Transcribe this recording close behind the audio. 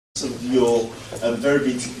of your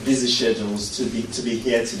very busy schedules to be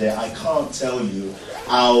here today. I can't tell you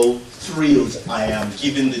how thrilled I am,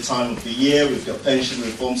 given the time of the year. We've got pension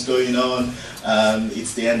reforms going on.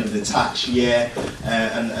 It's the end of the tax year,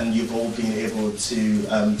 and you've all been able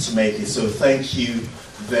to make it. So thank you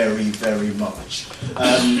very, very much.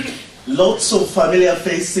 Lots of familiar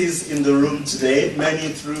faces in the room today, many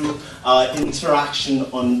through our interaction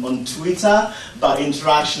on Twitter. By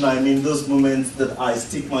interaction, I mean those moments that I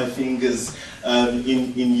stick my fingers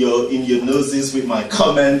in your noses with my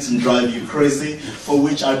comments and drive you crazy, for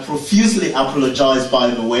which I profusely apologize, by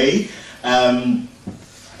the way.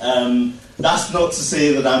 That's not to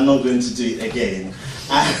say that I'm not going to do it again.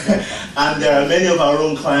 And there are many of our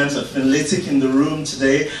own clients at Finlytic in the room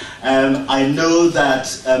today. I know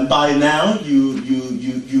that by now you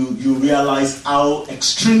realize how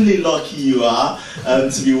extremely lucky you are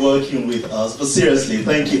to be working with us. But seriously,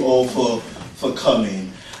 thank you all for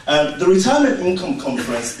coming. The Retirement Income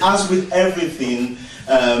Conference, as with everything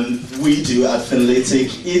we do at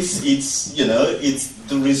Finlytic, it's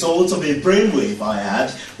the result of a brainwave I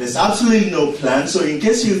had. There's absolutely no plan. So in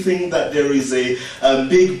case you think that there is a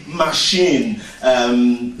big machine,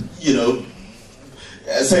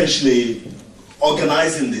 essentially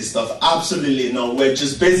organizing this stuff, absolutely not. We're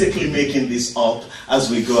just basically making this up as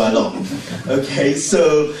we go along. Okay,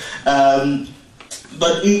 so,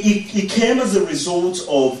 but it came as a result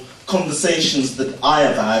of conversations that I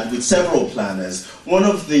have had with several planners. One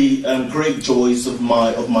of the great joys of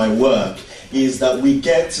my work is that we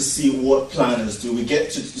get to see what planners do. We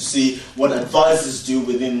get to see what advisors do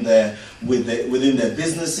within their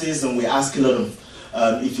businesses, and we ask a lot of,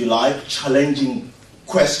 if you like, challenging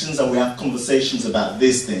questions, and we have conversations about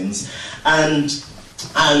these things. And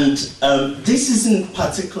this isn't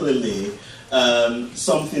particularly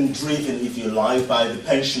something driven, if you like, by the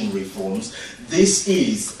pension reforms. This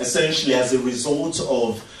is essentially as a result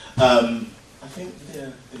of, I think there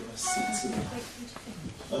are seats in there.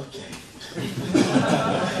 Okay.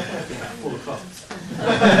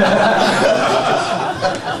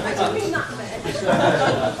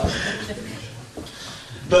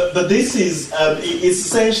 But this is it's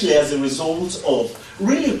essentially as a result of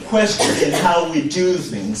really questioning how we do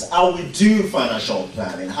things, how we do financial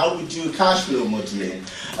planning, how we do cash flow modeling,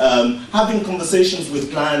 having conversations with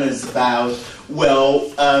planners about, well,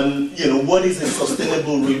 what is a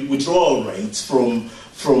sustainable withdrawal rate from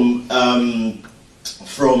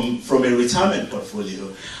a retirement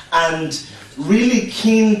portfolio, and really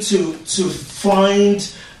keen to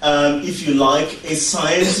find, if you like, a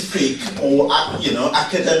scientific or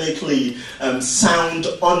academically sound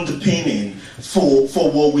underpinning for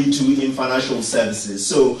what we do in financial services.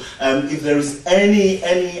 So if there is any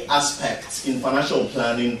aspect in financial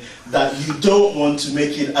planning that you don't want to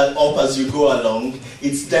make it up as you go along,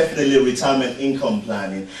 it's definitely retirement income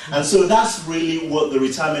planning. And so that's really what the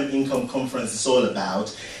Retirement Income Conference is all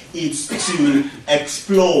about. It's to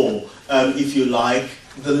explore, if you like,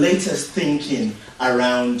 the latest thinking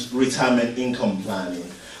around retirement income planning.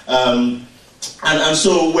 And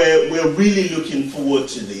so we're really looking forward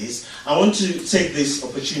to this. I want to take this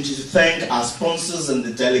opportunity to thank our sponsors and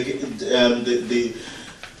the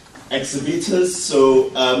exhibitors. So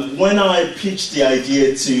when I pitched the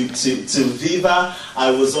idea to Viva,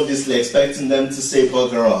 I was obviously expecting them to say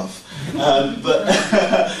bugger off.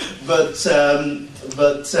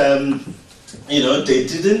 They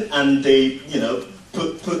didn't, and they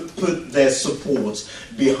put their support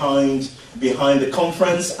behind the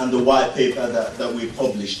conference and the white paper that we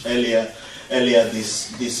published earlier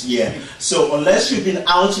this year. So unless you've been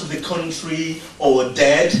out of the country or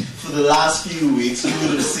dead for the last few weeks, you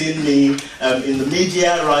would have seen me in the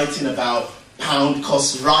media writing about pound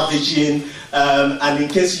cost ravaging. And in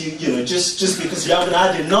case just because you haven't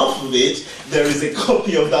had enough of it, there is a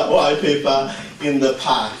copy of that white paper in the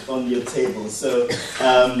pack on your table. So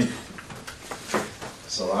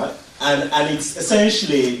it's all right. And it's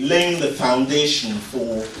essentially laying the foundation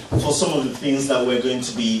for some of the things that we're going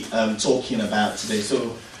to be talking about today.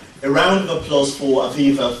 So a round of applause for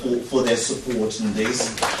Aviva for their support in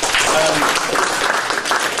this.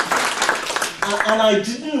 And I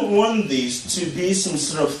didn't want this to be some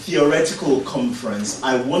sort of theoretical conference.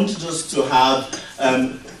 I wanted us to have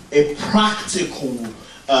a practical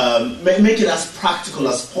make it as practical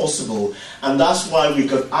as possible. And that's why we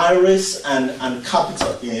got Iris and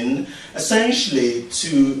Capital in, essentially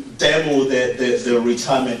to demo the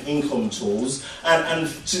retirement income tools and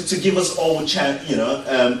to give us all an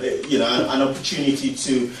opportunity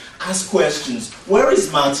to ask questions. Where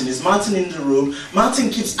is Martin? Is Martin in the room? Martin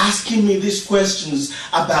keeps asking me these questions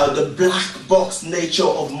about the black box nature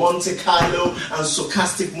of Monte Carlo and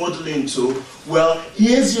stochastic modeling tool. Well,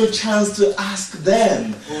 here's your chance to ask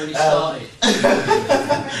them. Already started.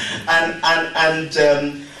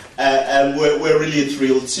 And we're really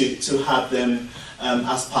thrilled to have them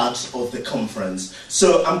as part of the conference.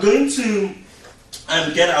 So I'm going to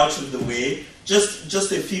get out of the way.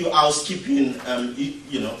 Just a few housekeeping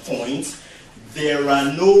points. There are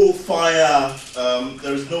no fire.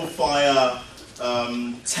 There is no fire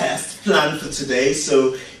test planned for today.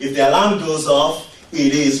 So if the alarm goes off,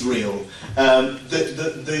 it is real. The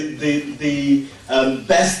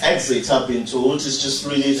best exit, I've been told, is just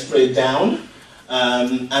really straight down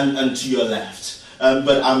and to your left.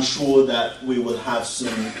 But I'm sure that we will have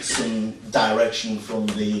some direction from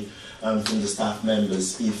the staff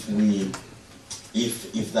members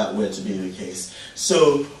if that were to be the case.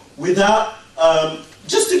 So without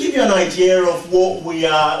just to give you an idea of what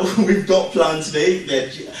we've got planned today,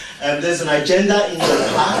 there's an agenda in your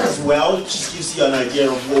pack as well. It just gives you an idea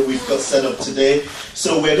of what we've got set up today.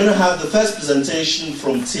 So we're going to have the first presentation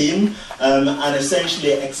from Tim, and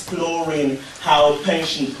essentially exploring how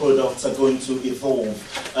pension products are going to evolve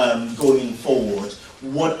going forward.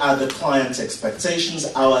 What are the client's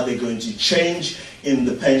expectations? How are they going to change in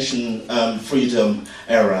the pension freedom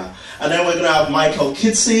era? And then we're going to have Michael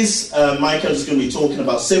Kitsis. Michael is going to be talking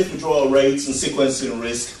about safe withdrawal rates and sequencing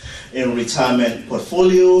risk in retirement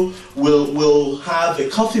portfolio. We'll have a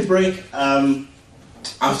coffee break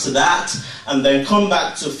after that, and then come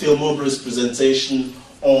back to Phil Mowbray's presentation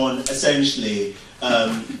on essentially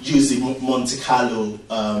using Monte Carlo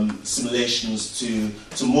simulations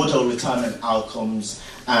to model retirement outcomes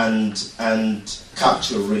and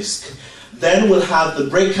capture risk. Then we'll have the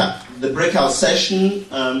breakout session.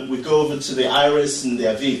 We go over to the Iris and the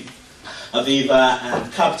Aviva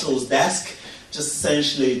and Capital's desk, just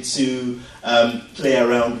essentially to play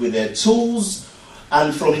around with their tools.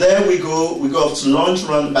 And from there we go off to lunch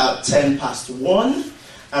around about 1:10,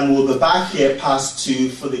 and we'll be back here past 2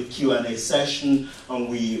 for the Q&A session, and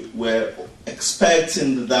we're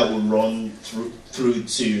expecting that will run through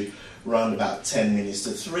to around about 10 minutes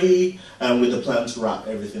to 3, and with the plan to wrap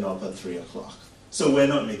everything up at 3 o'clock. So we're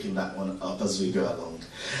not making that one up as we go along.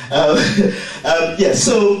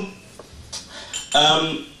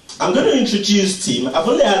 I'm going to introduce Tim. I've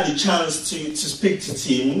only had the chance to speak to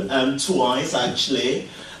Tim twice, actually,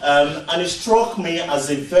 and it struck me as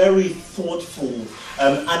a very thoughtful,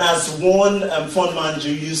 and as one fund manager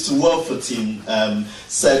who used to work for Tim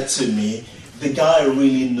said to me, the guy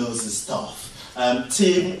really knows his stuff.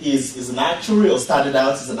 Tim is an actuary, or started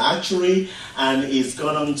out as an actuary, and is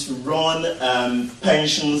gone on to run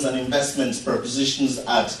pensions and investments propositions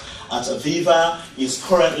at Aviva. He's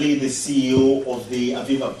currently the CEO of the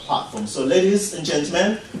Aviva platform. So ladies and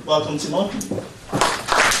gentlemen, welcome to Tim.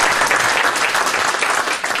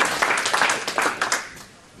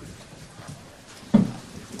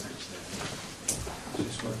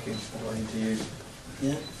 Just working. What do I need to use?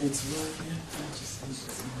 Yeah, it's right here.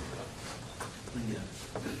 Yeah.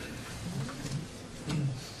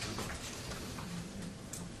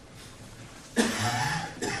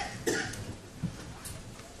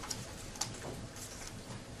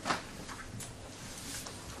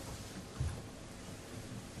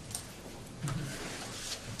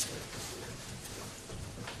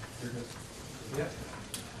 Yeah.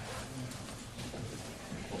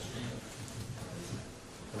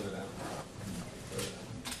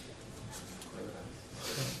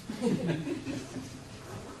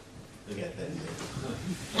 Forget that.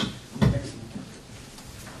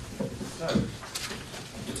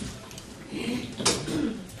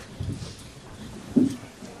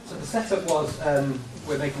 So the setup was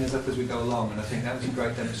we're making this up as we go along, and I think that was a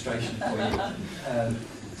great demonstration for you.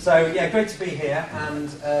 So yeah, great to be here, and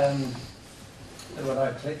when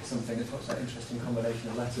I clicked something, it's got that interesting combination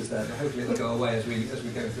of letters there, but hopefully it'll go away as we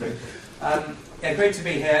go through. Yeah, great to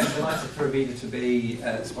be here. Delighted for Aviva to be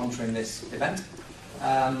sponsoring this event.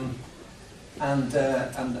 And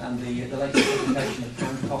the latest publication of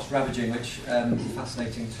Planned Cost Ravaging, which is a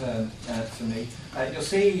fascinating term for me. You'll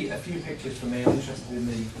see a few pictures from me. I'm interested in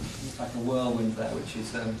the like a whirlwind there, which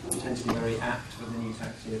is potentially very apt for the new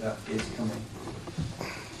tax year that is coming.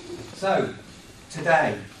 So,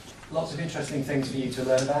 today, lots of interesting things for you to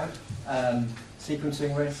learn about.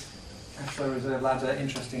 Sequencing risk, cash flow reserve ladder,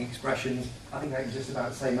 interesting expressions. I think I can just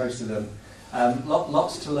about say most of them.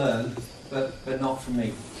 Lots to learn, but not from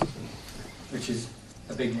me, which is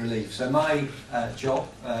a big relief. So my job,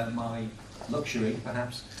 my luxury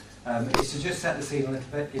perhaps, is to just set the scene a little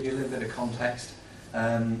bit, give you a little bit of context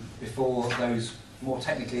before those more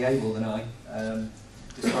technically able than I,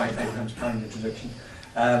 despite Abraham's kind introduction,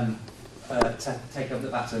 take up the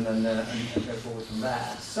baton and go forward from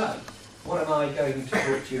there. So, what am I going to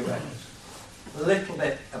talk to you about? A little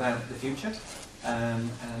bit about the future and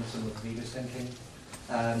some of Aviva's thinking.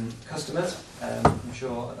 Customers, I'm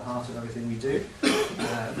sure at the heart of everything we do.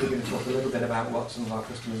 We're going to talk a little bit about what some of our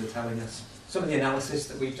customers are telling us, some of the analysis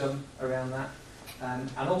that we've done around that,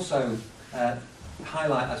 and also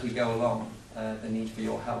highlight as we go along the need for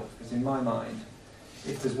your help, because in my mind,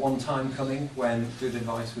 if there's one time coming when good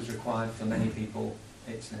advice was required for many people,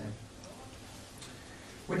 it's now.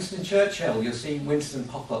 Winston Churchill, you'll see Winston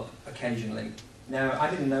pop up occasionally. Now, I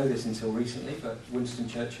didn't know this until recently, but Winston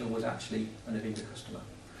Churchill was actually an Aviva customer.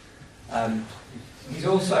 He's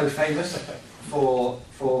also famous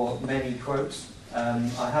for many quotes.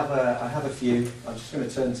 I have a few. I'm just going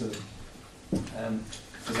to turn to them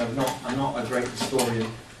because I'm not a great historian.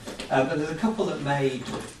 But there's a couple that may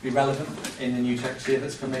be relevant in the new text here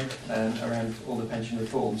that's coming around all the pension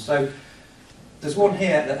reforms. So there's one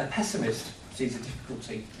here that a pessimist sees a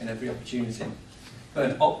difficulty in every opportunity, but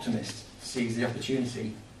an optimist sees the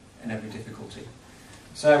opportunity in every difficulty.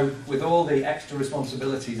 So with all the extra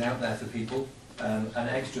responsibilities out there for people and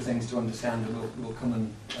extra things to understand, we'll come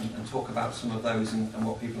and talk about some of those and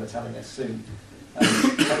what people are telling us soon.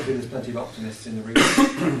 Hopefully there's plenty of optimists in the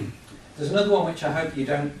room. There's another one which I hope you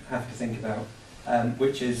don't have to think about,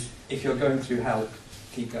 which is if you're going through hell,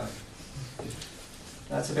 keep going.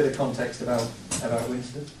 That's a bit of context about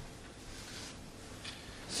Winston.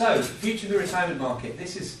 So, future of the retirement market.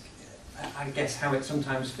 This is, I guess, how it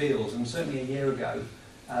sometimes feels. And certainly a year ago,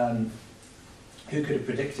 who could have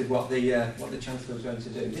predicted what the Chancellor was going to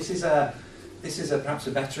do? This is perhaps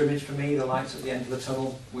a better image for me. The lights at the end of the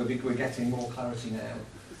tunnel. We're getting more clarity now.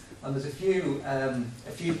 And there's a few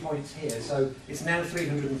points here. So it's now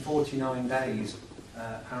 349 days,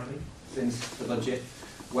 apparently, since the budget,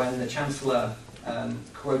 when the Chancellor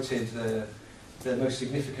quoted the most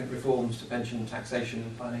significant reforms to pension taxation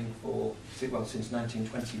and planning since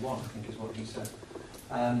 1921, I think is what he said.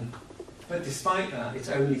 But despite that, it's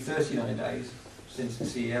only 39 days since the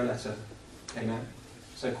CEO letter came out.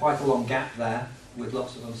 So quite a long gap there, with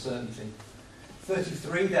lots of uncertainty.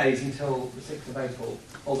 33 days until the 6th of April,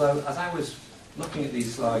 although as I was looking at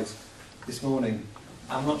these slides this morning,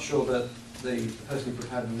 I'm not sure that the person who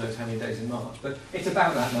prepared them knows how many days in March, but it's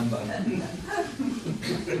about that number.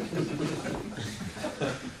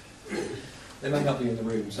 They may not be in the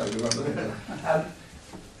room, so we won't look at them.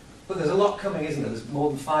 But there's a lot coming, isn't there? There's more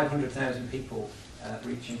than 500,000 people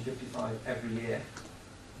reaching 55 every year.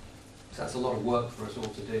 So that's a lot of work for us all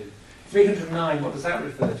to do. 309, what does that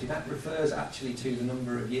refer to? That refers actually to the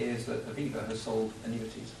number of years that Aviva has sold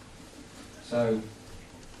annuities. So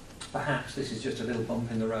perhaps this is just a little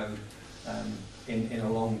bump in the road in a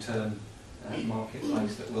long-term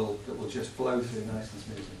marketplace that will just flow through nice and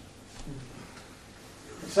smoothly.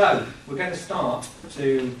 So we're going to start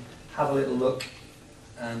to have a little look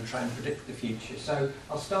and try and predict the future. So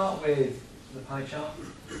I'll start with the pie chart.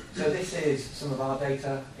 So this is some of our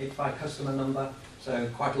data. It's by customer number. So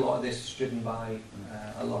quite a lot of this is driven by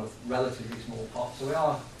a lot of relatively small pots. So we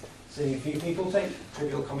are seeing a few people take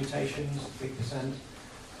trivial commutations, 3%.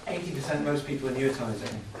 80% most people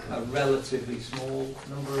annuitising. A relatively small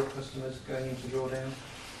number of customers going into drawdown.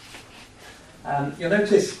 You'll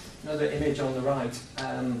notice another image on the right. I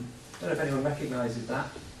don't know if anyone recognises that.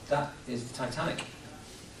 That is the Titanic.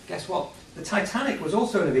 Guess what? The Titanic was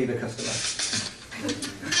also an Aviva customer.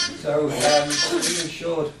 So we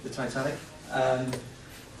insured the Titanic. I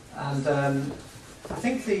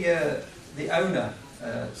think the owner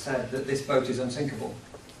said that this boat is unsinkable.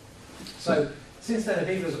 So since then,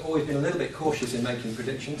 Aviva's always been a little bit cautious in making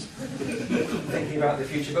predictions, thinking about the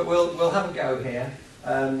future. But we'll have a go here.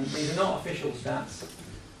 These are not official stats,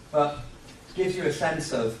 but it gives you a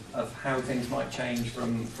sense of how things might change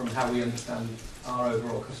from how we understand our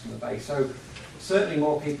overall customer base. So certainly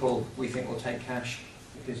more people we think will take cash,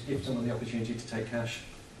 because give someone the opportunity to take cash.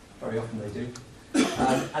 Very often they do.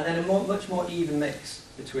 And then a much more even mix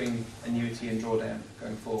between annuity and drawdown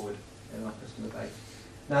going forward in our customer base.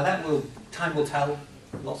 Now time will tell.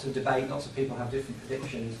 Lots of debate, lots of people have different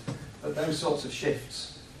predictions, but those sorts of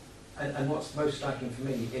shifts, and what's most striking for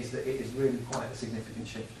me is that it is really quite a significant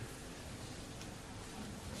shift.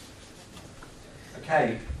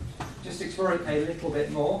 Okay, just exploring a little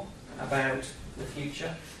bit more. about the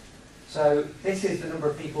future. So this is the number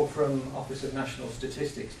of people from Office of National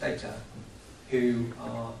Statistics data who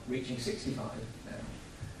are reaching 65 now.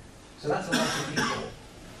 So that's a lot of people.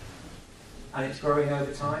 And it's growing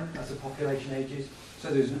over time as the population ages.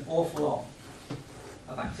 So there's an awful lot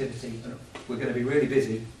of activity. And we're going to be really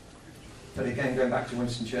busy. But again, going back to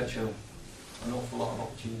Winston Churchill, an awful lot of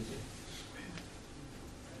opportunity.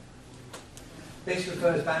 This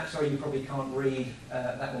refers back, sorry you probably can't read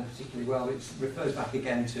that one particularly well, it refers back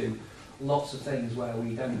again to lots of things where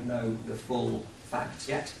we don't know the full facts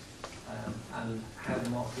yet and how the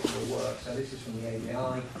market will work. So this is from the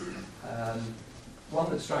ABI. One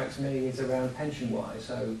that strikes me is around pension-wise.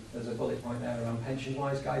 So there's a bullet point there around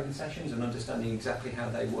pension-wise guidance sessions and understanding exactly how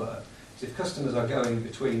they work. So if customers are going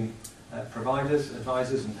between providers,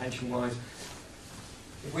 advisors and pension-wise,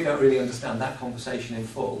 if we don't really understand that conversation in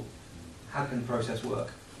full, how can the process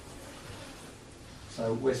work?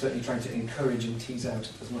 So we're certainly trying to encourage and tease out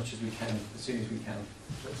as much as we can, as soon as we can.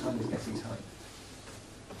 But time is getting tight.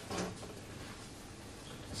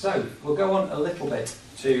 So we'll go on a little bit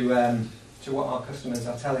to what our customers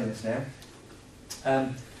are telling us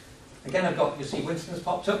now. Again, you'll see Winston's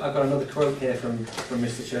popped up. I've got another quote here from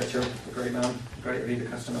Mr. Churchill, the great man, great Aviva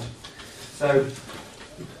customer. So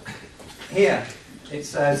here it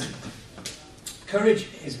says, courage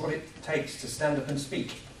is what it takes to stand up and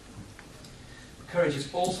speak. Courage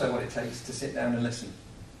is also what it takes to sit down and listen.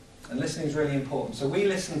 And listening is really important. So we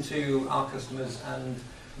listen to our customers and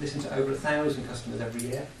listen to over 1,000 customers every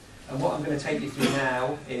year. And what I'm going to take you through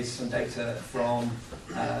now is some data from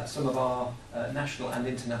some of our national and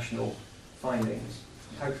international findings.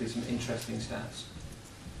 Hopefully some interesting stats.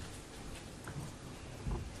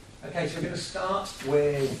 Okay, so we're going to start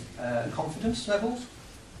with confidence levels.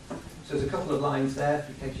 So there's a couple of lines there,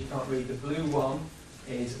 in case you can't read. The blue one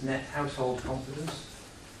is net household confidence.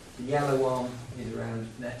 The yellow one is around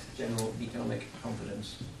net general economic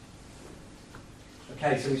confidence.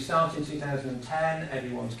 Okay, so we start in 2010,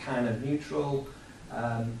 everyone's kind of neutral.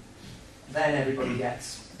 Then everybody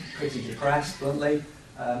gets pretty depressed, bluntly,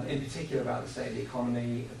 in particular about the state of the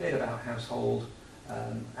economy, a bit about household,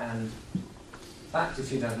 and back to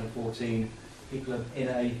 2014, people are in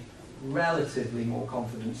a relatively more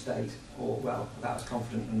confident state, or, well, about as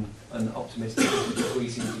confident and optimistic as we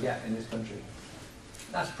seem to get in this country.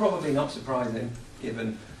 That's probably not surprising,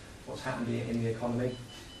 given what's happened in the economy.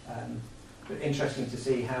 But interesting to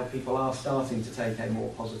see how people are starting to take a more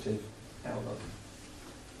positive outlook.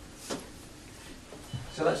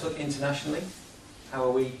 So let's look internationally. How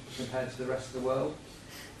are we compared to the rest of the world?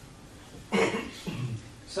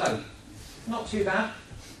 So, not too bad.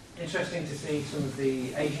 Interesting to see some of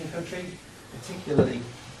the Asian countries particularly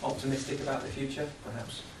optimistic about the future,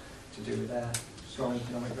 perhaps to do with their strong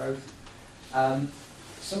economic growth.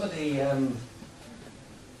 Some of the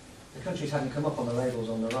countries haven't come up on the labels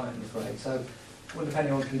on the right, I'm afraid. So, I wonder if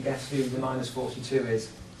anyone can guess who the -42 is.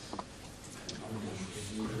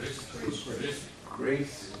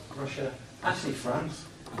 Greece, Russia, actually France.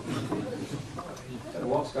 Don't know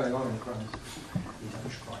what's going on in France.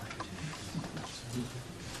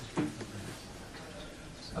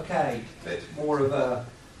 Okay, a bit more of a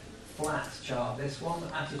flat chart. This one,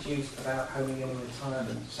 attitudes about homing in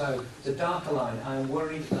retirement. So the darker line, I am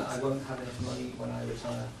worried that I won't have enough money when I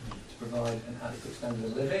retire to provide an adequate standard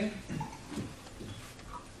of living.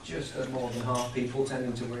 Just at more than half people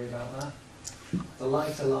tending to worry about that. The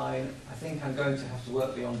lighter line, I think I'm going to have to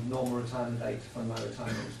work beyond normal retirement date to fund my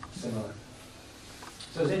retirement. Similar.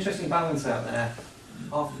 So there's an interesting balance out there.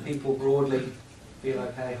 Half the people broadly feel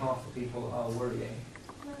okay, half the people are worrying.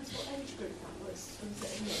 What age group that was? Was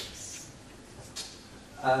it a mix?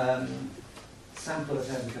 Sample of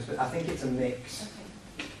 1,000 customers. I think it's a mix.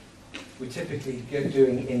 Okay. We're typically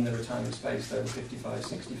doing in the retirement space, though, 55,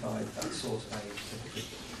 65, that sort of age, typically.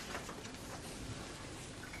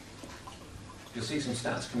 You'll see some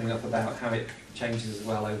stats coming up about how it changes as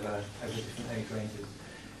well over different age ranges.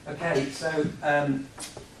 Okay, so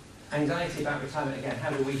anxiety about retirement again.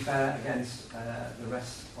 How do we fare against the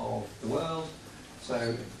rest of the world?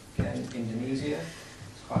 So again, Indonesia,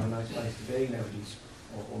 it's quite a nice place to be. Nobody's,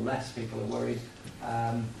 or less people are worried.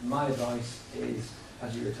 My advice is,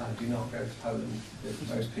 as you retire, do not go to Poland, because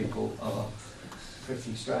most people are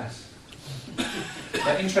pretty stressed.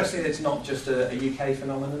 But interestingly, it's not just a UK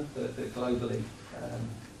phenomenon, but globally,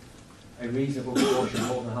 a reasonable proportion,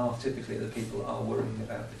 more than half typically, of the people are worrying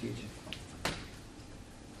about the future.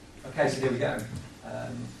 Okay, so here we go.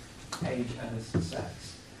 Age and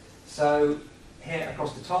sex. So here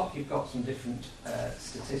across the top, you've got some different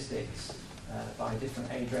statistics by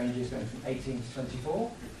different age ranges, going from 18 to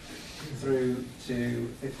 24. through to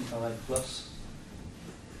 55 plus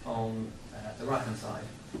on the right hand side.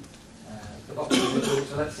 The box in the middle,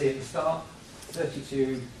 so let's see at the start,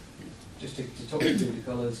 32, just to talk you through the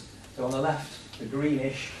colours. So on the left, the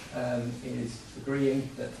greenish is agreeing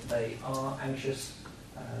that they are anxious.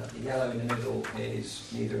 The yellow in the middle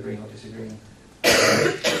is neither agreeing or disagreeing.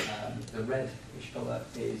 The reddish colour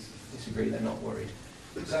is disagree, they're not worried.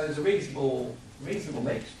 So there's a reasonable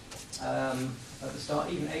mix. At the start,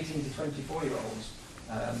 even 18 to 24-year-olds,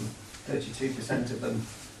 32% of them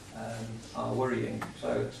are worrying.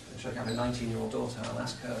 So if I have a 19-year-old daughter, I'll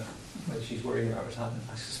ask her whether she's worrying about retirement.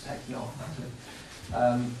 I suspect not, actually.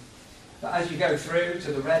 But as you go through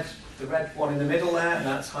to the red one in the middle there, and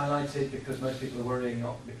that's highlighted because most people are worrying,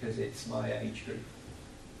 not because it's my age group.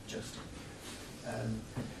 Just.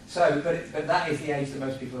 But that is the age that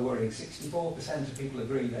most people are worrying. 64% of people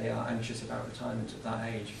agree they are anxious about retirement at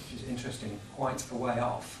that age, which is interesting, quite a way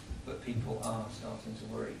off, but people are starting to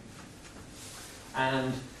worry.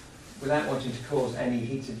 And without wanting to cause any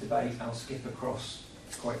heated debate, I'll skip across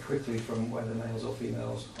quite quickly from whether males or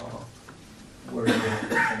females are worried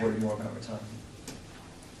more about retirement.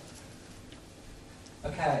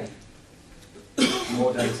 Okay,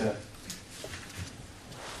 more data.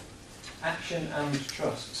 Action and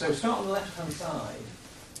trust. So start on the left-hand side.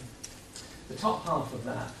 The top half of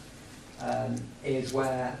that is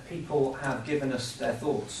where people have given us their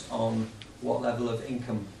thoughts on what level of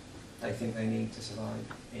income they think they need to survive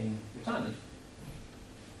in retirement.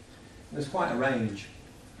 And there's quite a range.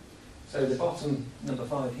 So the bottom, number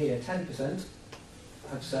 5 here, 10%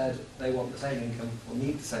 have said they want the same income or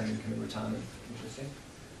need the same income in retirement. Interesting.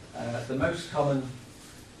 The most common,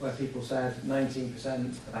 where people said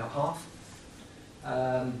 19%, about half.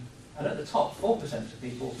 And at the top, 4% of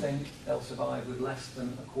people think they'll survive with less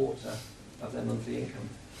than a quarter of their monthly income.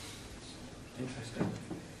 Interesting.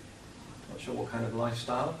 Not sure what kind of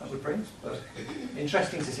lifestyle that would bring, but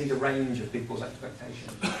interesting to see the range of people's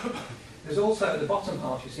expectations. There's also, at the bottom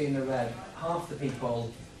half, you see in the red, half the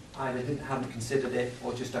people either haven't considered it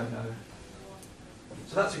or just don't know.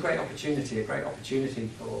 So that's a great opportunity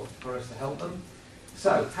for us to help them.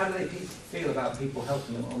 So, how do they feel about people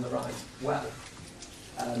helping them on the right? Well,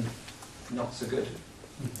 not so good.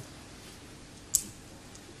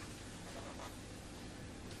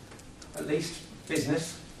 At least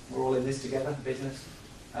business, we're all in this together, business,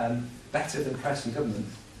 better than press and government,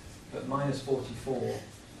 but minus 44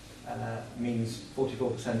 means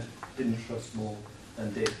 44% didn't trust more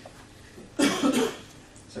than did.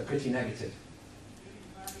 So pretty negative.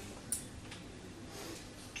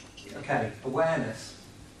 Okay, awareness.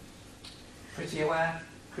 Pretty aware,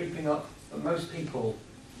 creeping up, but most people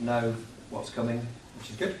know what's coming, which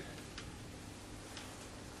is good.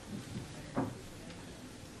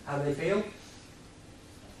 How do they feel?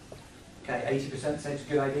 Okay, 80% say it's a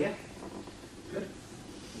good idea. Good.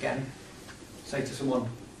 Again, say to someone,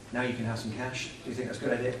 now you can have some cash. Do you think that's a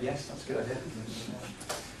good idea? Yes, that's a good idea.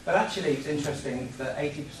 But actually, it's interesting that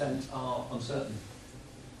 80% are uncertain.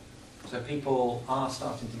 So people are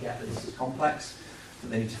starting to get that this is complex, that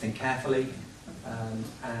they need to think carefully,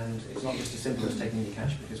 and it's not just as simple as taking your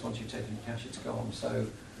cash, because once you've taken your cash, it's gone. So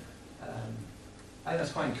I think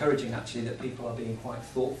that's quite encouraging, actually, that people are being quite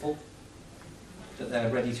thoughtful, that they're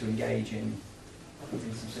ready to engage in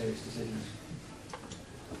some serious decisions.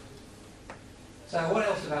 So what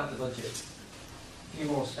else about the budget? A few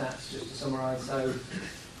more stats just to summarise. So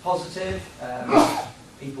positive,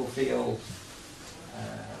 people feel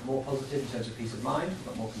more positive in terms of peace of mind,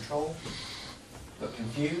 got more control, but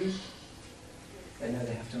confused. They know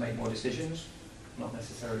they have to make more decisions, not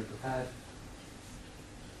necessarily prepared.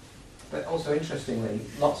 But also interestingly,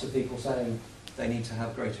 lots of people saying they need to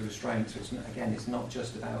have greater restraint. So it's not, again, it's not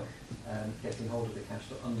just about getting hold of the cash,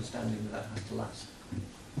 but understanding that has to last.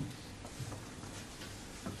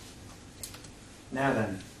 Now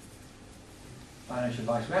then, financial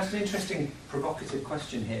advice. We asked an interesting, provocative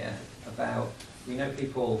question here about, we know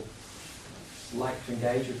people like to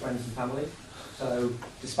engage with friends and family. So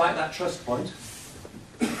despite that trust point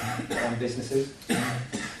on businesses,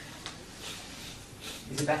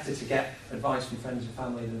 is it better to get advice from friends and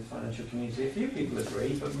family than the financial community? A few people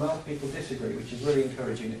agree, but most people disagree, which is really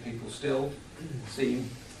encouraging that people still seem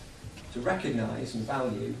to recognise and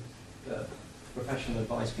value that professional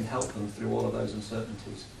advice can help them through all of those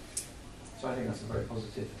uncertainties. So I think that's a very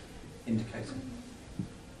positive indicator.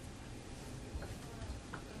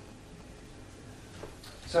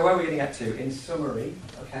 So where are we going to get to? In summary,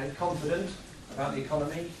 okay, confident about the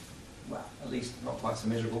economy, well, at least not quite so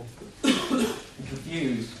miserable. And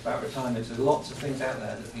confused about retirement. There's lots of things out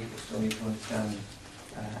there that people still need to understand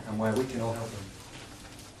and where we can all help them.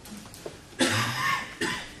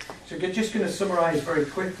 just going to summarise very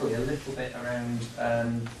quickly a little bit around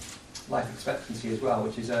life expectancy as well,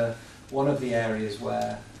 which is one of the areas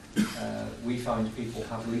where we find people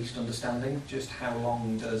have least understanding. Just how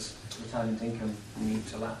long does retirement income need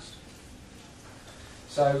to last?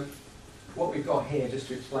 So what we've got here, just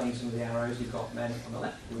to explain some of the arrows, you've got men on the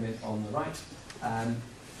left, women on the right.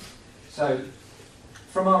 So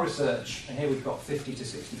from our research, and here we've got 50 to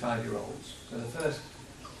 65-year-olds. So the first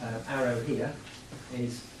arrow here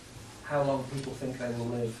is how long people think they will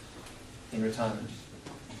live in retirement.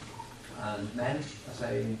 And men are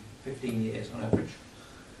saying 15 years on average.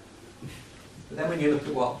 But then when you look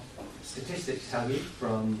at what statistics tell you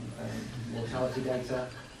from mortality data,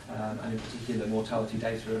 and in particular mortality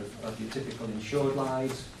data of your typical insured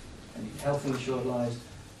lives and your health insured lives,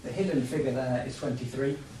 the hidden figure there is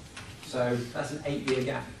 23. So that's an 8-year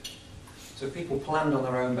gap. So if people planned on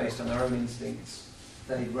their own based on their own instincts,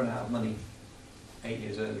 they'd run out of money 8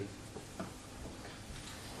 years early.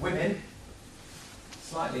 Women,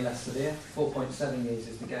 slightly less severe, 4.7 years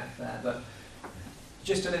is the gap there, but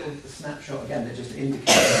just a little snapshot again that just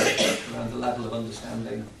indicates around the level of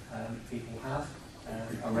understanding people have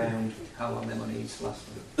around how long their money needs to last.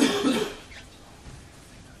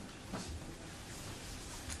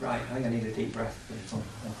 Right, I think I need a deep breath, and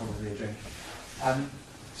probably a drink.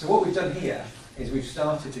 So what we've done here is we've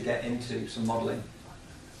started to get into some modelling.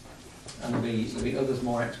 And there'll be others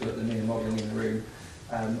more expert than me in modelling in the room,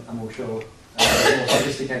 and we'll show more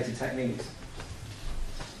sophisticated techniques.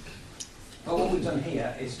 But what we've done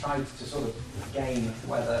here is tried to sort of gain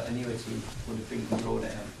whether annuity would have been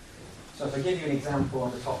drawdown. So if I give you an example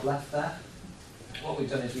on the top left there, what we've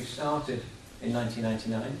done is we've started in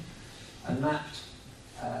 1999 and mapped,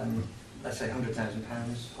 let's say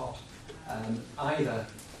 £100,000 pot, either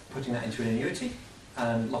putting that into an annuity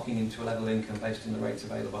and locking into a level of income based on the rates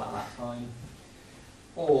available at that time,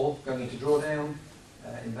 or going into drawdown,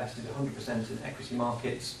 invested 100% in equity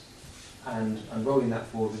markets and rolling that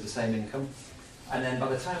forward with the same income. And then by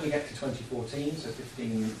the time we get to 2014, so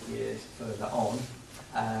 15 years further on,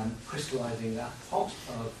 crystallising that pot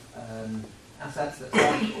of assets that's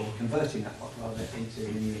left, or converting that pot rather into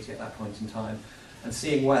an annuity at that point in time, and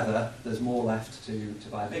seeing whether there's more left to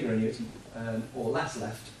buy a bigger annuity or less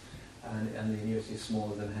left, and the annuity is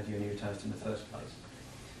smaller than had you annuitised in the first place.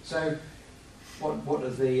 So what are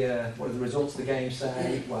the results of the game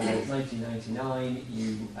say? Well, in 1999,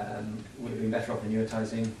 you would have been better off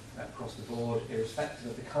annuitising across the board, irrespective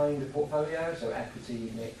of the kind of portfolio, so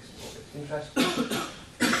equity, mixed, or fixed interest.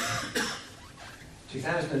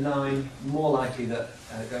 2009, more likely that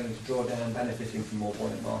going into drawdown, benefiting from more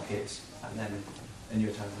buoyant markets, and then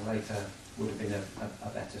annuitising later would have been a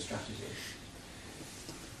better strategy.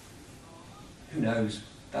 Who knows?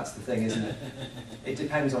 That's the thing, isn't it? It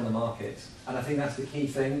depends on the market. And I think that's the key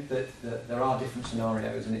thing, that there are different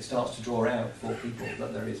scenarios, and it starts to draw out for people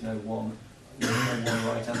that there is no one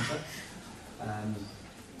right answer.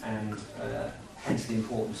 And hence the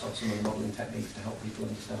importance of some of the modelling techniques to help people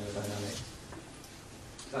understand the dynamics.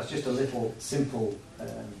 So that's just a little simple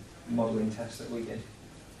modelling test that we did.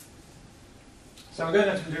 So we're going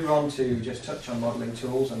to have to move on to just touch on modelling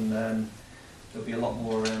tools, and there'll be a lot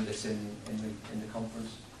more around this in the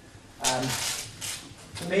conference.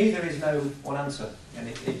 For me, there is no one answer, and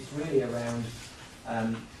it's really around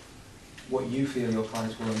what you feel your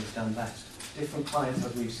clients will understand best. Different clients,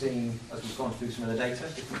 as we've seen, as we've gone through some of the data,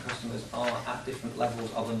 different customers are at different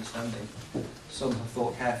levels of understanding. Some have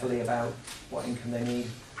thought carefully about what income they need,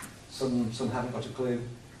 some haven't got a clue,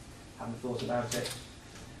 haven't thought about it,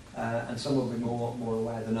 and some will be more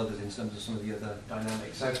aware than others in terms of some of the other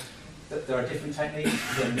dynamics. So there are different techniques,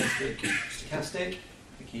 deterministic, stochastic.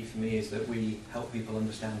 The key for me is that we help people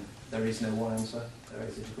understand there is no one answer, there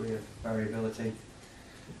is a degree of variability.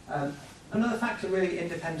 Another factor, really,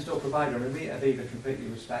 independent or provider. I mean, we at Aviva completely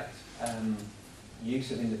respect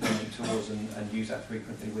use of independent tools and use that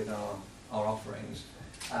frequently with our offerings.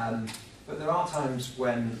 But there are times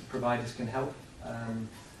when providers can help, and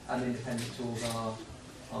independent tools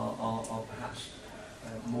are perhaps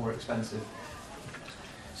more expensive.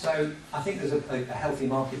 So I think there's a healthy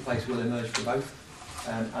marketplace will emerge for both,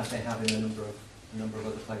 as they have in a number of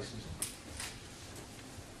other places.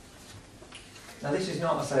 Now, this is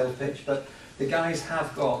not a sales pitch, but the guys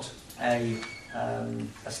have got a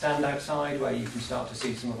standout side where you can start to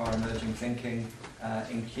see some of our emerging thinking.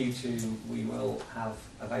 In Q2, we will have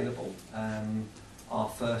available our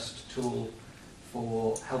first tool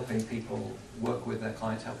for helping people work with their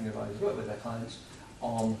clients, helping advisors work with their clients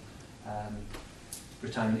on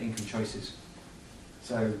retirement income choices.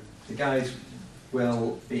 So the guys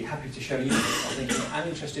will be happy to show you. I think I'm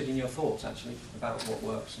interested in your thoughts actually about what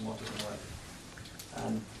works and what doesn't work.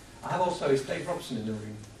 I have also, is Dave Robson in the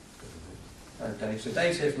room? Dave. So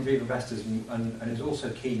Dave's here from Viva Investors and is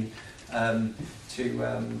also keen to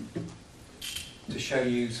show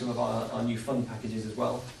you some of our new fund packages as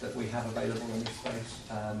well that we have available in this space,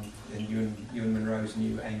 in Ewan Monroe's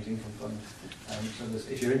new Aims Income Fund. So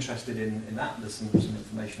if you're interested in that, there's some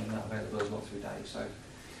information on that available as well through Dave. So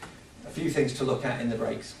a few things to look at in the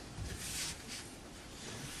breaks.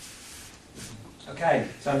 Okay,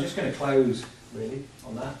 so I'm just going to close really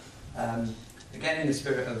on that. Again, in the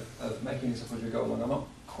spirit of making this up as we go along, I'm not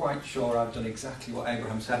quite sure I've done exactly what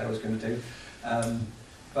Abraham said I was going to do.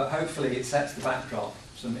 But hopefully it sets the backdrop,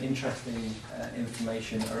 some interesting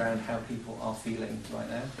information around how people are feeling right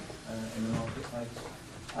now in the marketplace.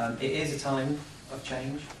 It is a time of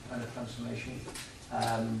change and of transformation.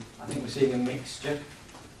 I think we're seeing a mixture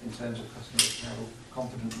in terms of customers, how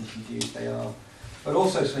confident and confused they are, but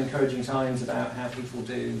also some encouraging signs about how people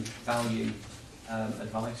do value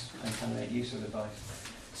advice and can make use of advice.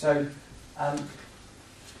 So I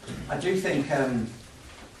do think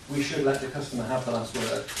we should let the customer have the last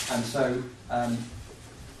word, and so I'm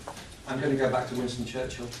going to go back to Winston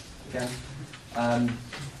Churchill again. And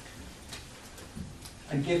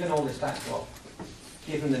given all this backdrop,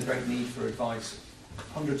 given the great need for advice,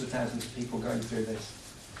 hundreds of thousands of people going through this,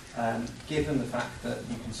 given the fact that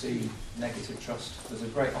you can see negative trust, there's a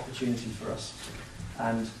great opportunity for us,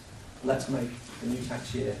 and let's make the new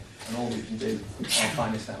tax year and all we can do our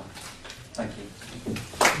finest hour. Thank you.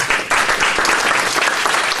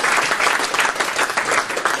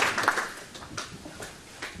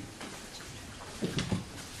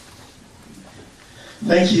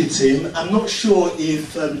 Thank you, Tim. I'm not sure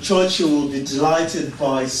if Churchill will be delighted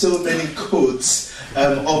by so many quotes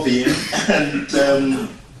of him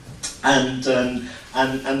and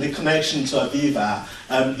the connection to Aviva.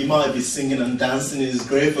 He might be singing and dancing in his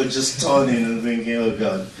grave or just turning and thinking, oh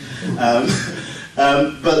God.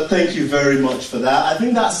 But thank you very much for that. I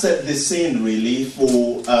think that set the scene really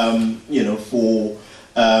for,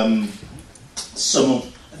 some of,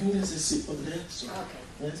 I think there's a seat over there. Sorry. Okay.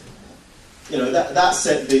 Yes. That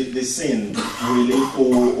set the scene really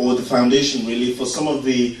for, or the foundation really for some of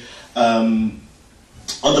the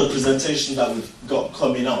other presentations that we've got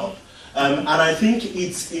coming up. And I think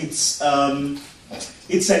it's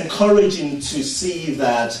encouraging to see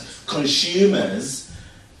that consumers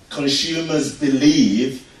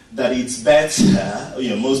believe that it's better,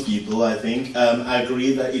 most people I think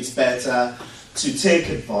agree that it's better to take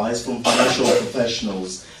advice from financial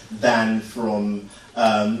professionals than from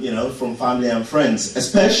from family and friends,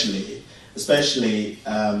 especially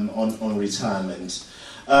on retirement.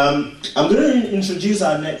 I'm going to introduce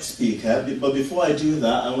our next speaker, but before I do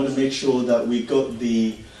that, I want to make sure that we got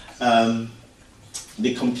the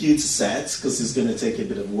computer set, because it's going to take a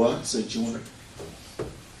bit of work. So do you want to?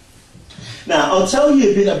 Now, I'll tell you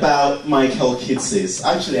a bit about Michael Kitces.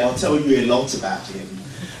 Actually, I'll tell you a lot about him.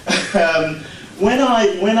 When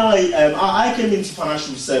I came into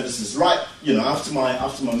financial services, right, after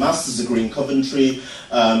my master's degree in Coventry,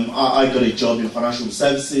 I got a job in financial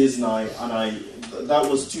services, and that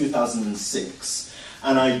was 2006,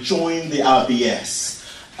 and I joined the RBS,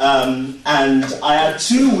 and I had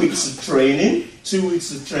 2 weeks of training. 2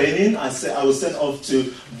 weeks of training. I was sent off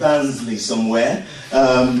to Barnsley somewhere.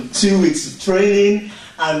 2 weeks of training,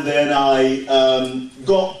 and then I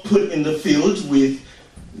got put in the field with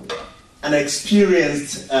an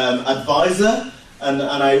experienced advisor, and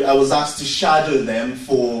I was asked to shadow them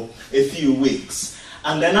for a few weeks.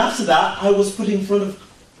 And then after that, I was put in front of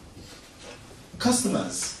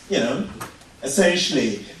customers,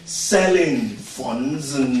 essentially selling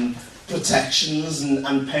funds and protections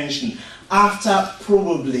and pension. After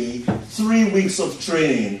probably 3 weeks of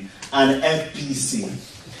training and FPC.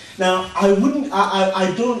 Now, I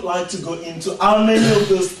don't like to go into how many of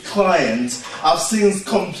those clients have since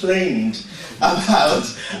complained about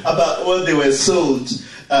what they were sold,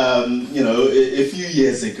 a few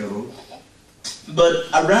years ago. But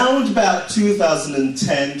around about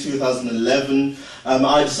 2010, 2011,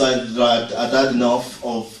 I decided that I'd had enough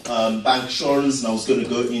of bank insurance, and I was going to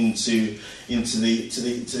go into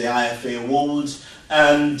the IFA world.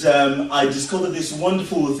 And I discovered this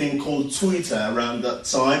wonderful thing called Twitter around that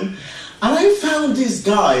time. And I found this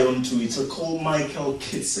guy on Twitter called Michael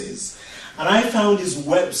Kitces. And I found his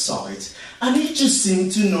website. And he just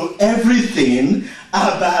seemed to know everything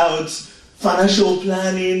about financial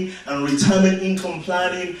planning and retirement income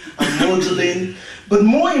planning and modeling. But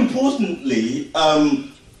more importantly,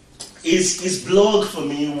 his blog for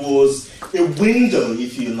me was a window,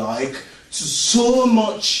 if you like, to so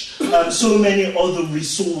many other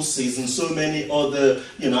resources and so many other,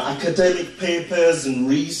 academic papers and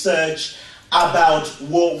research about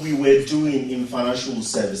what we were doing in financial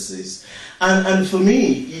services. And for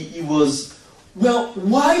me, it was, well,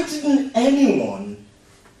 why didn't anyone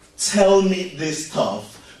tell me this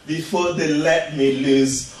stuff before they let me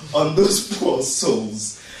loose on those poor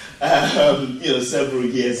souls, several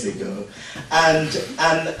years ago? And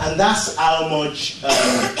that's how much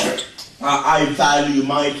I value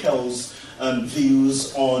Michael's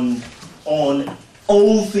views on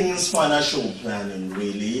all things financial planning,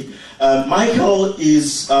 really. Michael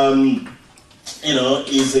is,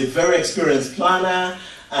 is a very experienced planner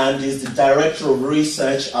and is the Director of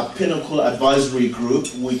Research at Pinnacle Advisory Group,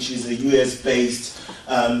 which is a US-based,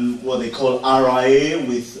 what they call RIA,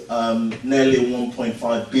 with nearly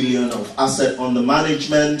 1.5 billion of asset under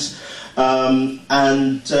management, a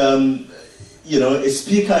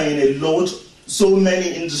speaker in so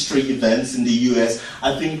many industry events in the US.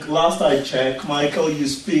 I think last I checked, Michael, you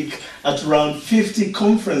speak at around 50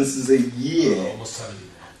 conferences a year. Almost 70.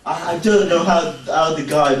 I don't know how the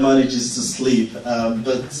guy manages to sleep,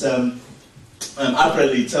 but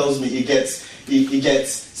apparently he tells me he gets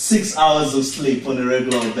 6 hours of sleep on a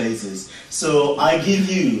regular basis. So I give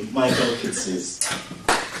you Michael kisses.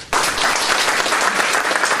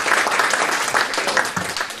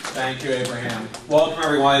 Thank you, Abraham. Welcome,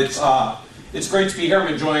 everyone. It's great to be here.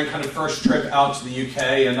 I'm enjoying kind of first trip out to the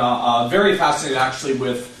UK, and very fascinated actually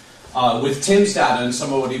with Tim's data and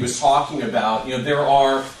some of what he was talking about. There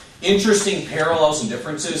are interesting parallels and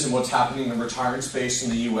differences in what's happening in the retirement space in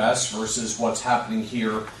the US versus what's happening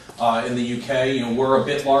here in the UK. We're a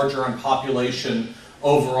bit larger on population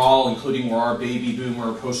overall, including where our baby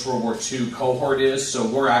boomer post-World War II cohort is. So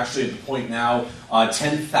we're actually at the point now,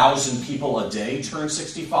 10,000 people a day turn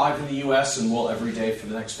 65 in the US and will every day for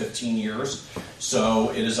the next 15 years. So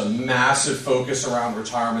it is a massive focus around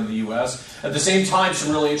retirement in the US. At the same time,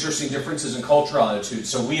 some really interesting differences in cultural attitudes.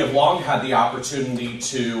 So we have long had the opportunity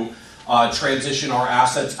to transition our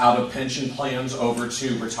assets out of pension plans over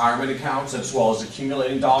to retirement accounts, as well as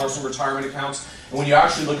accumulating dollars in retirement accounts. And when you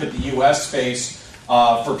actually look at the US space,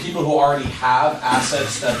 for people who already have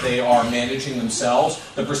assets that they are managing themselves,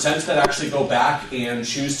 the percent that actually go back and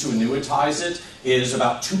choose to annuitize it is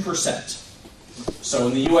about 2%. So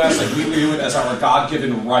in the US, we view it as our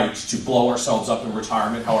God-given right to blow ourselves up in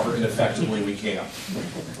retirement, however ineffectively we can.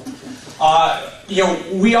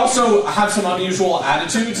 We also have some unusual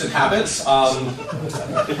attitudes and habits.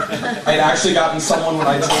 I'd actually gotten someone when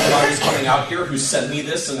I told them I was coming out here who sent me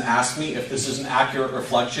this and asked me if this is an accurate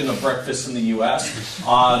reflection of breakfast in the US.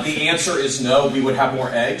 The answer is no, we would have more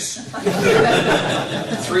eggs.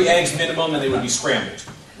 3 eggs minimum, and they would be scrambled.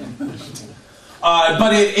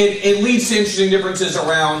 But it leads to interesting differences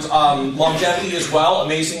around longevity as well.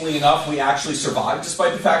 Amazingly enough, we actually survive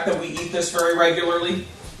despite the fact that we eat this very regularly.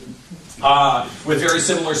 With very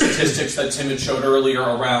similar statistics that Tim had showed earlier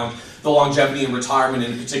around the longevity in retirement,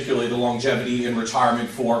 and particularly the longevity in retirement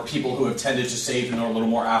for people who have tended to save and are a little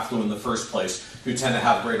more affluent in the first place, who tend to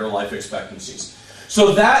have greater life expectancies.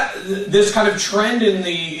 So this kind of trend in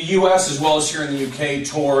the US as well as here in the UK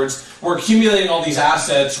towards we're accumulating all these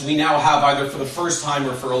assets, we now have either for the first time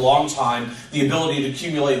or for a long time the ability to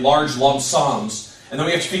accumulate large lump sums, and then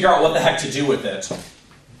we have to figure out what the heck to do with it,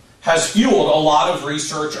 has fueled a lot of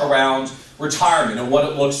research around retirement and what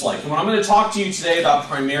it looks like. And what I'm going to talk to you today about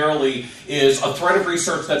primarily is a thread of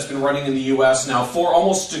research that's been running in the US now for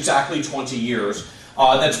almost exactly 20 years.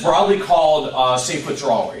 That's broadly called safe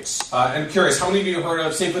withdrawal rates. I'm curious, how many of you have heard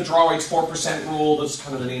of safe withdrawal rates, 4% rule? Those are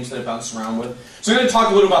kind of the names that I bounce around with. So I'm going to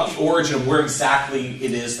talk a little about the origin of where exactly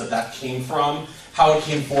it is that came from, how it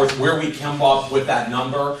came forth, where we came up with that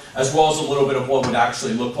number, as well as a little bit of what it would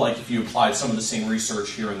actually look like if you applied some of the same research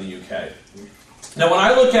here in the UK. Now when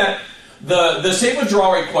I look at the safe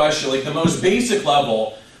withdrawal rate question, like the most basic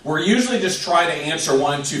level, we're usually just trying to answer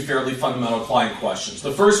one or two fairly fundamental client questions.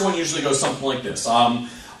 The first one usually goes something like this.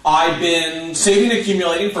 I've been saving and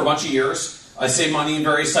accumulating for a bunch of years. I save money in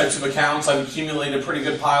various types of accounts. I've accumulated a pretty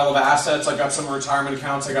good pile of assets. I've got some retirement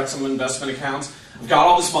accounts. I've got some investment accounts. I've got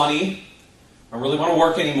all this money. I don't really want to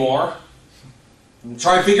work anymore. I'm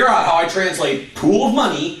trying to figure out how I translate pool of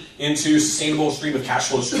money into sustainable stream of cash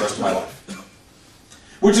flows for the rest of my life.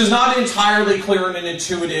 Which is not an entirely clear and an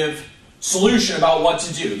intuitive solution about what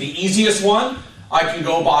to do. The easiest one, I can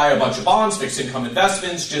go buy a bunch of bonds, fixed income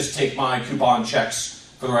investments, just take my coupon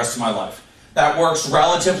checks for the rest of my life. That works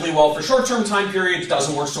relatively well for short-term time periods,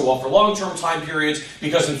 doesn't work so well for long-term time periods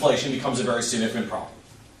because inflation becomes a very significant problem.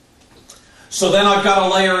 So then I've got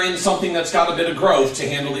to layer in something that's got a bit of growth to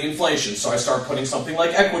handle the inflation. So I start putting something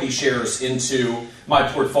like equity shares into my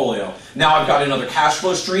portfolio. Now I've got another cash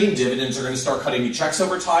flow stream. Dividends are going to start cutting me checks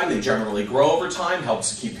over time. They generally grow over time,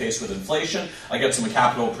 helps to keep pace with inflation. I get some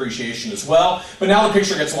capital appreciation as well. But now the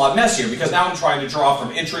picture gets a lot messier because now I'm trying to draw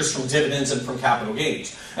from interest, from dividends, and from capital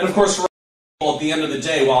gains. And of course, at the end of the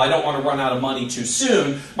day, while I don't want to run out of money too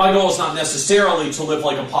soon, my goal is not necessarily to live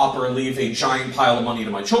like a pauper and leave a giant pile of money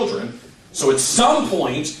to my children. So at some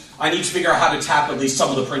point, I need to figure out how to tap at least some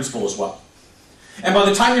of the principal as well. And by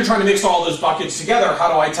the time you're trying to mix all those buckets together,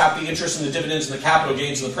 how do I tap the interest and the dividends and the capital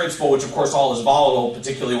gains and the principal, which of course all is volatile,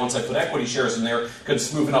 particularly once I put equity shares in there, because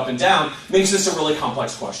it's moving up and down, makes this a really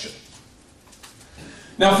complex question.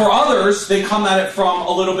 Now for others, they come at it from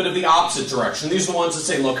a little bit of the opposite direction. These are the ones that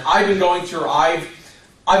say, look, I've been going through,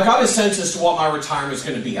 I've got a sense as to what my retirement is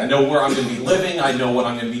going to be. I know where I'm going to be living. I know what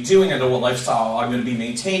I'm going to be doing. I know what lifestyle I'm going to be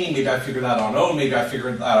maintaining. Maybe I figured that out on own. Maybe I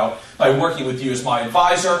figured that out by working with you as my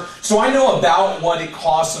advisor. So I know about what it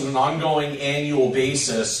costs on an ongoing annual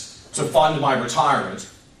basis to fund my retirement.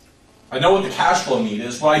 I know what the cash flow need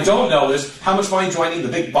is. What I don't know is how much money do I need in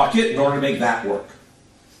the big bucket in order to make that work.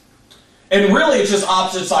 And really, it's just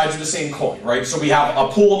opposite sides of the same coin, right? So we have a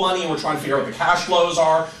pool of money, and we're trying to figure out what the cash flows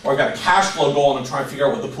are, or I've got a cash flow goal, and I'm trying to figure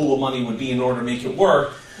out what the pool of money would be in order to make it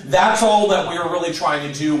work. That's all that we're really trying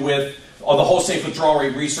to do with the whole safe withdrawal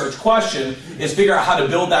rate research question, is figure out how to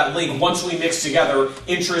build that link once we mix together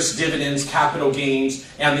interest, dividends, capital gains,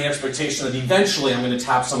 and the expectation that eventually I'm going to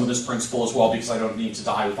tap some of this principal as well because I don't need to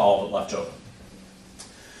die with all of it left over.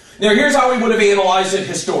 Now, here's how we would have analyzed it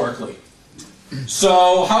historically.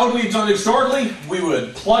 So how would we have done it historically? We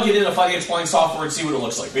would plug it into financial planning software and see what it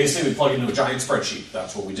looks like. Basically, we plug it into a giant spreadsheet.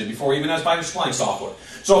 That's what we did before, even as financial planning software.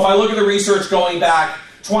 So if I look at the research going back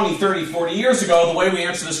 20, 30, 40 years ago, the way we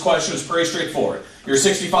answer this question is pretty straightforward. You're a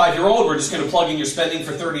 65-year-old, we're just going to plug in your spending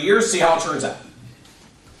for 30 years, see how it turns out.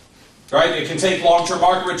 Right? It can take long-term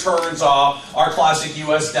market returns. Our classic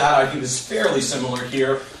U.S. data, I think, is fairly similar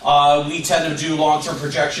here. We tend to do long-term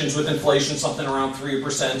projections with inflation, something around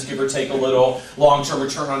 3%, give or take a little. Long-term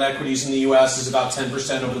return on equities in the U.S. is about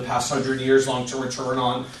 10% over the past 100 years. Long-term return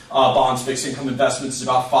on bonds, fixed income investments is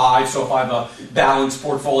about 5%. So if I have a balanced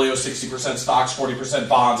portfolio, 60% stocks, 40%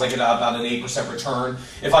 bonds, I get about an 8% return.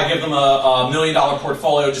 If I give them a $1 million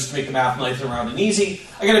portfolio, just to make the math nice and round and easy,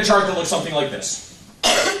 I get a chart that looks something like this.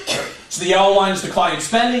 So the yellow line is the client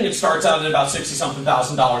spending. It starts out at about $60-something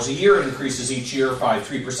thousand a year. It increases each year by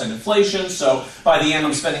 3% inflation. So by the end,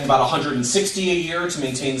 I'm spending about $160 a year to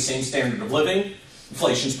maintain the same standard of living.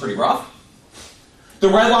 Inflation's pretty rough. The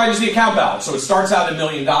red line is the account balance. So it starts out at $1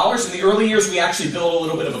 million. In the early years, we actually build a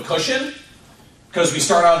little bit of a cushion because we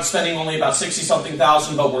start out spending only about $60-something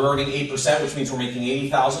thousand, but we're earning 8%, which means we're making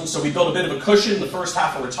 $80,000. So we build a bit of a cushion in the first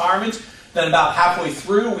half of retirement. Then about halfway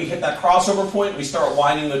through, we hit that crossover point. We start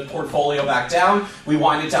winding the portfolio back down. We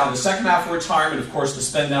wind it down the second half of retirement. Of course, the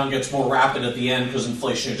spend down gets more rapid at the end because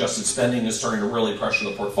inflation-adjusted spending is starting to really pressure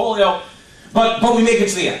the portfolio. But we make it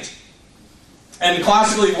to the end. And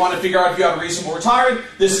classically, if you want to figure out if you have a reasonable retirement,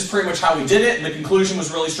 this is pretty much how we did it. And the conclusion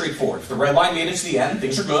was really straightforward. If the red line made it to the end,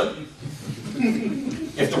 things are good.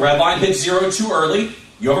 If the red line hits 0 too early,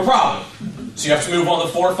 you have a problem. So you have to move on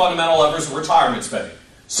the 4 fundamental levers of retirement spending.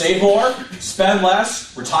 Save more, spend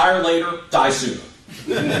less, retire later, die sooner.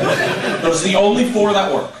 Those are the only 4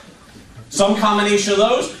 that work. Some combination of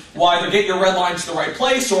those will either get your red line to the right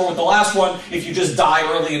place, or with the last one, if you just die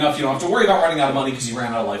early enough, you don't have to worry about running out of money because you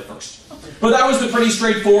ran out of life first. But that was the pretty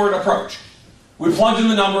straightforward approach. We plugged in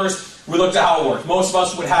the numbers, we looked at how it worked. Most of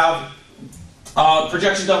us would have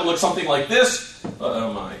projections that would look something like this.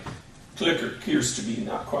 Oh my clicker appears to be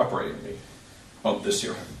not cooperating with me. Oh, this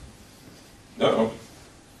here. Uh-oh.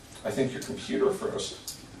 I think your computer froze.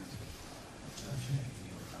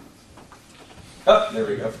 Oh, there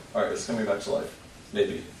we go. All right, it's coming back to life.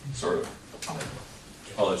 Maybe, sort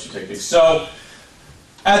of. I'll let you take these. So,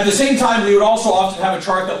 at the same time, we would also often have a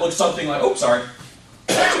chart that looks something like, oh, sorry,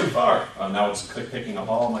 too far. Now it's picking up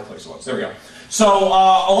all my clicks at once. There we go. So, a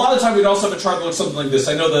lot of the time, we'd also have a chart that looks something like this.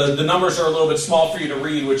 I know the numbers are a little bit small for you to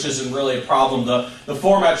read, which isn't really a problem. The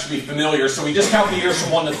format should be familiar. So, we just count the years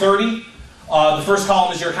from 1 to 30. The first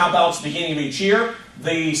column is your account balance at the beginning of each year.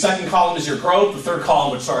 The second column is your growth. The third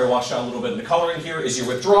column, which, sorry, I washed out a little bit in the coloring here, is your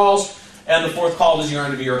withdrawals. And the fourth column is your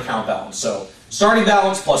end of year account balance. So Starting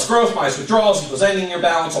balance plus growth minus withdrawals equals ending your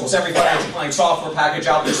balance. Almost every financial planning software package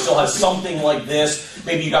out there still has something like this.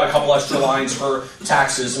 Maybe you got a couple extra lines for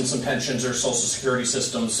taxes and some pensions or social security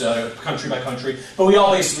systems, country by country. But we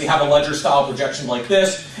all basically have a ledger style projection like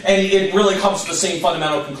this. And it really comes to the same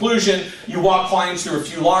fundamental conclusion. You walk clients through a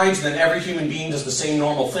few lines, and then every human being does the same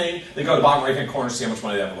normal thing. They go to the bottom right hand corner to see how much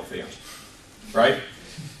money they have left at the end. Right?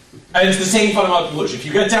 And it's the same fundamental conclusion. If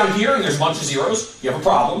you get down here and there's a bunch of zeros, you have a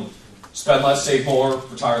problem. Spend less, save more,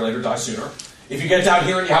 retire later, die sooner. If you get down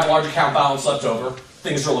here and you have a large account balance left over,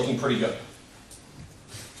 things are looking pretty good.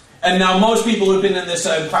 And now most people who've been in this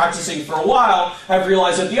practicing for a while have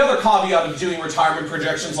realized that the other caveat of doing retirement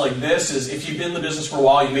projections like this is if you've been in the business for a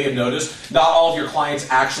while, you may have noticed not all of your clients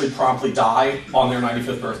actually promptly die on their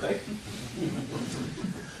 95th birthday.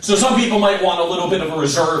 So some people might want a little bit of a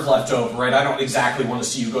reserve left over, right? I don't exactly want to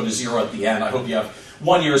see you go to zero at the end. I hope you have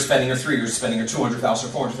 1 year of spending or 3 years of spending or 200,000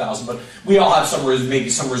 or 400,000, but we all have maybe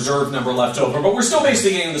some reserve number left over. But we're still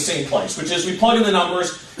basically getting to the same place, which is we plug in the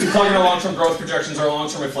numbers, we plug in our long-term growth projections, our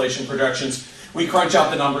long-term inflation projections, we crunch out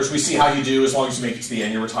the numbers, we see how you do. As long as you make it to the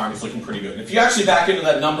end, your retirement's looking pretty good. And if you actually back into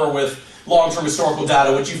that number with long-term historical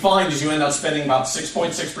data, what you find is you end up spending about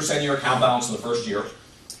 6.6% of your account balance in the first year,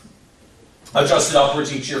 adjusted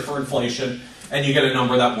upwards each year for inflation, and you get a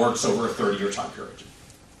number that works over a 30-year time period.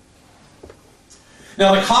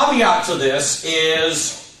 Now, the caveat to this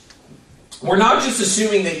is we're not just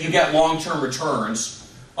assuming that you get long-term returns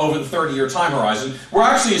over the 30-year time horizon. We're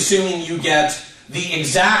actually assuming you get the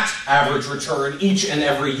exact average return each and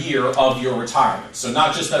every year of your retirement. So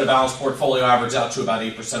not just that a balanced portfolio averages out to about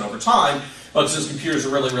 8% over time, but since computers are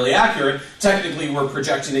really, really accurate, technically we're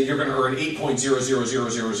projecting that you're going to earn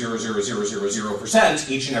 8.000000000%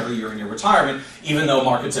 each and every year in your retirement, even though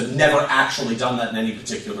markets have never actually done that in any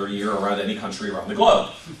particular year around any country around the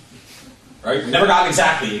globe. Right? We've never gotten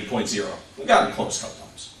exactly 8.0. We've gotten close a couple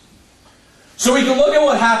times. So we can look at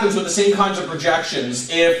what happens with the same kinds of projections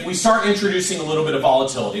if we start introducing a little bit of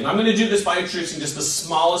volatility. And I'm going to do this by introducing just the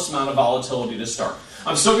smallest amount of volatility to start.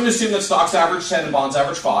 I'm still going to assume that stocks average 10 and bonds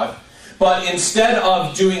average 5. But instead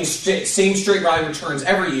of doing same straight line returns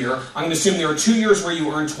every year, I'm going to assume there are 2 years where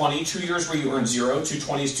you earn 20, 2 years where you earn 0, 2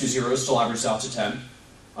 20s, 2 zeros, still averages out to 10.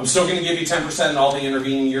 I'm still going to give you 10% in all the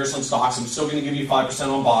intervening years on stocks. I'm still going to give you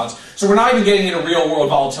 5% on bonds. So we're not even getting into real world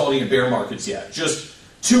volatility in bear markets yet. Just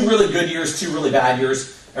 2 really good years, 2 really bad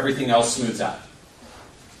years. Everything else smooths out.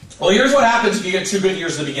 Well, here's what happens if you get 2 good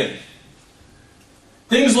years at the beginning.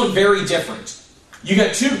 Things look very different. You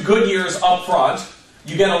get 2 good years up front.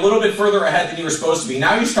 You get a little bit further ahead than you were supposed to be.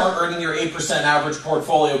 Now you start earning your 8% average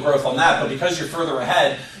portfolio growth on that, but because you're further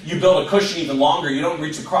ahead, you build a cushion even longer. You don't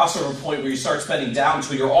reach a crossover point where you start spending down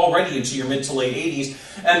until you're already into your mid to late 80s,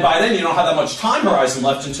 and by then you don't have that much time horizon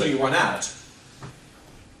left until you run out.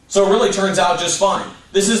 So it really turns out just fine.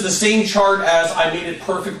 This is the same chart as I made it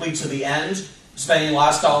perfectly to the end, spending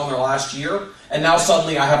last dollar in their last year, and now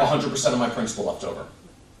suddenly I have 100% of my principal left over.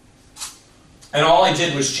 And all I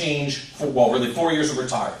did was change, really 4 years of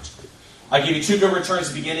retirement. I gave you 2 good returns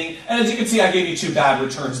at the beginning, and as you can see, I gave you 2 bad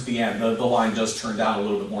returns at the end. The line does turn down a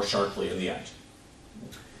little bit more sharply in the end.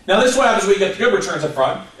 Now this is what happens when you get the good returns up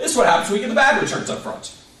front. This is what happens when you get the bad returns up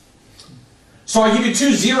front. So I give you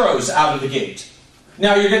 2 zeros out of the gate.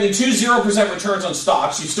 Now you're getting 2 0% returns on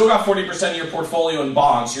stocks. You've still got 40% of your portfolio in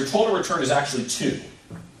bonds. Your total return is actually 2.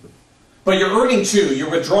 But you're earning 2,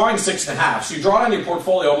 you're withdrawing 6.5, so you draw down your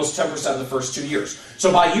portfolio almost 10% in the first 2 years.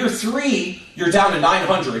 So by year 3, you're down to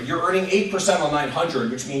 900. You're earning 8% on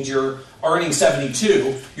 900, which means you're earning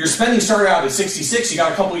 72. Your spending started out at 66. You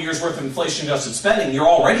got a couple of years worth of inflation-adjusted spending. You're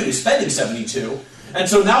already spending 72. And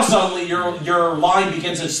so now suddenly your line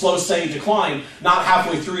begins its slow, steady decline, not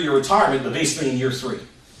halfway through your retirement, but basically in year 3.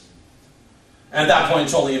 And at that point,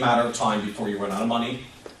 it's only a matter of time before you run out of money,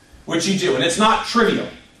 which you do. And it's not trivial.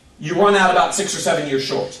 You run out about 6 or 7 years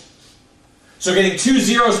short. So getting 2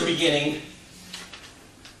 zeros at the beginning,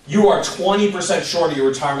 you are 20% short of your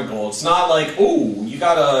retirement goal. It's not like, ooh, you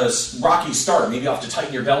got a rocky start. Maybe you have to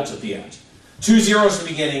tighten your belt at the end. 2 zeros at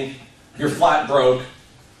the beginning, you're flat broke,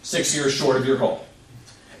 6 years short of your goal.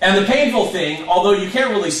 And the painful thing, although you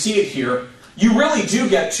can't really see it here, you really do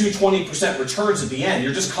get 2 20% returns at the end.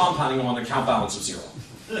 You're just compounding them on an account balance of 0.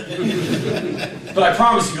 But I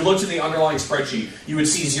promise, if you looked at the underlying spreadsheet, you would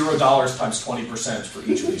see $0 times 20% for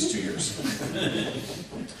each of these 2 years.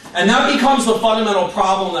 And that becomes the fundamental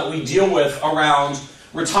problem that we deal with around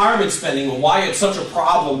retirement spending and why it's such a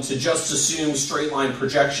problem to just assume straight line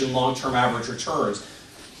projection long-term average returns.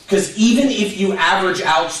 Because even if you average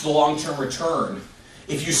out the long-term return,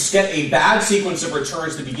 if you get a bad sequence of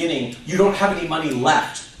returns at the beginning, you don't have any money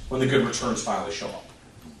left when the good returns finally show up.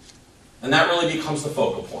 And that really becomes the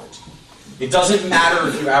focal point. It doesn't matter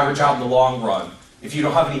if you average out in the long run if you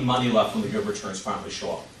don't have any money left when the good returns finally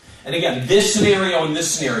show up. And again, this scenario and this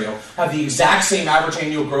scenario have the exact same average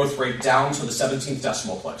annual growth rate down to the 17th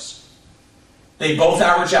decimal place. They both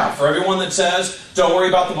average out. For everyone that says, don't worry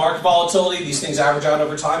about the market volatility, these things average out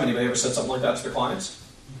over time. Anybody ever said something like that to their clients?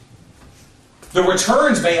 The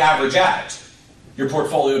returns may average out. Your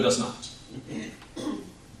portfolio does not.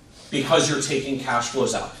 Because you're taking cash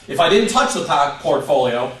flows out. If I didn't touch the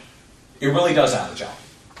portfolio, it really does average out.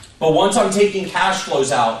 But once I'm taking cash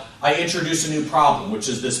flows out, I introduce a new problem, which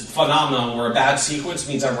is this phenomenon where a bad sequence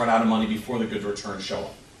means I run out of money before the good returns show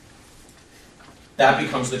up. That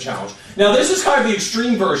becomes the challenge. Now, this is kind of the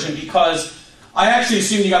extreme version because I actually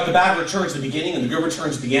assumed you got the bad returns at the beginning and the good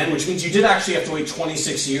returns at the end, which means you did actually have to wait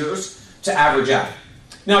 26 years to average out.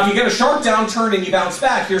 Now, if you get a sharp downturn and you bounce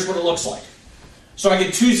back, here's what it looks like. So I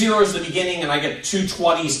get 2 zeros at the beginning and I get 2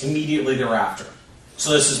 20s immediately thereafter.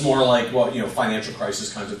 So this is more like what, financial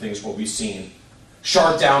crisis kinds of things, what we've seen.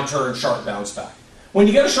 Sharp downturn, sharp bounce back. When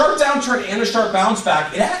you get a sharp downturn and a sharp bounce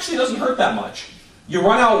back, it actually doesn't hurt that much. You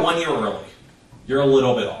run out 1 year early. You're a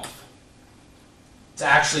little bit off. It's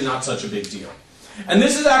actually not such a big deal. And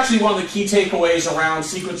this is actually one of the key takeaways around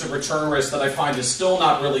sequence of return risk that I find is still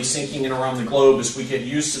not really sinking in around the globe as we get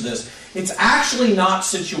used to this. It's actually not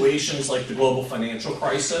situations like the global financial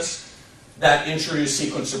crisis that introduce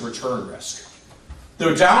sequence of return risk. The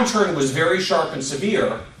downturn was very sharp and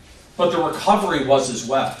severe, but the recovery was as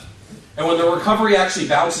well. And when the recovery actually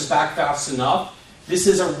bounces back fast enough, this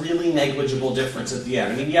is a really negligible difference at the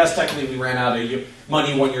end. I mean, yes, technically we ran out of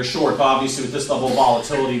money 1 year short, but obviously with this level of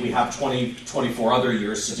volatility, we have 24 other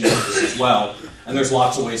years to do this as well, and there's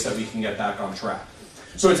lots of ways that we can get back on track.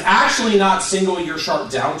 So it's actually not single-year sharp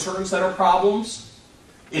downturns that are problems.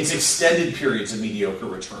 It's extended periods of mediocre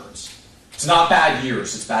returns. It's not bad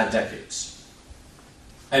years, it's bad decades.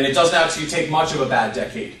 And it doesn't actually take much of a bad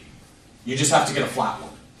decade. You just have to get a flat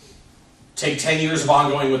one. Take 10 years of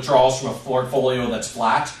ongoing withdrawals from a portfolio that's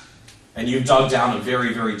flat, and you've dug down a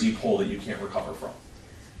very, very deep hole that you can't recover from.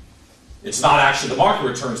 It's not actually the market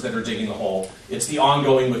returns that are digging the hole. It's the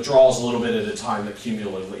ongoing withdrawals a little bit at a time that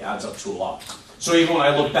cumulatively adds up to a lot. So even when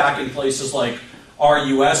I look back in places like our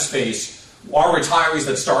US space, our retirees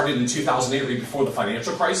that started in 2008 right before the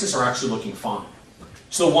financial crisis are actually looking fine.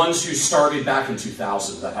 It's the ones who started back in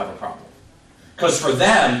 2000 that have a problem. Because for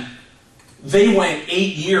them, they went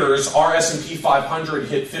 8 years, our S&P 500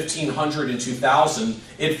 hit 1,500 in 2000,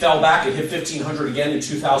 it fell back, it hit 1,500 again in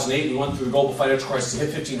 2008, we went through the global financial crisis, it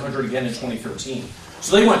hit 1,500 again in 2013.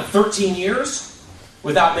 So they went 13 years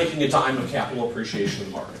without making a dime of capital appreciation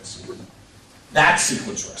in the markets. That's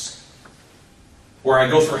sequence risk. Where I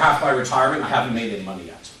go through half my retirement, I haven't made any money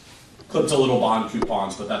yet. Clipped a little bond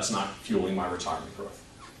coupons, but that's not fueling my retirement growth.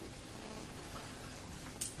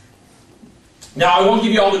 Now, I won't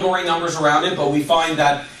give you all the gory numbers around it, but we find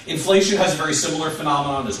that inflation has a very similar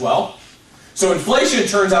phenomenon as well. So inflation,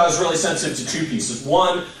 turns out, is really sensitive to two pieces.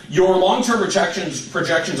 One, your long-term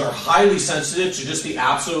projections are highly sensitive to just the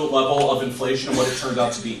absolute level of inflation and what it turns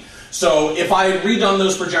out to be. So if I had redone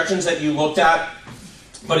those projections that you looked at,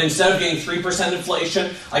 but instead of getting 3%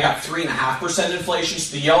 inflation, I got 3.5% inflation,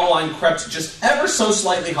 so the yellow line crept just ever so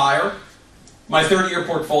slightly higher, my 30-year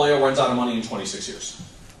portfolio runs out of money in 26 years.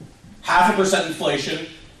 0.5% inflation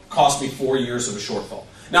cost me 4 years of a shortfall.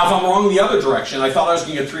 Now, if I'm wrong the other direction, I thought I was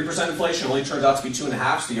going to get 3% inflation, it only turns out to be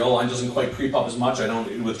 2.5%, so the yellow line doesn't quite creep up as much, I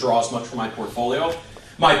don't withdraw as much from my portfolio.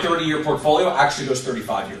 My 30-year portfolio actually goes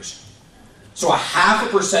 35 years. So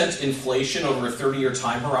 0.5% inflation over a 30-year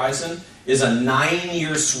time horizon is a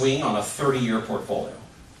 9-year swing on a 30-year portfolio.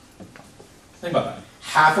 Think about that.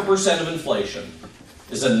 0.5% of inflation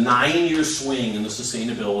is a 9-year swing in the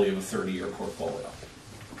sustainability of a 30-year portfolio.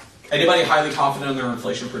 Anybody highly confident in their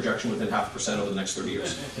inflation projection within 0.5% over the next 30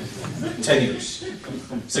 years? 10 years.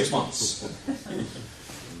 6 months.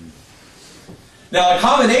 Now, the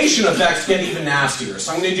combination effects get even nastier.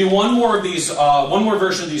 So I'm going to do one more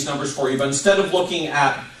version of these numbers for you, but instead of looking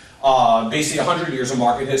at basically 100 years of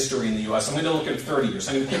market history in the U.S., I'm going to look at 30 years.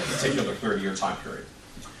 I'm going to pick a particular 30-year time period.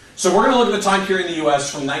 So we're going to look at the time period in the U.S.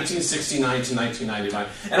 from 1969 to 1999.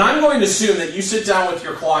 And I'm going to assume that you sit down with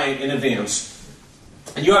your client in advance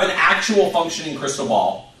and you have an actual functioning crystal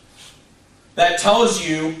ball that tells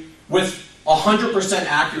you with 100%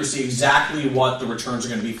 accuracy exactly what the returns are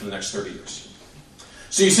going to be for the next 30 years.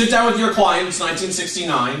 So you sit down with your client, it's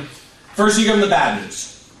 1969. First you give them the bad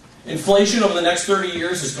news. Inflation over the next 30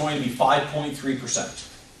 years is going to be 5.3%.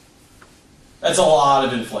 That's a lot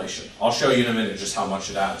of inflation. I'll show you in a minute just how much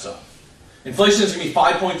it adds up. Inflation is going to be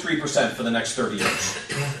 5.3% for the next 30 years.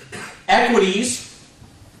 Equities,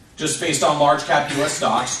 just based on large cap US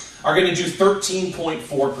stocks, are going to do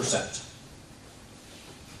 13.4%.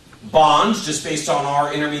 Bonds, just based on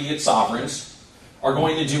our intermediate sovereigns, are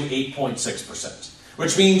going to do 8.6%.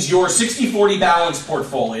 Which means your 60-40 balanced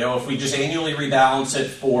portfolio, if we just annually rebalance it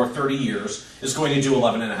for 30 years, is going to do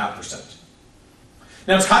 11.5%.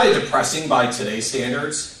 Now, it's kind of depressing by today's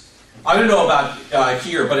standards. I don't know about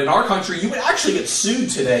here, but in our country, you would actually get sued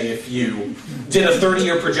today if you did a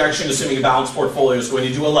 30-year projection assuming a balanced portfolio is going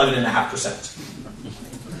to do 11.5%.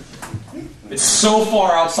 It's so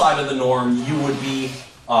far outside of the norm, you would be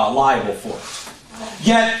liable for it.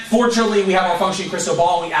 Yet, fortunately, we have our functioning crystal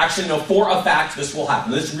ball, and we actually know for a fact this will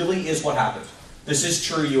happen. This really is what happened. This is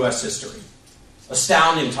true U.S. history.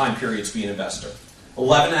 Astounding time period to be an investor.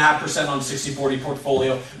 11.5% on 60-40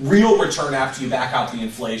 portfolio. Real return after you back out the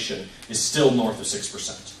inflation is still north of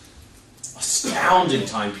 6%. Astounding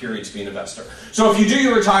time period to be an investor. So if you do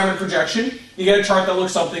your retirement projection, you get a chart that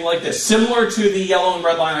looks something like this. Similar to the yellow and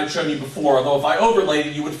red line I'd shown you before, although if I overlaid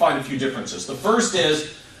it, you would find a few differences. The first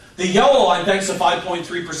is the yellow line, thanks to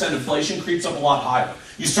 5.3% inflation, creeps up a lot higher.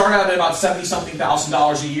 You start out at about $70-something thousand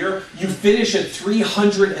a year. You finish at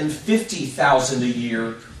 $350,000 a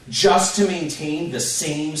year just to maintain the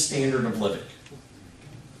same standard of living.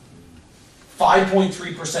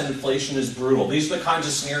 5.3% inflation is brutal. These are the kinds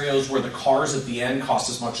of scenarios where the cars at the end cost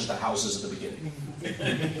as much as the houses at the beginning.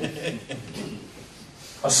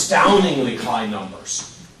 Astoundingly high numbers.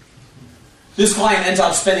 This client ends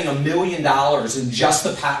up spending $1 million in just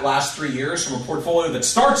the last 3 years from a portfolio that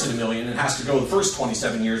starts at $1 million and has to go the first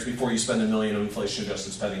 27 years before you spend $1 million of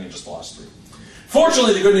inflation-adjusted spending in just the last 3.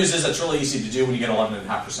 Fortunately, the good news is that's really easy to do when you get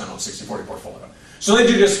 11.5% on 60-40 portfolio. So they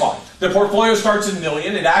do just fine. The portfolio starts at $1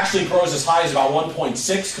 million. It actually grows as high as about 1.6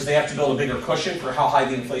 because they have to build a bigger cushion for how high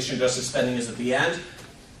the inflation-adjusted spending is at the end.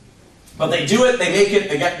 But they do it, they make it,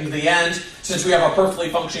 they get into the end. Since we have our perfectly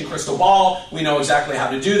functioning crystal ball, we know exactly how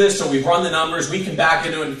to do this, so we've run the numbers, we can back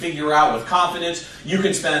into it and figure out with confidence. You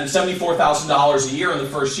can spend $74,000 a year in the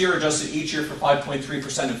first year, adjusted each year for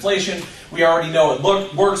 5.3% inflation. We already know it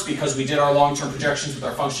works because we did our long-term projections with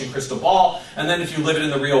our functioning crystal ball, and then if you live it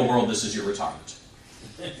in the real world, this is your retirement.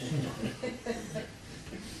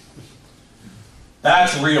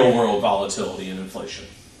 That's real-world volatility and inflation.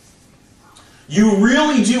 You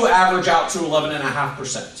really do average out to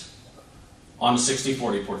 11.5% on a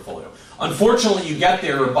 60-40 portfolio. Unfortunately, you get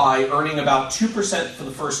there by earning about 2% for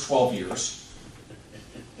the first 12 years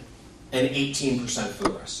and 18% for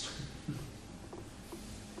the rest.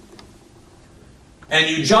 And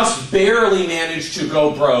you just barely manage to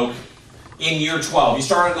go broke in year 12. You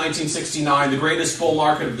started in 1969, the greatest bull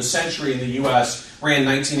market of the century in the U.S. ran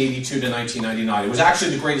 1982 to 1999. It was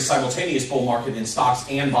actually the greatest simultaneous bull market in stocks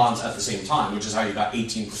and bonds at the same time, which is how you got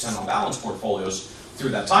 18% on balanced portfolios through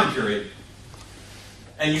that time period.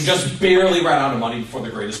 And you just barely ran out of money before the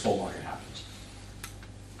greatest bull market happened.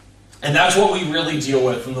 And that's what we really deal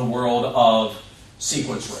with in the world of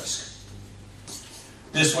sequence risk.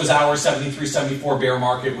 This was our 73-74 bear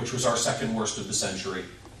market, which was our second worst of the century.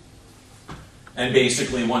 And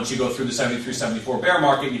basically, once you go through the 73-74 bear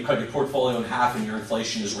market, you cut your portfolio in half and your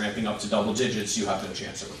inflation is ramping up to double digits, you have no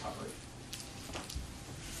chance of recovery.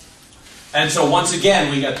 And so once again,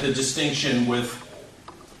 we get the distinction with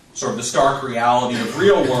sort of the stark reality of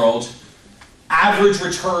real world. Average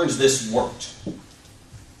returns, this worked.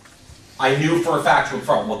 I knew for a fact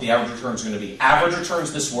from what the average return is going to be. Average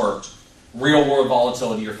returns, this worked. Real world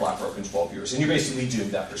volatility, you're flat broke in 12 years. And you're basically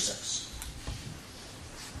doomed after 6.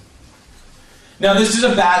 Now, this is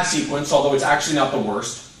a bad sequence, although it's actually not the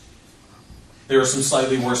worst. There are some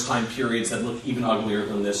slightly worse time periods that look even uglier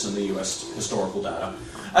than this in the U.S. historical data.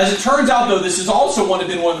 As it turns out, though, this has also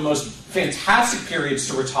been one of the most fantastic periods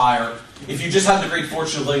to retire if you just have the great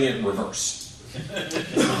fortune of living it in reverse.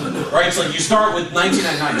 Right? So you start with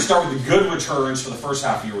 1999. You start with the good returns for the first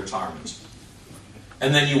half of your retirement.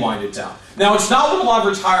 And then you wind it down. Now, it's not what a lot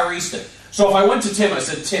of retirees think. So if I went to Tim, I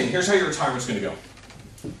said, Tim, here's how your retirement's going to go.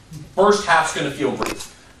 First half's going to feel great.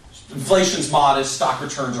 Inflation's modest, stock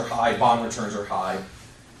returns are high, bond returns are high.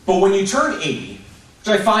 But when you turn 80, which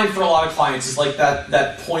I find for a lot of clients is like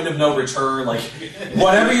that point of no return, like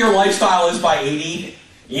whatever your lifestyle is by 80,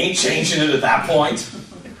 you ain't changing it at that point.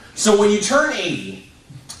 So when you turn 80,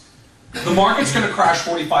 the market's going to crash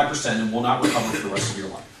 45% and will not recover for the rest of your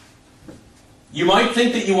life. You might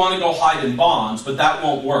think that you want to go hide in bonds, but that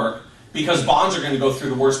won't work because bonds are going to go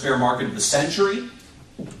through the worst bear market of the century,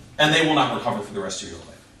 and they will not recover for the rest of your life.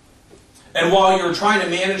 And while you're trying to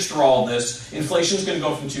manage through all this, inflation is going to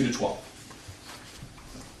go from 2 to 12.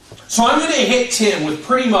 So I'm going to hit Tim with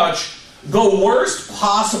pretty much the worst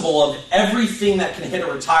possible of everything that can hit a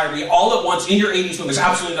retiree all at once in your 80s when there's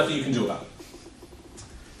absolutely nothing you can do about it.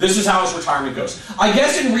 This is how his retirement goes. I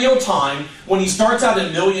guess in real time, when he starts out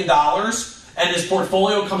at $1 million and his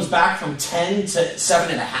portfolio comes back from 10 to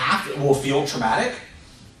 7.5, it will feel traumatic.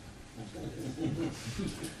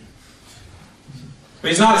 But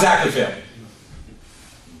he's not exactly failing.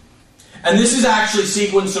 And this is actually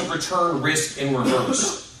sequence of return risk in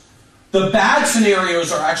reverse. The bad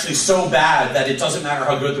scenarios are actually so bad that it doesn't matter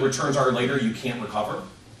how good the returns are later, you can't recover.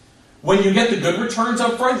 When you get the good returns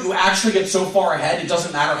up front, you actually get so far ahead, it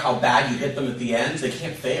doesn't matter how bad you hit them at the end, they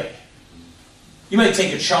can't fail. You might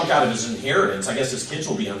take a chunk out of his inheritance. I guess his kids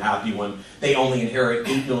will be unhappy when they only inherit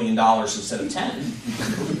 $8 million instead of 10.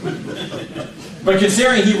 But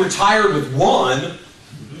considering he retired with 1,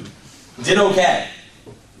 did okay.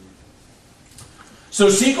 So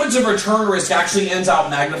sequence of return risk actually ends out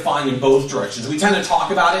magnifying in both directions. We tend to talk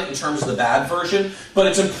about it in terms of the bad version, but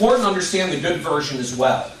it's important to understand the good version as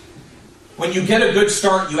well. When you get a good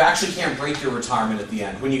start, you actually can't break your retirement at the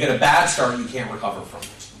end. When you get a bad start, you can't recover from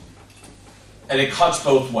it. And it cuts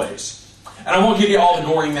both ways. And I won't give you all the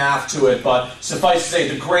gory math to it, but suffice to say,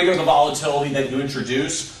 the greater the volatility that you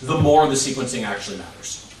introduce, the more the sequencing actually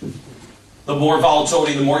matters. The more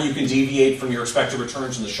volatility, the more you can deviate from your expected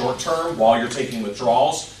returns in the short term while you're taking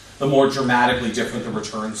withdrawals, the more dramatically different the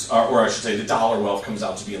returns, or I should say the dollar wealth comes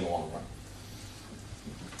out to be in the long run.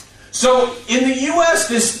 So in the US,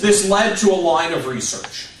 this led to a line of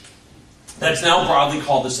research that's now broadly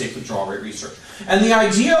called the safe withdrawal rate research. And the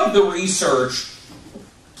idea of the research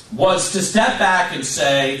was to step back and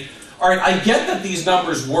say, all right, I get that these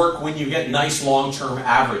numbers work when you get nice long-term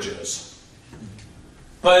averages.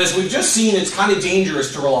 But as we've just seen, it's kind of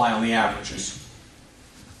dangerous to rely on the averages.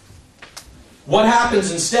 What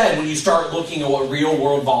happens instead when you start looking at what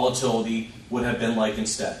real-world volatility would have been like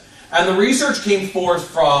instead? And the research came forth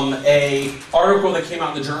from an article that came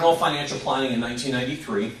out in the Journal of Financial Planning in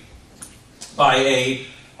 1993 by a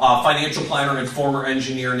financial planner and former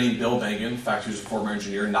engineer named Bill Bengen. In fact, he was a former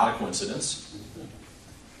engineer, not a coincidence.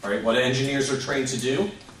 All right, what engineers are trained to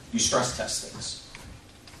do? You stress test things.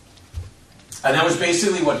 And that was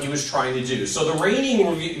basically what he was trying to do. So the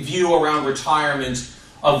reigning view around retirement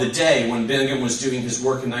of the day, when Bengen was doing his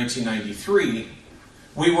work in 1993,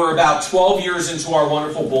 we were about 12 years into our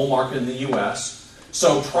wonderful bull market in the U.S.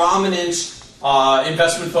 So prominent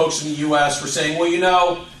investment folks in the U.S. were saying, well, you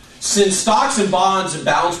know, since stocks and bonds and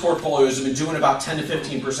balanced portfolios have been doing about 10 to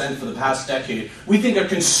 15% for the past decade, we think a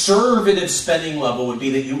conservative spending level would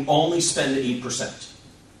be that you only spend 8%.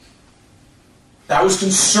 That was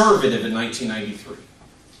conservative in 1993.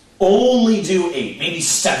 Only do 8, maybe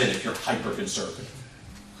 7 if you're hyper-conservative.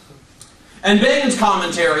 And Bengen's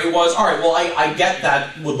commentary was, all right, well, I get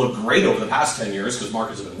that would look great over the past 10 years because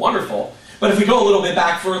markets have been wonderful. But if we go a little bit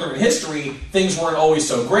back further in history, things weren't always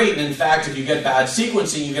so great. And in fact, if you get bad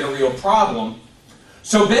sequencing, you get a real problem.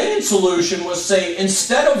 So Bengen's solution was, say,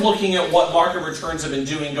 instead of looking at what market returns have been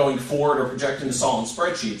doing going forward or projecting this all in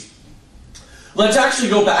spreadsheets, let's actually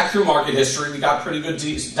go back through market history. We got pretty good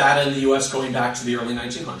data in the US going back to the early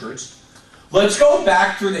 1900s. Let's go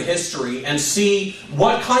back through the history and see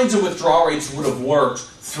what kinds of withdrawal rates would have worked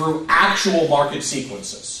through actual market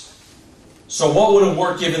sequences. So what would have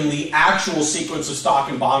worked given the actual sequence of stock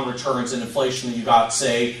and bond returns and inflation that you got,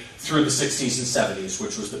 say, through the 60s and 70s,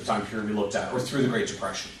 which was the time period we looked at, or through the Great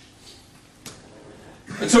Depression.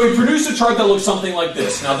 And so we produced a chart that looks something like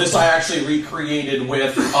this. Now this I actually recreated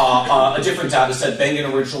with a different data set.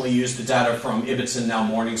 Bengen originally used the data from Ibbotson, now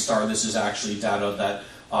Morningstar. This is actually data that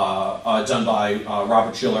done by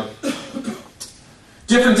Robert Schiller.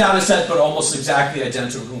 Different data set, but almost exactly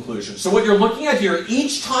identical conclusion. So what you're looking at here,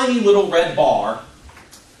 each tiny little red bar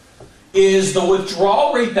is the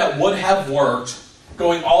withdrawal rate that would have worked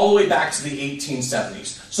going all the way back to the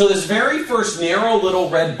 1870s. So this very first narrow little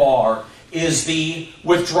red bar is the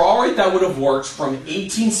withdrawal rate that would have worked from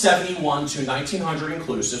 1871 to 1900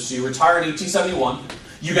 inclusive. So you retire in 1871.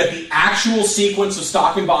 You get the actual sequence of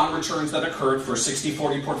stock and bond returns that occurred for a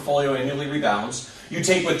 60-40 portfolio annually rebalanced. You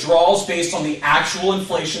take withdrawals based on the actual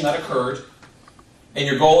inflation that occurred, and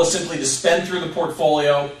your goal is simply to spend through the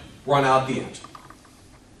portfolio, run out at the end.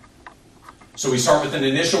 So we start with an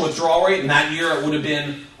initial withdrawal rate, and that year it would have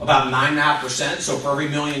been about 9.5%. So for every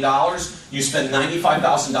 $1 million, you spend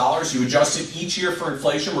 $95,000. You adjust it each year for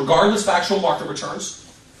inflation, regardless of actual market returns.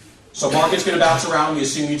 So market's going to bounce around. We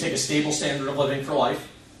assume you take a stable standard of living for life.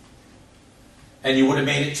 And you would have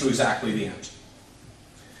made it to exactly the end.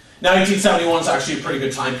 Now, 1871 is actually a pretty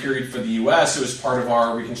good time period for the U.S. It was part of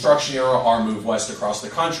our Reconstruction era, our move west across the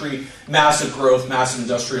country, massive growth, massive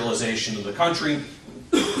industrialization of the country.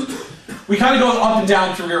 we kind of go up and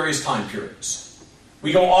down through various time periods.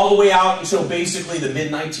 We go all the way out until basically the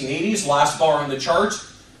mid-1980s, last bar on the chart,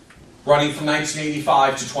 running from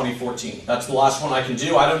 1985 to 2014. That's the last one I can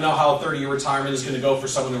do. I don't know how a 30-year retirement is going to go for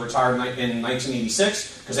someone who retired in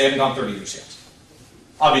 1986, because they haven't gone 30 years yet.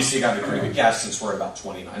 Obviously, you got to be pretty good guess since we're about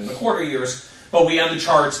 29 and a quarter years, but we end the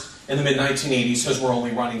chart in the mid-1980s because we're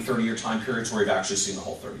only running 30-year time periods where we've actually seen the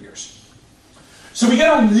whole 30 years. So we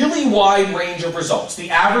get a really wide range of results. The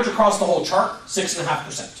average across the whole chart,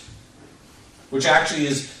 6.5%, which actually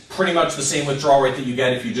is pretty much the same withdrawal rate that you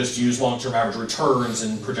get if you just use long-term average returns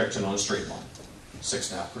and project it on a straight line,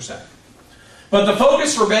 6.5%. But the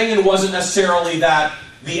focus for Bengen wasn't necessarily that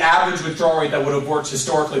the average withdrawal rate that would have worked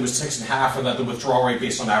historically was 6.5, or that the withdrawal rate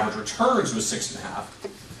based on average returns was 6.5.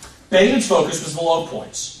 Bengen's focus was the low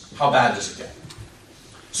points. How bad does it get?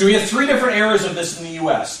 So we had three different eras of this in the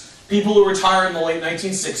US. People who retire in the late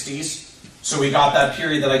 1960s, so we got that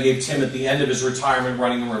period that I gave Tim at the end of his retirement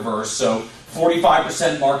running in reverse. So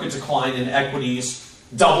 45% market decline in equities,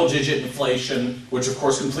 double-digit inflation, which of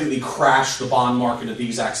course completely crashed the bond market at the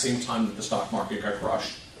exact same time that the stock market got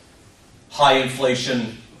crushed. High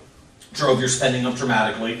inflation drove your spending up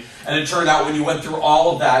dramatically. And it turned out when you went through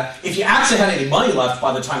all of that, if you actually had any money left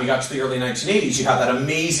by the time you got to the early 1980s, you had that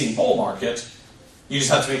amazing bull market. You just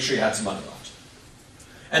had to make sure you had some money left.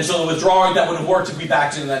 And so the withdrawal rate that would have worked if we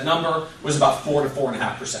backed into that number was about 4 to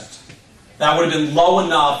 4.5%. That would have been low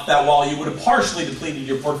enough that while you would have partially depleted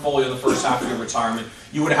your portfolio in the first half of your retirement,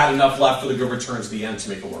 you would have had enough left for the good returns at the end to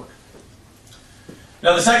make it work.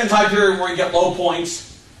 Now the second time period where you get low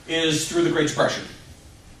points is through the Great Depression.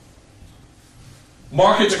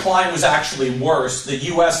 Market decline was actually worse. The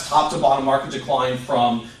US top to bottom market decline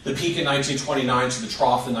from the peak in 1929 to the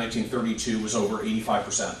trough in 1932 was over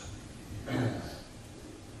 85%.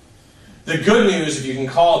 The good news, if you can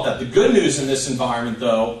call it that, the good news in this environment,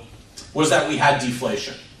 though, was that we had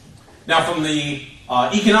deflation. Now, from the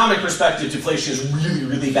economic perspective, deflation is really,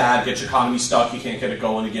 really bad. Gets your economy stuck. You can't get it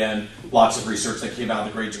going again. Lots of research that came out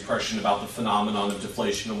of the Great Depression about the phenomenon of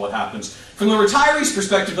deflation and what happens. From the retiree's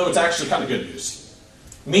perspective, though, it's actually kind of good news.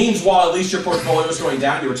 Means while at least your portfolio is going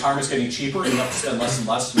down, your retirement's getting cheaper, and you have to spend less and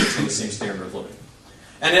less to maintain the same standard of living.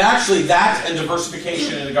 And actually, that and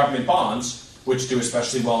diversification into government bonds, which do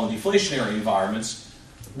especially well in deflationary environments,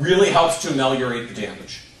 really helps to ameliorate the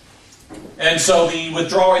damage. And so the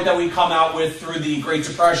withdrawal rate that we come out with through the Great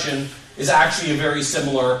Depression is actually a very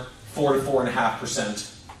similar 4 to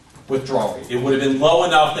 4.5% withdrawal rate. It would have been low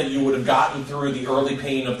enough that you would have gotten through the early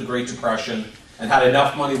pain of the Great Depression and had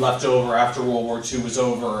enough money left over after World War II was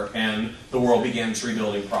over and the world began its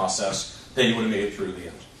rebuilding process that you would have made it through the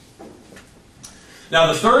end. Now,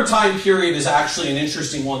 the third time period is actually an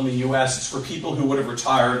interesting one in the US. It's for people who would have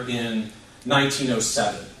retired in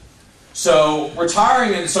 1907. So,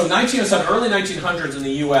 retiring in 1907, early 1900s in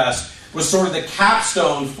the US was sort of the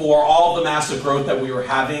capstone for all the massive growth that we were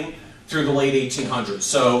having through the late 1800s.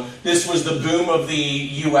 So, this was the boom of the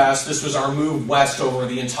US. This was our move west over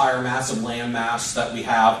the entire massive land mass that we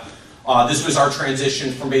have. This was our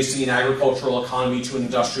transition from basically an agricultural economy to an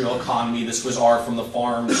industrial economy. This was our from the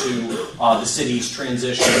farm to the cities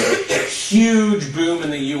transition. Huge boom in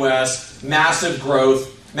the US, massive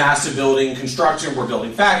growth, massive building, construction. We're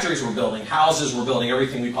building factories, we're building houses, we're building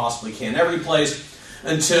everything we possibly can every place,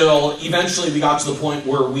 until eventually we got to the point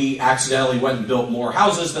where we accidentally went and built more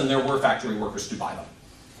houses than there were factory workers to buy them.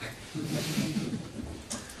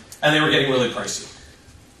 And they were getting really pricey.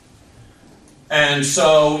 And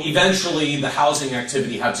so eventually the housing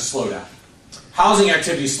activity had to slow down. Housing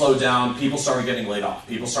activity slowed down, people started getting laid off.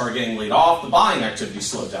 People started getting laid off, the buying activity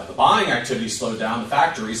slowed down. The buying activity slowed down, the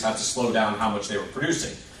factories had to slow down how much they were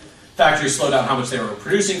producing. Factories slowed down how much they were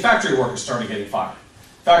producing, factory workers started getting fired.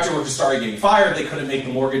 Factory workers started getting fired, they couldn't make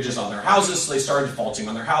the mortgages on their houses, so they started defaulting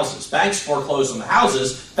on their houses. Banks foreclosed on the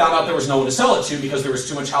houses, found out there was no one to sell it to because there was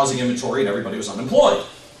too much housing inventory and everybody was unemployed.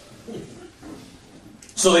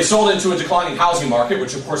 So they sold into a declining housing market,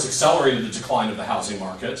 which of course accelerated the decline of the housing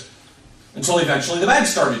market, until eventually the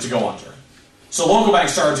banks started to go under. So local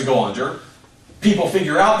banks started to go under. People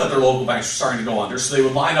figured out that their local banks were starting to go under, so they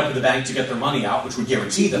would line up at the bank to get their money out, which would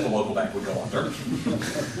guarantee that the local bank would go under.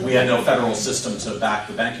 We had no federal system to back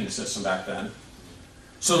the banking system back then.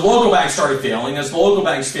 So the local banks started failing. As the local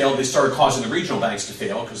banks failed, they started causing the regional banks to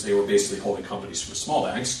fail, because they were basically holding companies from the small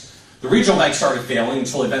banks. The regional banks started failing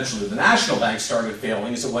until eventually the national banks started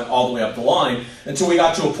failing as it went all the way up the line, until we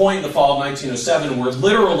got to a point in the fall of 1907 where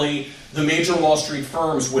literally the major Wall Street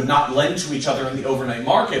firms would not lend to each other in the overnight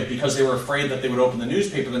market because they were afraid that they would open the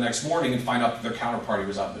newspaper the next morning and find out that their counterparty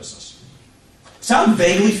was out of business. Sound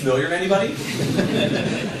vaguely familiar to anybody?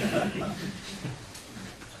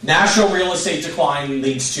 National real estate decline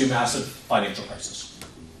leads to massive financial crisis.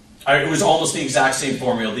 It was almost the exact same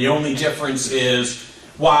formula. The only difference is,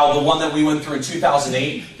 while the one that we went through in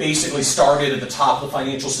 2008 basically started at the top of the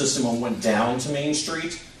financial system and went down to Main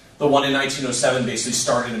Street, the one in 1907 basically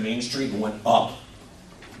started at Main Street and went up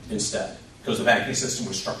instead, because the banking system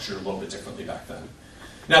was structured a little bit differently back then.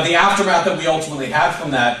 Now, the aftermath that we ultimately had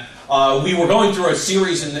from that, we were going through a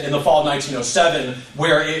series in the fall of 1907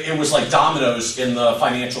 where it was like dominoes in the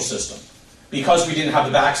financial system. Because we didn't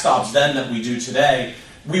have the backstops then that we do today,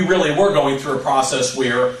 we really were going through a process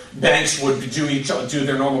where banks would do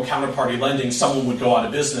their normal counterparty lending, someone would go out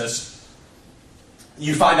of business.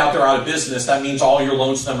 You find out they're out of business, that means all your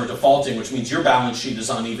loans to them are defaulting, which means your balance sheet is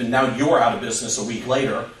uneven. Now you're out of business a week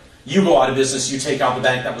later. You go out of business, you take out the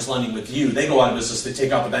bank that was lending with you. They go out of business, they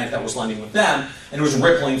take out the bank that was lending with them, and it was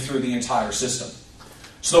rippling through the entire system.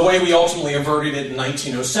 So the way we ultimately averted it in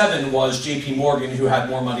 1907 was J.P. Morgan, who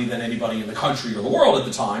had more money than anybody in the country or the world at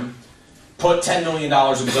the time, put $10 million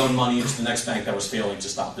of his own money into the next bank that was failing to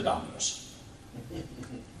stop the dominoes.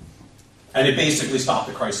 And it basically stopped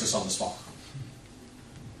the crisis on the spot.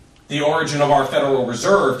 The origin of our Federal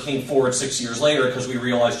Reserve came forward 6 years later because we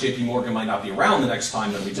realized J.P. Morgan might not be around the next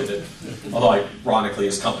time that we did it. Although, ironically,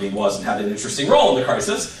 his company was and had an interesting role in the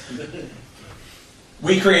crisis.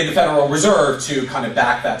 We created the Federal Reserve to kind of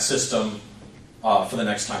back that system for the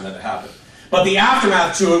next time that it happened. But the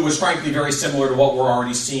aftermath to it was frankly very similar to what we're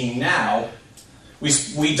already seeing now.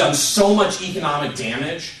 We'd done so much economic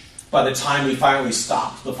damage by the time we finally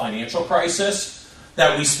stopped the financial crisis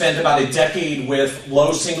that we spent about a decade with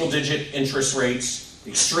low single-digit interest rates,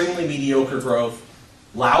 extremely mediocre growth,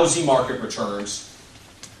 lousy market returns,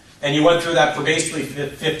 and you went through that for basically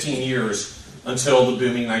 15 years until the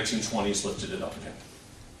booming 1920s lifted it up again.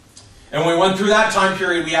 And when we went through that time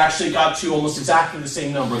period, we actually got to almost exactly the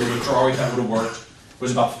same number. The withdrawal rate that would have worked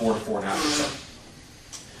was about 4 to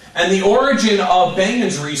 4.5%. And the origin of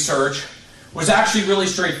Bangen's research was actually really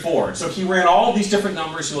straightforward. So he ran all of these different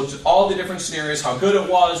numbers, he looked at all the different scenarios, how good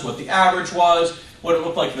it was, what the average was, what it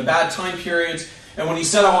looked like in the bad time periods, and when he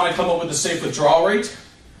said, I want to come up with a safe withdrawal rate,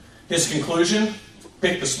 his conclusion,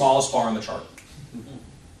 pick the smallest bar on the chart.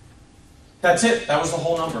 That's it, that was the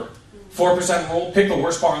whole number. 4% rule, pick the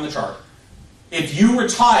worst bar on the chart. If you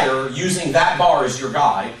retire using that bar as your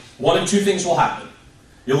guide, one of two things will happen.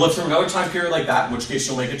 You'll live through another time period like that, in which case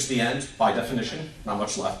you'll make it to the end, by definition, not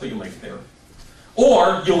much left, but you'll make it there.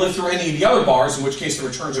 Or you'll live through any of the other bars, in which case the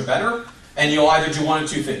returns are better, and you'll either do one of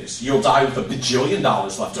two things. You'll die with $1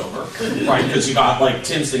 bajillion left over, right? Because you got, like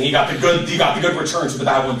Tim's thing, you got the good returns with the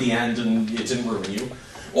bad one at the end, and it didn't ruin you.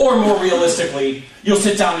 Or more realistically, you'll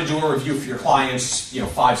sit down to do a review for your clients,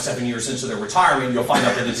 5-7 years into their retirement, and you'll find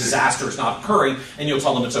out that a disaster is not occurring, and you'll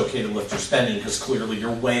tell them it's okay to lift your spending because clearly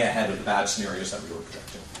you're way ahead of the bad scenarios that we were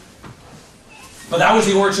projecting. But that was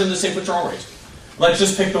the origin of the safe withdrawal rate. Let's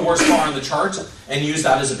just pick the worst bar on the chart and use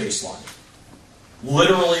that as a baseline.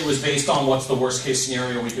 Literally, it was based on what's the worst case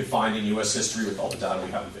scenario we could find in U.S. history with all the data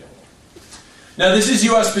we have available. Now, this is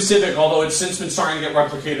U.S. specific, although it's since been starting to get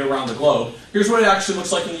replicated around the globe. Here's what it actually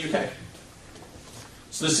looks like in the U.K.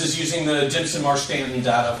 So this is using the Dimson-Marsh-Stanton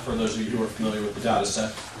data, for those of you who are familiar with the data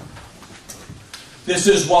set. This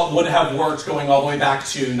is what would have worked going all the way back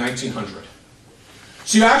to 1900.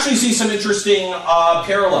 So you actually see some interesting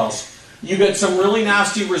parallels. You get some really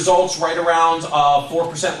nasty results right around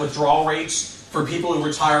 4% withdrawal rates for people who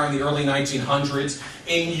retire in the early 1900s.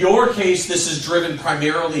 In your case, this is driven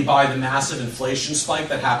primarily by the massive inflation spike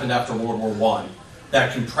that happened after World War I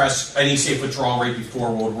that compressed any safe withdrawal rate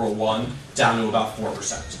before World War I down to about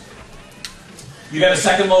 4%. You get a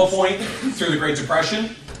second low point through the Great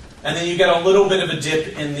Depression, and then you get a little bit of a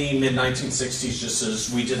dip in the mid-1960s, just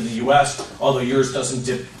as we did in the US, although yours doesn't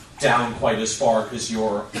dip down quite as far because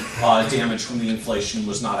your damage from the inflation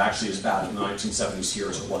was not actually as bad in the 1970s here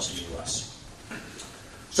as it was in the US.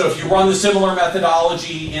 So if you run the similar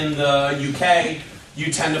methodology in the UK,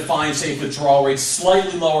 you tend to find safe withdrawal rates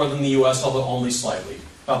slightly lower than the US, although only slightly,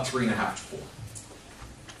 about 3.5 to 4.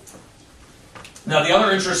 Now the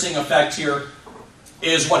other interesting effect here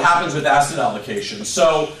is what happens with asset allocation.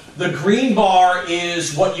 So the green bar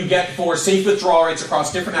is what you get for safe withdrawal rates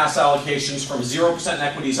across different asset allocations from 0%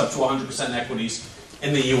 equities up to 100% equities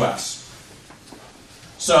in the US.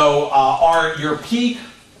 So your peak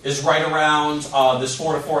is right around this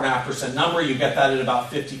 4 to 4.5% number. You get that at about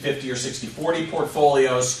 50-50 or 60-40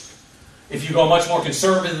 portfolios. If you go much more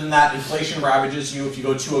conservative than that, inflation ravages you. If you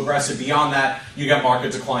go too aggressive beyond that, you get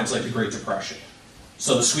market declines like the Great Depression.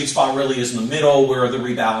 So the sweet spot really is in the middle, where the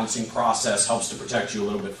rebalancing process helps to protect you a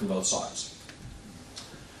little bit from both sides.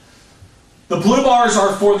 The blue bars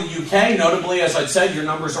are for the UK. Notably, as I said, your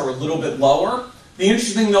numbers are a little bit lower. The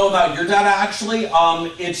interesting thing, though, about your data, actually,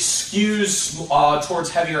 it skews towards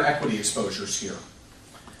heavier equity exposures here.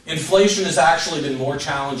 Inflation has actually been more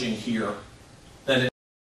challenging here than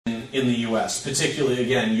in the US, particularly,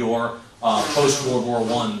 again, your post-World War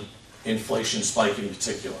I inflation spike in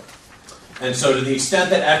particular. And so to the extent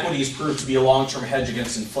that equities prove to be a long-term hedge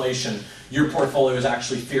against inflation, your portfolios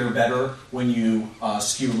actually fare better when you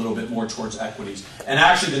skew a little bit more towards equities. And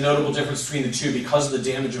actually the notable difference between the two, because of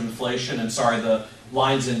the damage of inflation, and sorry, the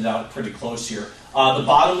lines end out pretty close here. The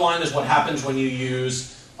bottom line is what happens when you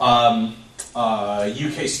use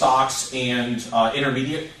UK stocks and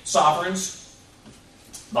intermediate sovereigns.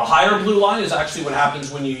 The higher blue line is actually what happens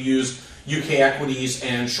when you use UK equities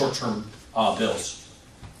and short-term bills.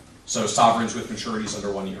 So sovereigns with maturities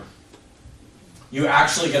under 1 year. You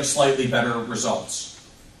actually get slightly better results.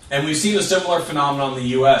 And we've seen a similar phenomenon in the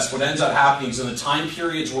US. What ends up happening is in the time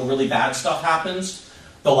periods where really bad stuff happens,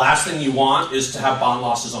 the last thing you want is to have bond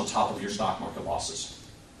losses on top of your stock market losses.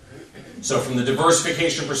 So from the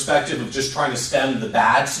diversification perspective of just trying to stem the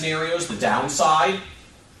bad scenarios, the downside,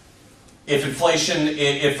 if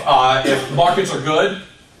markets are good,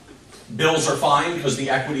 bills are fine because the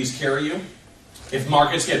equities carry you. If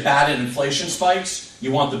markets get bad and inflation spikes,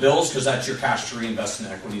 you want the bills because that's your cash to reinvest in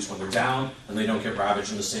equities when they're down, and they don't get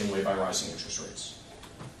ravaged in the same way by rising interest rates.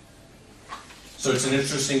 So it's an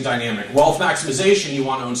interesting dynamic. Wealth maximization, you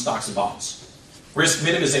want to own stocks and bonds. Risk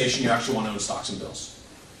minimization, you actually want to own stocks and bills.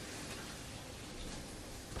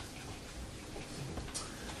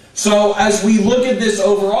 So as we look at this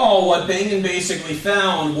overall, what Bengen basically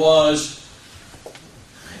found was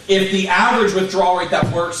if the average withdrawal rate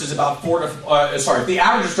that works is about if the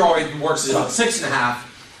average withdrawal rate that works is about 6.5,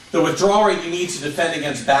 the withdrawal rate you need to defend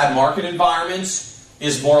against bad market environments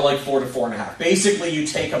is more like 4 to 4.5. Basically, you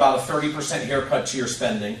take about a 30% haircut to your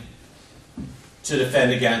spending to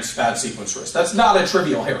defend against bad sequence risk. That's not a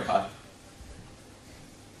trivial haircut,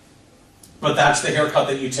 but that's the haircut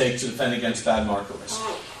that you take to defend against bad market risk.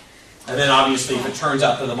 And then obviously, if it turns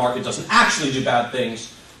out that the market doesn't actually do bad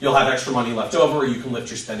things, you'll have extra money left over, or you can lift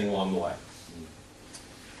your spending along the way.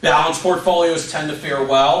 Balanced portfolios tend to fare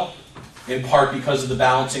well, in part because of the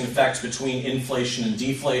balancing effects between inflation and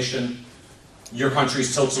deflation. Your country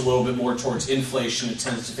tilts a little bit more towards inflation. It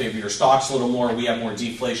tends to favor your stocks a little more. We have more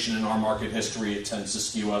deflation in our market history. It tends to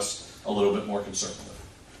skew us a little bit more conservative.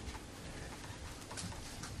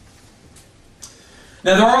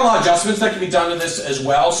 Now, there are a lot of adjustments that can be done to this as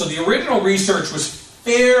well. So the original research was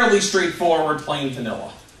fairly straightforward, plain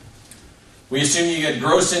vanilla. We assume you get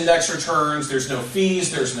gross index returns, there's no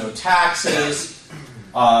fees, there's no taxes,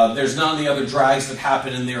 there's none of the other drags that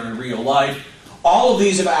happen in there in real life. All of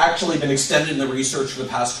these have actually been extended in the research for the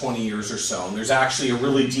past 20 years or so, and there's actually a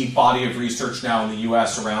really deep body of research now in the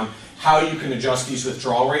US around how you can adjust these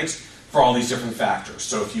withdrawal rates for all these different factors.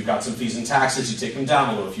 So if you've got some fees and taxes, you take them down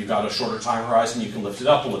a little. If you've got a shorter time horizon, you can lift it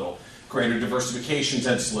up a little. Greater diversification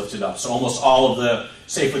tends to lift it up. So almost all of the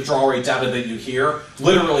safe withdrawal rate data that you hear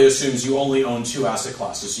literally assumes you only own 2 asset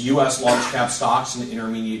classes, US large cap stocks and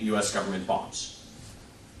intermediate US government bonds.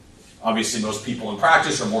 Obviously, most people in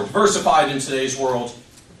practice are more diversified in today's world,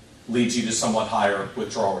 leads you to somewhat higher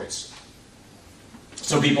withdrawal rates.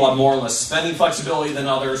 So people have more or less spending flexibility than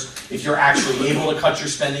others. If you're actually able to cut your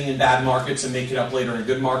spending in bad markets and make it up later in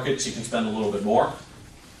good markets, you can spend a little bit more.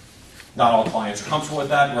 Not all clients are comfortable with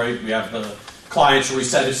that, right? We have the clients where we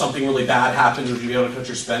said if something really bad happened, would you be able to cut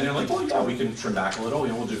your spending? They're like, well, yeah, we can trim back a little.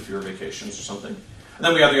 We'll do fewer vacations or something. And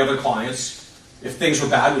then we have the other clients. If things were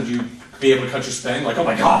bad, would you be able to cut your spending? Like, oh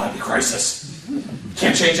my God, that'd be crisis.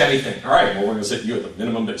 Can't change anything. All right, well, we're going to set you at the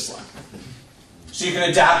minimum baseline. So you can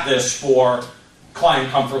adapt this for client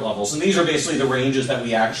comfort levels. And these are basically the ranges that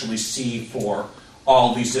we actually see for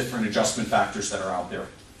all these different adjustment factors that are out there.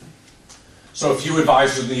 So a few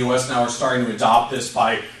advisors in the US now are starting to adopt this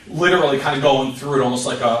by literally kind of going through it almost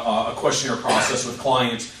like a questionnaire process with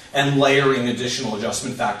clients and layering additional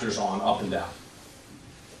adjustment factors on up and down.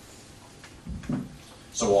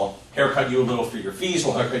 So we'll haircut you a little for your fees,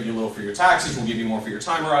 we'll haircut you a little for your taxes, we'll give you more for your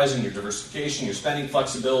time horizon, your diversification, your spending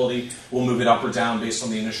flexibility, we'll move it up or down based on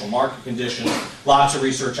the initial market conditions. Lots of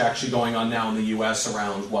research actually going on now in the US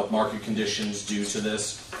around what market conditions do to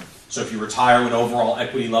this. So if you retire when overall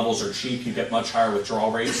equity levels are cheap, you get much higher withdrawal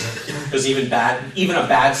rates. Because even a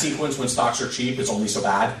bad sequence when stocks are cheap is only so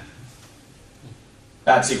bad.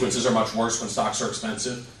 Bad sequences are much worse when stocks are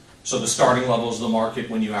expensive. So the starting levels of the market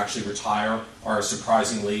when you actually retire are a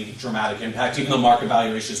surprisingly dramatic impact. Even though market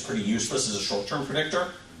valuation is pretty useless as a short-term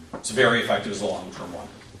predictor, it's very effective as a long-term one.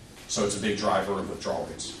 So it's a big driver of withdrawal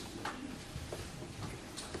rates.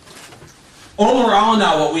 Overall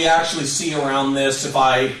now, what we actually see around this, if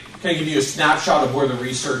I can give you a snapshot of where the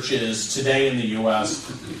research is today in the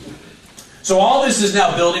US. So all this is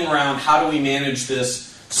now building around how do we manage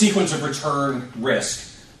this sequence of return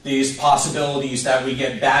risk. These possibilities that we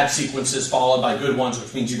get bad sequences followed by good ones,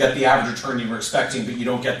 which means you get the average return you were expecting, but you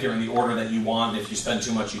don't get there in the order that you want. If you spend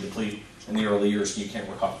too much, you deplete in the early years and you can't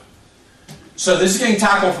recover. So this is getting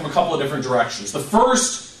tackled from a couple of different directions. The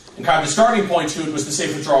first, and kind of the starting point to it, was the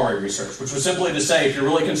safe withdrawal rate research, which was simply to say, if you're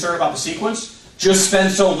really concerned about the sequence, just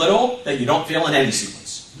spend so little that you don't fail in any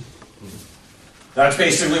sequence. That's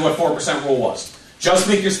basically what 4% rule was. Just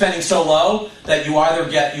make your spending so low that you are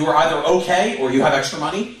either okay or you have extra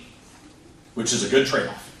money, which is a good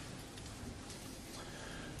trade-off.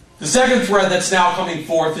 The second thread that's now coming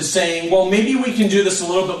forth is saying, well, maybe we can do this a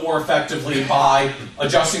little bit more effectively by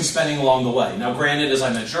adjusting spending along the way. Now, granted, as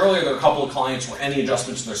I mentioned earlier, there are a couple of clients where any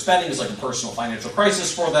adjustments to their spending is like a personal financial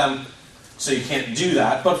crisis for them, so you can't do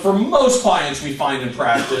that. But for most clients we find in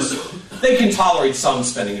practice, they can tolerate some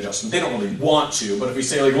spending adjustment. They don't really want to, but if we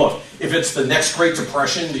say, like, look, if it's the next Great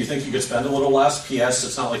Depression, do you think you could spend a little less? P.S.,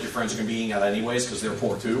 it's not like your friends are going to be eating out anyways because they're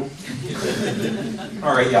poor too.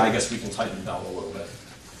 All right, yeah, I guess we can tighten it down a little bit.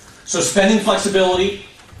 So spending flexibility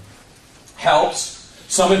helps.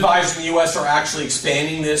 Some advisors in the U.S. are actually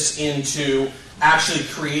expanding this into actually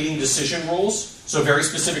creating decision rules. So very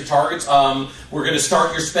specific targets. We're going to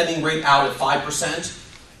start your spending rate out at 5%.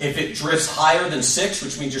 If it drifts higher than 6,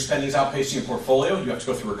 which means your spending is outpacing your portfolio, you have to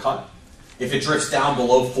go through a cut. If it drifts down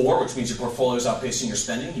below 4, which means your portfolio is outpacing your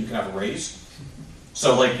spending, you can have a raise.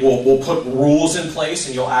 So like we'll put rules in place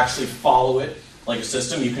and you'll actually follow it like a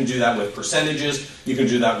system. You can do that with percentages. You can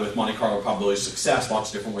do that with Monte Carlo probability of success, lots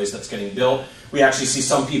of different ways that's getting built. We actually see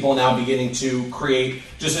some people now beginning to create,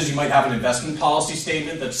 just as you might have an investment policy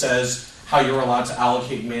statement that says how you're allowed to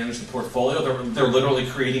allocate and manage the portfolio, they're literally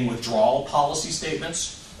creating withdrawal policy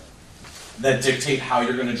statements that dictate how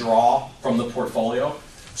you're going to draw from the portfolio.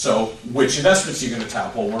 So which investments are you going to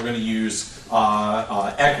tap? Well, we're going to use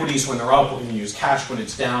equities when they're up. We're going to use cash when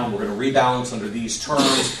it's down. We're going to rebalance under these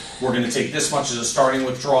terms. We're going to take this much as a starting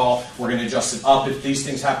withdrawal. We're going to adjust it up if these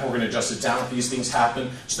things happen. We're going to adjust it down if these things happen.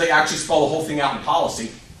 So they actually spell the whole thing out in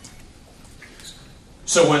policy.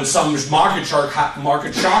 So when some market shock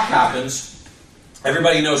happens,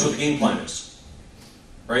 everybody knows what the game plan is.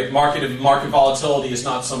 Right? Market volatility is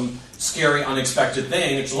not some scary, unexpected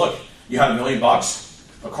thing. It's, look, you have $1 million.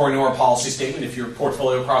 According to our policy statement, if your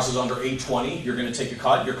portfolio crosses under 820, you're going to take a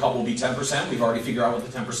cut. Your cut will be 10%. We've already figured out what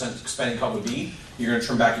the 10% spending cut would be. You're going to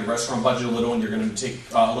trim back your restaurant budget a little, and you're going to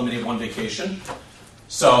eliminate one vacation.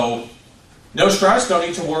 So no stress. Don't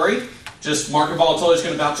need to worry. Just market volatility is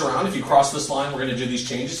going to bounce around. If you cross this line, we're going to do these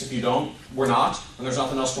changes. If you don't, we're not. And there's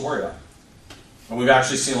nothing else to worry about. And we've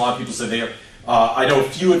actually seen a lot of people say they are. I know a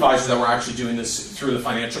few advisors that were actually doing this through the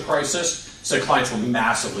financial crisis. Said clients were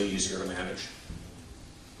massively easier to manage.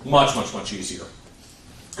 Much, much, much easier.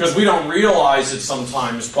 Because we don't realize it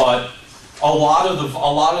sometimes, but a lot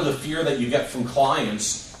of the fear that you get from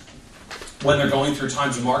clients when they're going through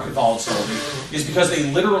times of market volatility is because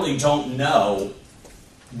they literally don't know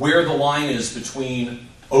where the line is between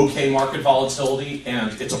okay market volatility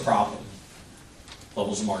and it's a problem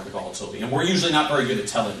levels of market volatility. And we're usually not very good at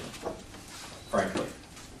telling them, frankly.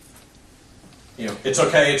 You know, it's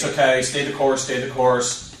okay, stay the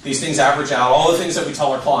course. These things average out, all the things that we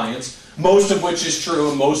tell our clients, most of which is true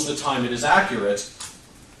and most of the time it is accurate,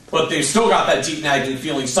 but they've still got that deep nagging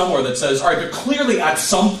feeling somewhere that says, all right, but clearly at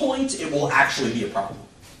some point it will actually be a problem.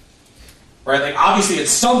 Right? Like obviously at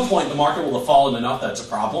some point the market will have fallen enough that it's a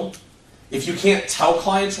problem. If you can't tell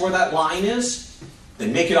clients where that line is, they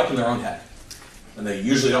make it up in their own head. And they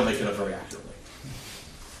usually don't make it up very accurately.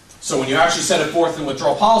 So when you actually set it forth in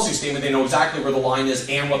withdrawal policy statement, they know exactly where the line is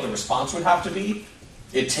and what the response would have to be.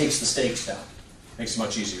 It takes the stakes down. Makes it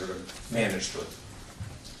much easier to manage through.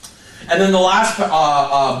 And then the last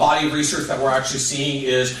body of research that we're actually seeing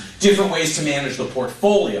is different ways to manage the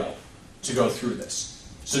portfolio to go through this.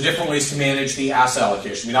 So different ways to manage the asset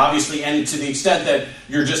allocation. I mean, obviously, and to the extent that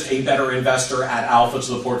you're just a better investor at alpha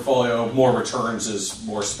to the portfolio, more returns is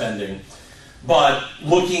more spending. But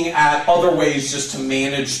looking at other ways just to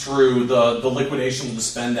manage through the liquidation of the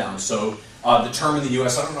spend down. So the term in the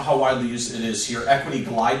U.S., I don't know how widely used it is here, equity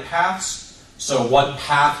glide paths. So what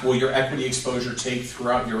path will your equity exposure take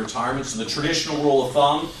throughout your retirement? So the traditional rule of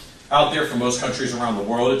thumb out there for most countries around the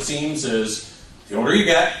world, it seems, is the older you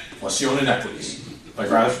get, less you own in equities. If I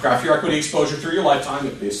graph your equity exposure through your lifetime,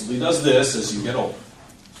 it basically does this as you get older.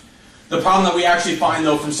 The problem that we actually find,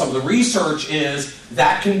 though, from some of the research is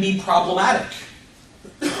that can be problematic.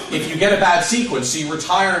 If you get a bad sequence, so you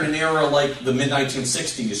retire in an era like the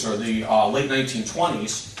mid-1960s or the late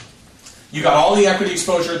 1920s, you got all the equity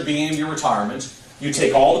exposure at the beginning of your retirement, you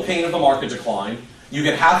take all the pain of the market decline, you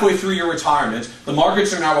get halfway through your retirement, the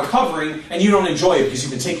markets are now recovering, and you don't enjoy it because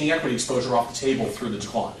you've been taking equity exposure off the table through the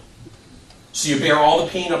decline. So you bear all the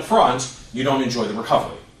pain up front, you don't enjoy the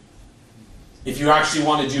recovery. If you actually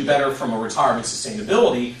want to do better from a retirement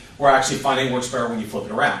sustainability, we're actually finding it works better when you flip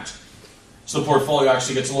it around. So the portfolio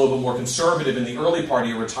actually gets a little bit more conservative in the early part of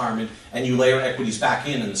your retirement, and you layer equities back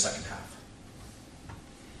in the second half.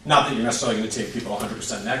 Not that you're necessarily going to take people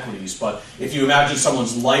 100% in equities, but if you imagine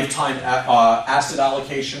someone's lifetime asset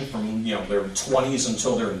allocation from their 20s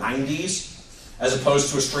until their 90s, as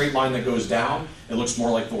opposed to a straight line that goes down, it looks more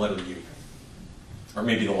like the letter U. Or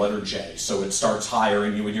maybe the letter J. So it starts higher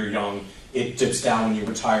in you when you're young, it dips down when you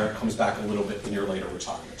retire, it comes back a little bit in your later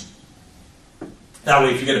retirement. That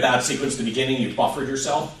way, if you get a bad sequence at the beginning, you've buffered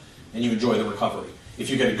yourself, and you enjoy the recovery. If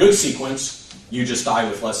you get a good sequence, you just die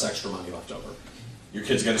with less extra money left over. Your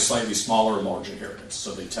kids get a slightly smaller or large inheritance,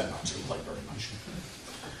 so they tend not to complain very much.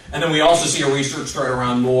 And then we also see a research spread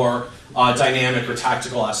around more dynamic or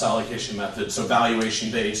tactical asset allocation methods, so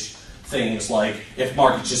valuation-based things like if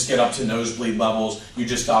markets just get up to nosebleed levels, you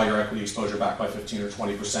just dial your equity exposure back by 15 or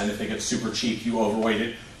 20%. If they get super cheap, you overweight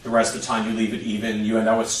it. The rest of the time you leave it even. You end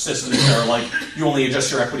up with systems that are like you only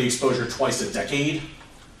adjust your equity exposure twice a decade,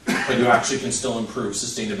 but you actually can still improve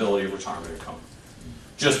sustainability of retirement income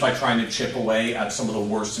just by trying to chip away at some of the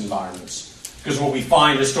worst environments. Because what we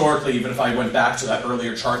find historically, even if I went back to that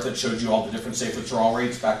earlier chart that showed you all the different safe withdrawal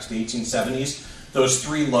rates back to the 1870s, those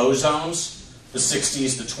three low zones, the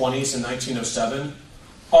 60s, the 20s, and 1907,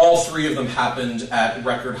 all three of them happened at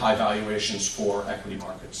record high valuations for equity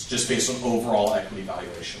markets, just based on overall equity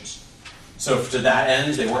valuations. So to that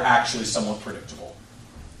end, they were actually somewhat predictable.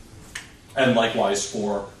 And likewise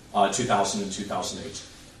for 2000 and 2008.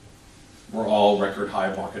 Were all record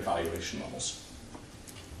high market valuation levels.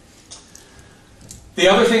 The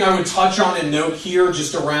other thing I would touch on and note here,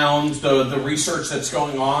 just around the research that's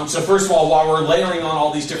going on. So first of all, while we're layering on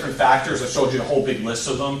all these different factors, I showed you a whole big list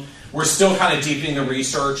of them, we're still kind of deepening the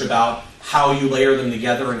research about how you layer them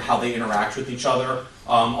together and how they interact with each other.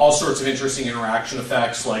 All sorts of interesting interaction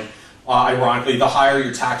effects, like ironically, the higher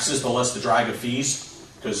your taxes, the less the drag of fees,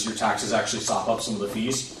 because your taxes actually sop up some of the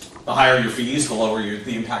fees. The higher your fees, the lower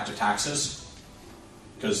the impact of taxes,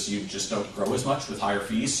 because you just don't grow as much with higher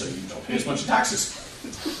fees, so you don't pay as much taxes.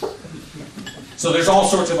 So there's all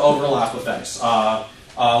sorts of overlap effects.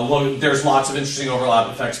 There's lots of interesting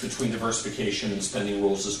overlap effects between diversification and spending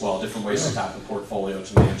rules as well, different ways to tap the portfolio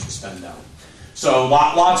to manage the spend down. So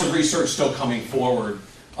lots of research still coming forward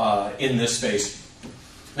in this space.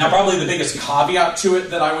 Now probably the biggest caveat to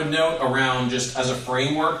it that I would note around just as a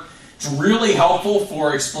framework, it's really helpful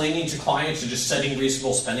for explaining to clients and just setting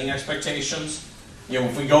reasonable spending expectations.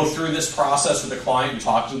 If we go through this process with a client and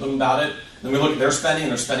talk to them about it, then we look at their spending,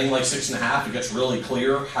 and they're spending like 6.5, it gets really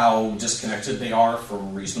clear how disconnected they are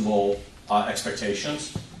from reasonable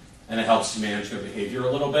expectations, and it helps to manage their behavior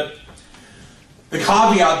a little bit. The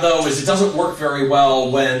caveat, though, is it doesn't work very well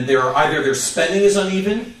when either their spending is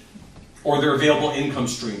uneven or their available income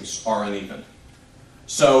streams are uneven.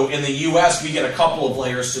 So in the US, we get a couple of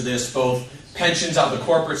layers to this, both pensions out of the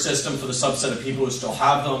corporate system for the subset of people who still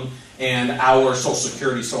have them, and our Social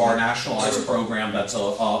Security, so our nationalized program, that's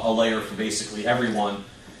a layer for basically everyone.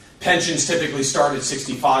 Pensions typically start at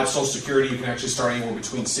 65. Social Security, you can actually start anywhere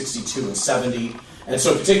between 62 and 70. And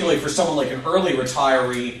so particularly for someone like an early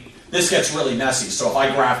retiree, this gets really messy. So if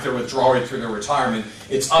I graph their withdrawal rate through their retirement,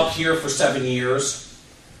 it's up here for 7 years.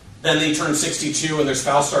 Then they turn 62 and their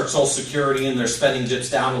spouse starts Social Security and their spending dips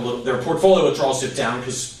down a little. Their portfolio withdrawals dip down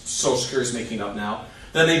because Social Security is making up now.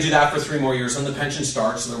 Then they do that for 3 more years, and the pension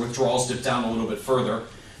starts, so their withdrawals dip down a little bit further.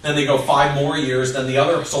 Then they go 5 more years, then the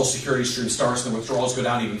other Social Security stream starts, and the withdrawals go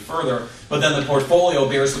down even further. But then the portfolio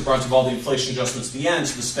bears the brunt of all the inflation adjustments at the end,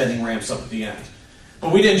 so the spending ramps up at the end.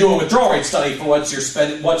 But we didn't do a withdrawal rate study for what's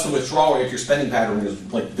the withdrawal rate if your spending pattern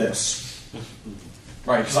is like this.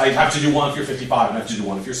 Right, because I have to do one if you're 55, and I have to do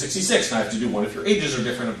one if you're 66, and I have to do one if your ages are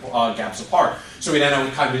different gaps apart. So we'd end up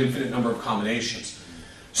with kind of an infinite number of combinations.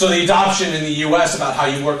 So the adoption in the US about how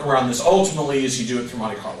you work around this ultimately is you do it through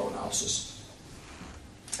Monte Carlo analysis.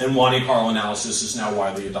 And Monte Carlo analysis is now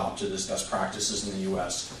widely adopted as best practices in the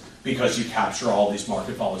US because you capture all these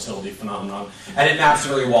market volatility phenomenon, and it maps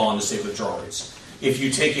very well onto safe withdrawal rates. If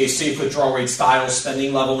you take a safe withdrawal rate style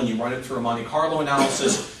spending level and you run it through a Monte Carlo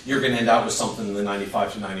analysis, you're going to end up with something in the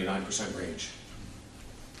 95 to 99% range.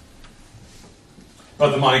 But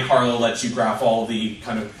the Monte Carlo lets you graph all the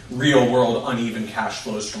kind of real-world uneven cash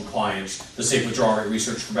flows from clients. The safe withdrawal rate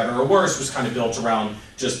research, for better or worse, was kind of built around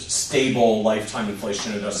just stable lifetime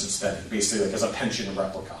inflation-adjusted spending, basically like as a pension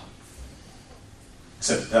replica.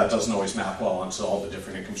 Except that doesn't always map well onto all the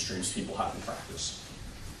different income streams people have in practice.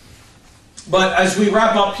 But as we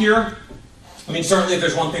wrap up here, I mean, certainly if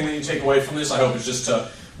there's one thing that you take away from this, I hope it's just to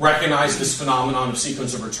recognize this phenomenon of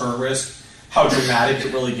sequence of return risk, how dramatic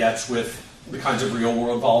it really gets with the kinds of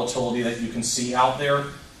real-world volatility that you can see out there.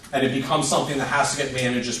 And it becomes something that has to get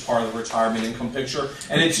managed as part of the retirement income picture.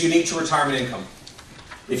 And it's unique to retirement income.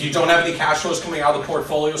 If you don't have any cash flows coming out of the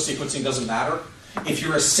portfolio, sequencing doesn't matter. If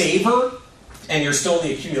you're a saver and you're still in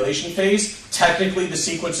the accumulation phase, technically the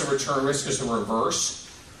sequence of return risk is the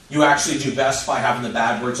reverse. You actually do best by having the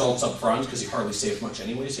bad results up front because you hardly save much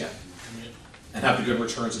anyways yet, and have the good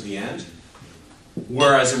returns at the end.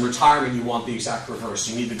 Whereas in retirement, you want the exact reverse.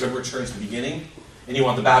 You need the good returns at the beginning, and you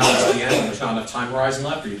want the bad ones at the end when there's not enough time horizon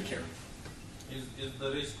left for you to care. Is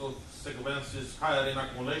the risk of sequences higher in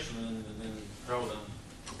accumulation than drawdown?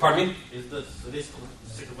 Pardon me? Is the risk of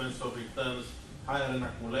sequence of returns higher in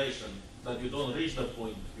accumulation, that you don't reach the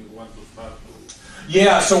point you want to start to?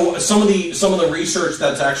 Yeah, so some of the research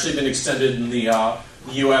that's actually been extended in the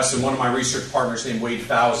U.S. and one of my research partners named Wade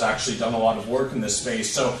Pfau has actually done a lot of work in this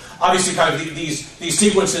space. So obviously, kind of these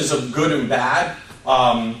sequences of good and bad,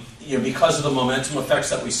 because of the momentum effects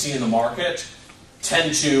that we see in the market,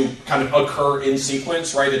 tend to kind of occur in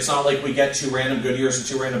sequence, right? It's not like we get 2 random good years and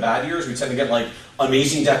 2 random bad years. We tend to get like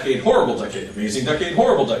amazing decade, horrible decade, amazing decade,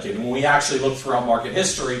 horrible decade. And when we actually look throughout market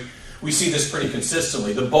history, we see this pretty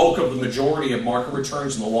consistently. The bulk of the majority of market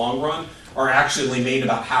returns in the long run are actually made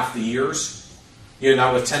about half the years.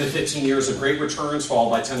 Now with 10 to 15 years of great returns,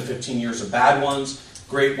 followed by 10 to 15 years of bad ones,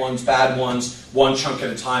 great ones, bad ones, one chunk at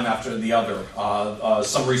a time after the other.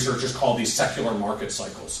 Some researchers call these secular market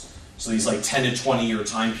cycles. So these like 10 to 20 year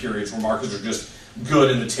time periods where markets are just good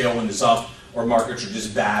and the tailwind is up, or markets are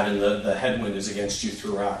just bad and the headwind is against you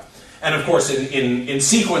throughout. And of course, in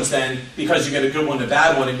sequence then, because you get a good one and a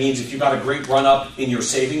bad one, it means if you got a great run-up in your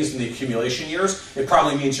savings in the accumulation years, it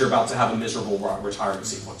probably means you're about to have a miserable retirement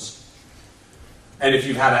sequence. And if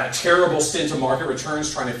you've had a terrible stint of market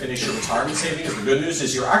returns trying to finish your retirement savings, the good news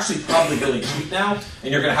is you're actually probably really cheap now,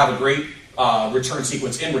 and you're going to have a great return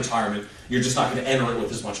sequence in retirement. You're just not going to enter it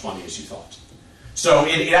with as much money as you thought. So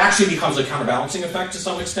it actually becomes a counterbalancing effect to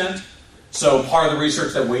some extent. So part of the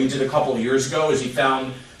research that Wade did a couple of years ago is he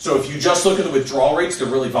found, so if you just look at the withdrawal rates, they're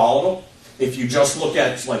really volatile. If you just look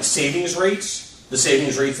at like savings rates, the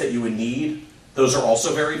savings rates that you would need, those are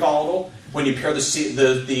also very volatile. When you pair the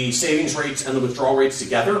savings rates and the withdrawal rates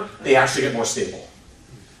together, they actually get more stable.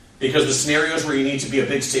 Because the scenarios where you need to be a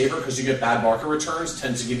big saver because you get bad market returns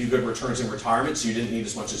tend to give you good returns in retirement, so you didn't need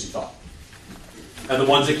as much as you thought. And the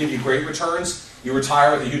ones that give you great returns, you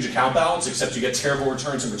retire with a huge account balance, except you get terrible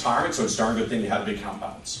returns in retirement, so it's a darn good thing you had a big account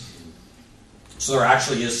balance. So there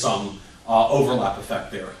actually is some overlap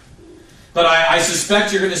effect there. But I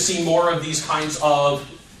suspect you're going to see more of these kinds of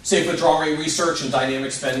safe withdrawal rate research and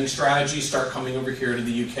dynamic spending strategies start coming over here to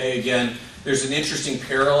the UK. Again, there's an interesting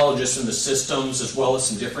parallel just in the systems as well as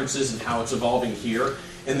some differences in how it's evolving here.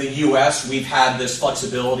 In the US, we've had this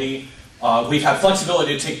flexibility. We've had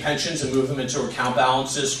flexibility to take pensions and move them into account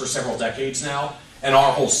balances for several decades now. And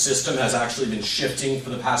our whole system has actually been shifting for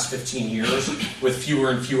the past 15 years with fewer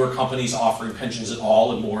and fewer companies offering pensions at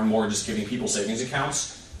all and more just giving people savings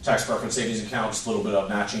accounts, tax preference savings accounts, a little bit of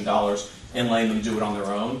matching dollars, and letting them do it on their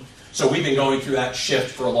own. So we've been going through that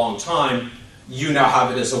shift for a long time. You now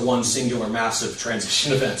have it as a one singular massive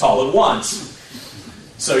transition event all at once.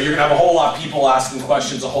 So you're going to have a whole lot of people asking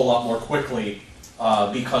questions a whole lot more quickly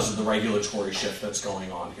because of the regulatory shift that's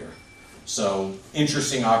going on here. So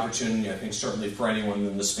interesting opportunity, I think, certainly for anyone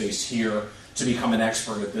in the space here to become an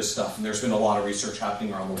expert at this stuff. And there's been a lot of research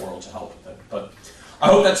happening around the world to help with it. But I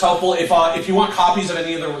hope that's helpful. If you want copies of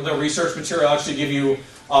any of the research material, I'll actually give you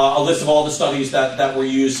a list of all the studies that were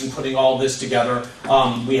used in putting all this together.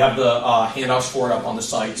 We have the handouts for it up on the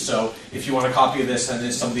site. So if you want a copy of this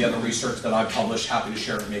and some of the other research that I've published, happy to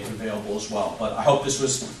share it and make it available as well. But I hope this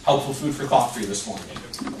was helpful food for thought for you this morning.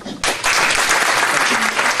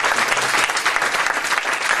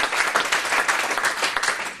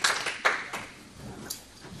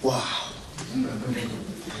 Wow.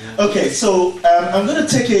 Okay, so I'm going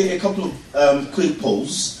to take a couple of quick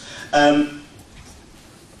polls.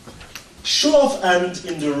 Show of hand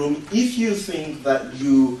in the room if you think that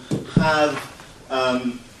you have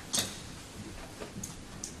a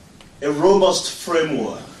robust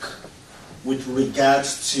framework with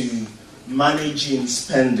regards to managing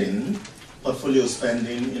spending, portfolio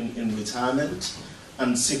spending in retirement,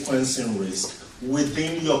 and sequencing risk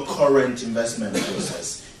within your current investment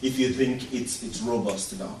process, if you think it's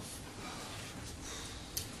robust enough?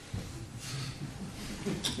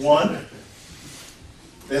 One.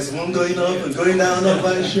 There's one going up and going down, not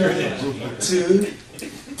quite sure. Two.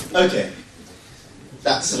 Okay.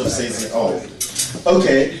 That sort of says it all.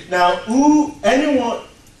 Okay. Now,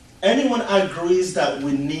 anyone agrees that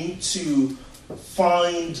we need to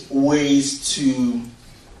find ways to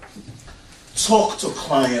talk to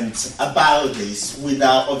clients about this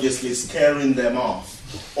without obviously scaring them off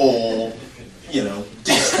or,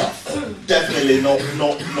 this stuff. Definitely not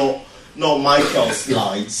Michael's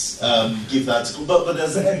slides. Give that. But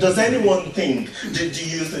does anyone think? Do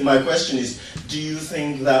you think? My question is: do you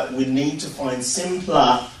think that we need to find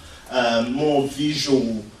simpler, more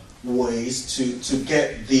visual ways to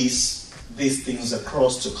get these things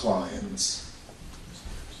across to clients?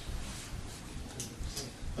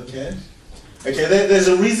 Okay. Okay. There's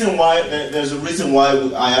a reason why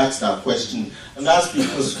I asked that question, and that's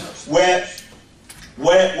because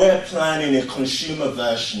we're planning a consumer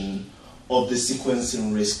version of the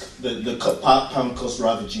sequencing risk, the palm cost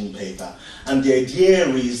ravaging paper. And the idea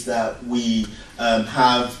is that we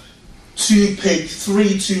have three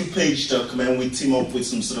two-page document. We team up with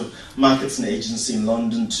some sort of marketing agency in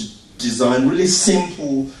London to design really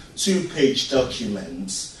simple two-page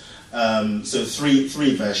documents. So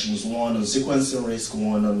three versions, one on sequencing risk,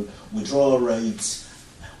 one on withdrawal rates,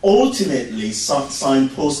 ultimately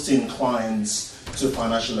signposting clients to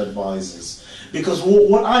financial advisors. Because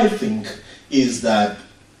what I think is that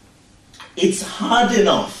it's hard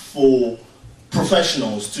enough for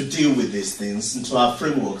professionals to deal with these things and to have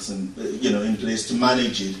frameworks in place to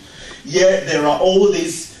manage it. Yet there are all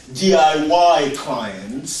these DIY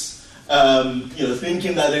clients,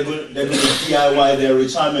 thinking that they're going to DIY their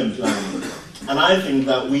retirement plan. And I think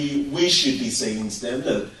that we should be saying to them,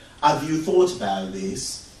 look, have you thought about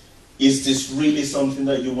this? Is this really something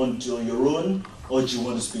that you want to do on your own, or do you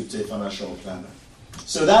want to speak to a financial planner?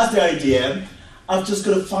 So that's the idea. I've just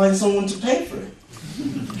got to find someone to pay for it.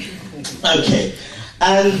 Okay.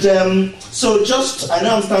 And so I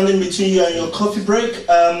know I'm standing between you and your coffee break.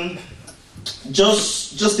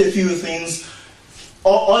 Just a few things.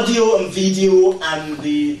 Audio and video and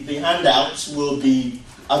the handouts will be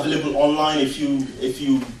available online a few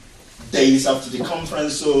days after the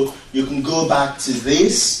conference, so you can go back to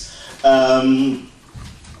this.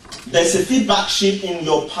 There's a feedback sheet in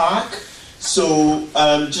your pack, so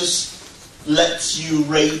just lets you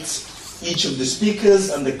rate each of the speakers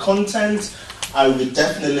and the content. I would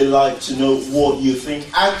definitely like to know what you think.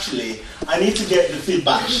 Actually, I need to get the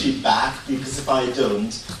feedback sheet back, because if I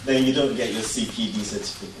don't, then you don't get your CPD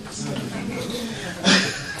certificates.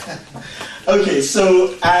 Okay,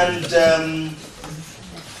 so, and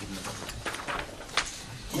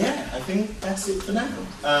I think that's it for now.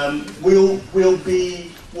 We'll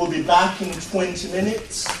be back in 20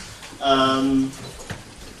 minutes.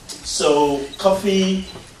 So coffee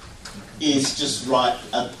is just right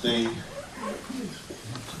at the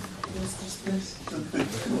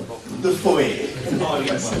foyer. All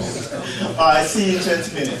right, see you in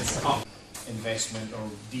 20 minutes. Investment or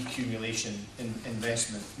decumulation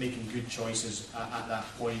investment, making good choices at that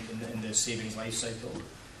point in the savings life cycle.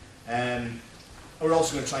 We're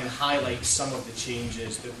also going to try and highlight some of the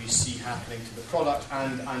changes that we see happening to the product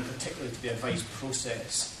and particularly to the advice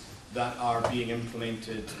process that are being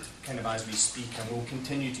implemented kind of as we speak, and will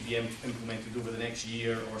continue to be implemented over the next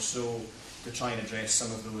year or so to try and address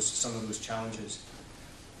some of those challenges.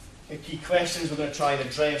 The key questions we're going to try and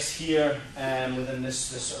address here within this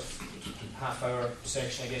sort of half-hour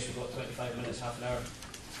session. I guess we've got 25 minutes, half an hour.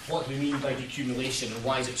 What do we mean by decumulation, and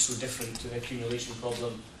why is it so different to the accumulation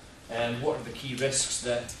problem? What are the key risks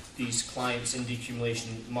that these clients in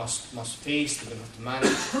decumulation must face, they're going to have to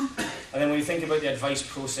manage? And then when you think about the advice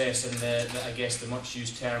process and the much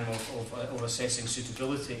used term of assessing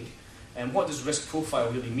suitability, what does risk profile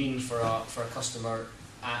really mean for a customer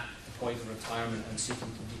at the point of retirement and seeking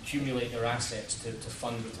to accumulate their assets to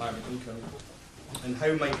fund retirement income? And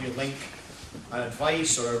how might we link an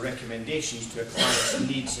advice or recommendations to a client's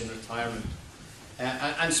needs in retirement?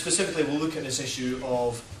 And specifically, we'll look at this issue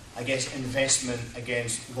of, I guess, investment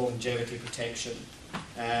against longevity protection,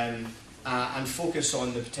 and focus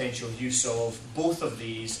on the potential use of both of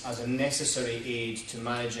these as a necessary aid to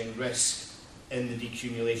managing risk in the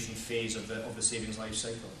decumulation phase of the savings life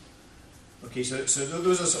cycle. Okay, so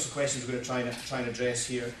those are the sorts of questions we're going to try and address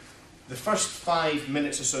here. The first 5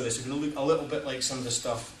 minutes or so of this are going to look a little bit like some of the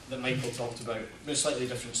stuff that Michael talked about, but a slightly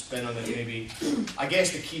different spin on it maybe. I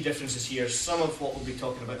guess the key differences here, some of what we'll be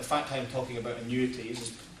talking about, the fact I'm talking about annuities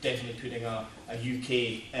is definitely putting a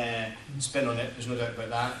UK spin on it, there's no doubt about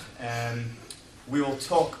that. We will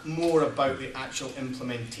talk more about the actual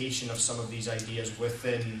implementation of some of these ideas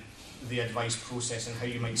within the advice process and how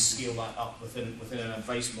you might scale that up within an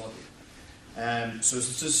advice model. So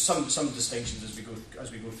there's some distinctions as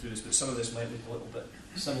we go through this, but some of this might look a little bit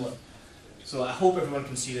similar. So I hope everyone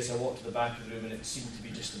can see this. I walked to the back of the room and it seemed to be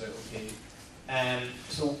just about okay.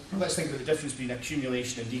 So let's think about the difference between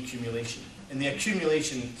accumulation and decumulation. In the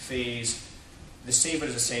accumulation phase, the saver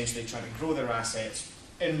is essentially trying to grow their assets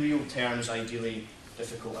in real terms, ideally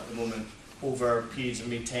difficult at the moment, over periods of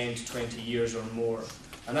maybe 10 to 20 years or more.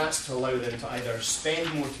 And that's to allow them to either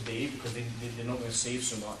spend more today because they're not going to save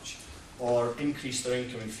so much, or increase their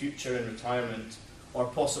income in future in retirement, or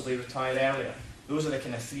possibly retire earlier. Those are the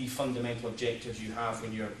kind of 3 fundamental objectives you have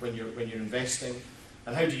when you're investing.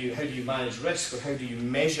 And how do you manage risk, or how do you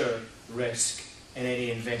measure risk in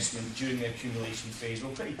any investment during the accumulation phase?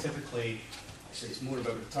 Well, pretty typically, actually it's more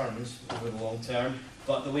about returns over the long term,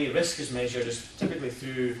 but the way risk is measured is typically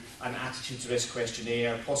through an attitude to risk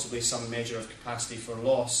questionnaire, possibly some measure of capacity for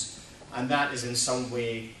loss, and that is in some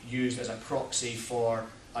way used as a proxy for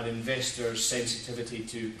an investor's sensitivity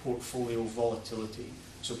to portfolio volatility.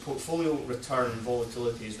 So portfolio return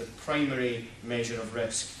volatility is the primary measure of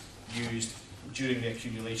risk used during the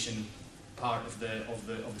accumulation part of the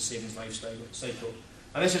savings life cycle.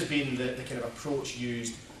 And this has been the kind of approach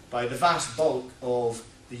used by the vast bulk of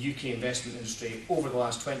the UK investment industry over the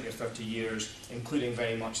last 20 or 30 years, including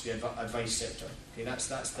very much the advice sector. Okay, that's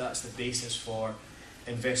the basis for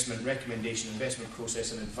investment recommendation, investment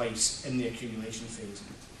process and advice in the accumulation phase.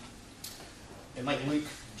 It might look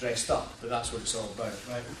dressed up, but that's what it's all about,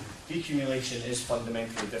 right? Decumulation is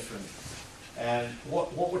fundamentally different.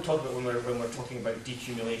 What we're talking about when we're talking about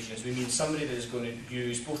decumulation is we mean somebody that is going to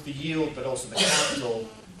use both the yield but also the capital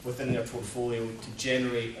within their portfolio to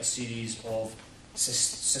generate a series of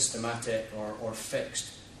systematic or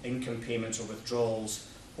fixed income payments or withdrawals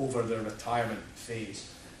over their retirement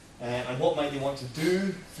phase. And what might they want to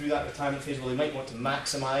do through that retirement phase? Well, they might want to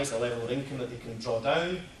maximise the level of income that they can draw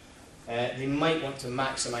down. They might want to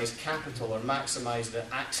maximise capital or maximise the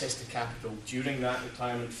access to capital during that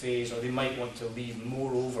retirement phase, or they might want to leave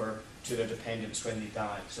more over to their dependents when they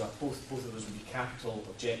die. So both of those would be capital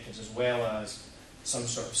objectives as well as some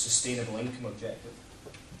sort of sustainable income objective.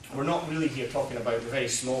 We're not really here talking about the very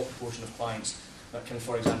small proportion of clients that can,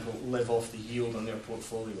 for example, live off the yield on their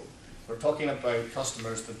portfolio. We're talking about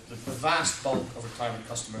customers, the vast bulk of retirement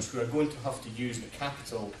customers who are going to have to use the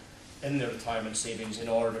capital in their retirement savings in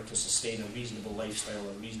order to sustain a reasonable lifestyle,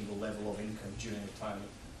 a reasonable level of income during retirement.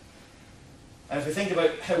 And if we think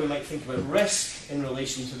about how we might think about risk in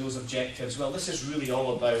relation to those objectives, well, this is really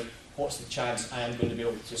all about what's the chance I am going to be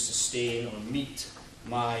able to sustain or meet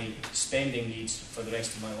my spending needs for the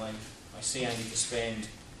rest of my life. I say I need to spend,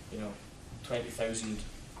 £20,000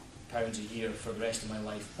 a year for the rest of my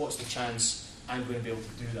life. What's the chance I'm going to be able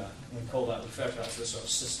to do that? And we refer to that as the sort of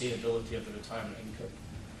sustainability of the retirement income.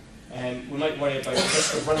 We might worry about the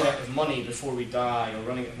risk of running out of money before we die, or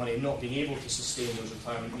running out of money and not being able to sustain those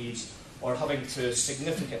retirement needs, or having to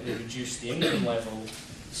significantly reduce the income level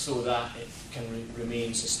so that it can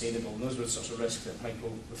remain sustainable. And those were the sorts of risks that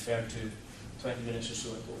Michael referred to 20 minutes or so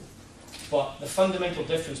ago. But the fundamental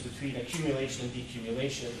difference between accumulation and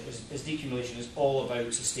decumulation is decumulation is all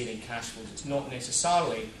about sustaining cash flows. It's not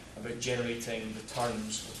necessarily about generating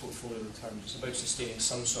returns or portfolio returns. It's about sustaining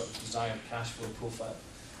some sort of desired cash flow profile.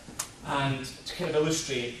 And to kind of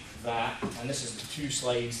illustrate that, and this is the 2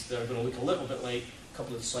 slides that are going to look a little bit like a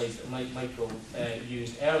couple of the slides that Michael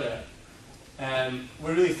used earlier,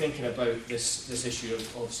 we're really thinking about this issue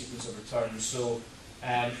of sequence of returns. So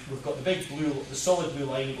we've got the solid blue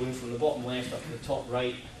line going from the bottom left up to the top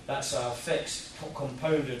right. That's a fixed,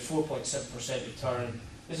 compounded 4.7% return.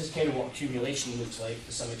 This is kind of what accumulation looks like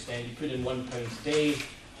to some extent. You put in £1 today,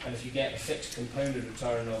 and if you get a fixed compounded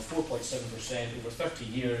return of 4.7% over 30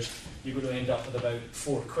 years, you're going to end up with about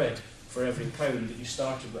 £4 for every pound that you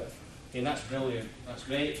started with. Okay, and that's brilliant, that's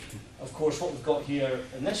great. Of course, what we've got here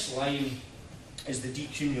in this line is the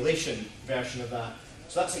decumulation version of that.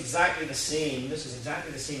 So that's exactly the same, this is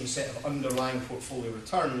exactly the same set of underlying portfolio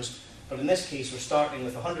returns, but in this case we're starting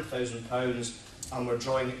with £100,000 and we're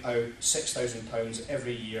drawing out £6,000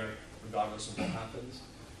 every year regardless of what happens.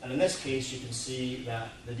 And in this case you can see that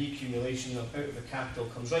the decumulation out of the capital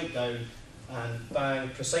comes right down, and bang,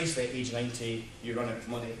 precisely at age 90 you run out of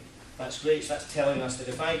money. That's great, so that's telling us that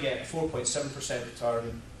if I get a 4.7%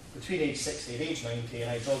 return between age 60 and age 90,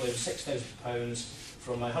 and I draw down £6,000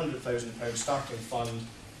 from my £100,000 starting fund,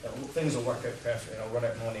 things will work out perfectly, and I'll run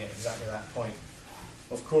out of money at exactly that point.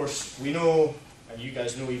 Of course, we know, and you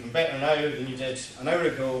guys know even better now than you did an hour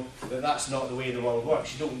ago, that that's not the way the world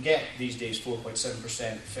works. You don't get these days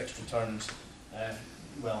 4.7% fixed returns.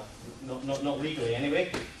 Well, not legally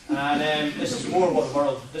anyway. And this is more what the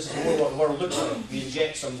world looks like. We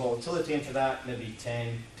inject some volatility into that, maybe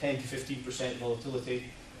 10 to 15%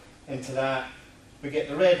 volatility into that. We get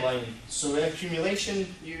the red line. So in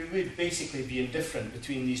accumulation, you would basically be indifferent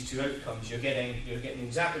between these two outcomes. You're getting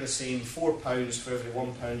exactly the same £4 for every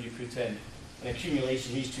 £1 you put in. In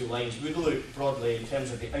accumulation, these two lines would look broadly, in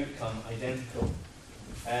terms of the outcome, identical.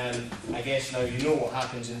 I guess now you know what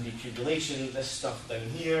happens in decumulation. This stuff down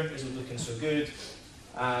here isn't looking so good.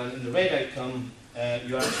 And in the red outcome,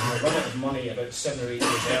 you actually run out of money about 7 or 8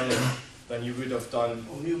 years earlier than you would have done.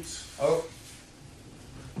 On mute. Oh.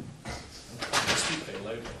 I speak very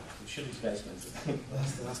loudly. We shouldn't. That's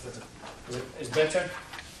better. It's better?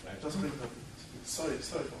 Right. Just bring it up. Sorry.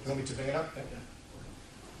 You want me to bring it up? Yeah.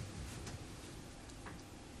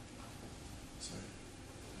 Sorry.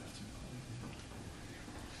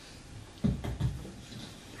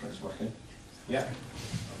 It's working. Yeah.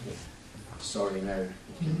 Okay. Sorry now. You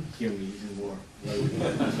can hear me even more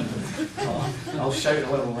loudly. I'll shout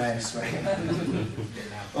a little less, right?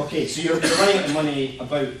 Okay, so you're running out of money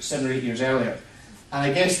about 7 or 8 years earlier. And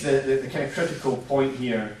I guess the kind of critical point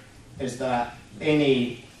here is that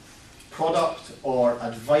any product or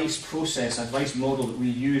advice process, advice model that we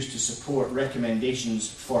use to support recommendations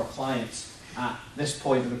for clients at this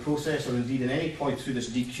point of the process, or indeed at any point through this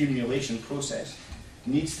decumulation process,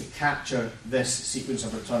 needs to capture this sequence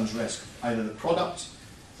of returns risk. Either the product,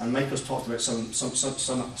 and Michael's talked about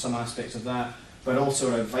some aspects of that, but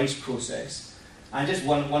also our advice process. And just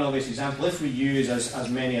one obvious example, if we use, as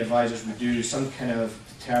many advisors would do, some kind of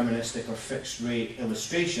deterministic or fixed rate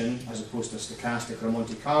illustration, as opposed to a stochastic or a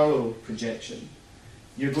Monte Carlo projection,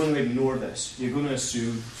 you're going to ignore this. You're going to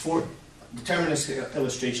assume deterministic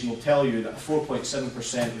illustration will tell you that a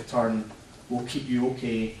 4.7% return will keep you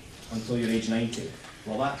okay until you're age 90.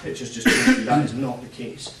 Well, that picture's just shown you that is not the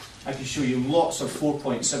case. I can show you lots of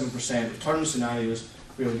 4.7% return scenarios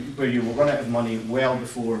where you will run out of money well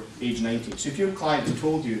before age 90. So if your client had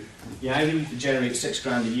told you, yeah, I need to generate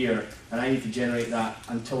 £6 a year, and I need to generate that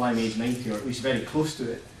until I'm age 90, or at least very close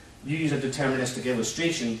to it, you use a deterministic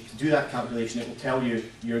illustration to do that calculation. It will tell you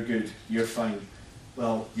you're good, you're fine.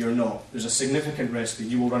 Well, you're not. There's a significant risk that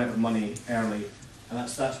you will run out of money early, and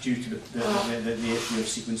that's due to the issue of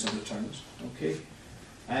sequence of returns. Okay.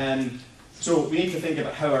 So we need to think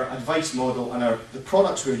about how our advice model and the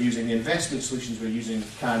products we're using, the investment solutions we're using,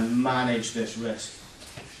 can manage this risk.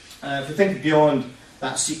 If we think beyond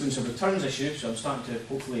that sequence of returns issue, so I'm starting to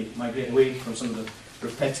hopefully migrate away from some of the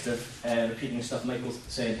repetitive, repeating stuff Michael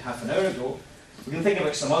said half an hour ago, we can think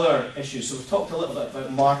about some other issues. So we've talked a little bit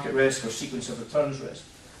about market risk or sequence of returns risk.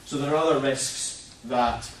 So there are other risks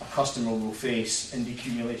that a customer will face in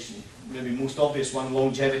decumulation. Maybe most obvious one,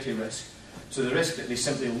 longevity risk. So the risk that they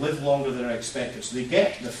simply live longer than are expected. So they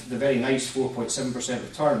get the very nice 4.7%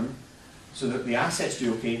 return, so that the assets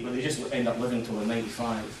do okay, but they just end up living till they're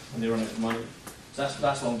 95 and they run out of money. So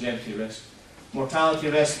that's longevity risk. Mortality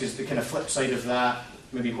risk is the kind of flip side of that.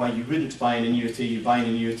 Maybe why you wouldn't buy an annuity. You buy an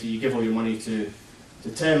annuity, you give all your money to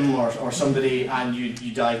Tim or somebody, and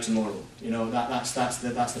you die tomorrow. You know, that's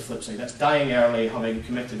the flip side. That's dying early, having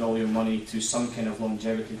committed all your money to some kind of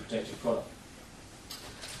longevity protected product.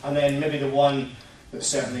 And then maybe the one that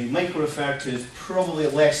certainly Michael referred to is probably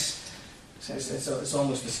less, it's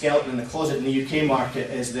almost the skeleton in the closet in the UK market,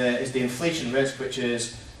 is the inflation risk, which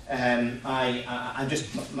is my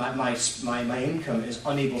income is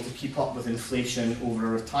unable to keep up with inflation over a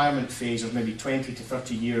retirement phase of maybe 20 to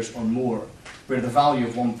 30 years or more, where the value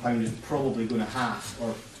of £1 is probably going to halve,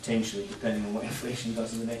 or potentially, depending on what inflation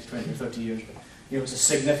does in the next 20 or 30 years. But, you know, it's a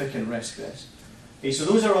significant risk, this. Okay, so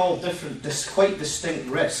those are all different, quite distinct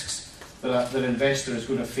risks that an investor is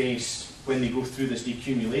going to face when they go through this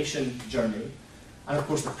decumulation journey. And of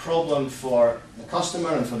course, the problem for the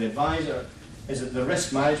customer and for the advisor is that the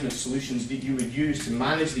risk management solutions that you would use to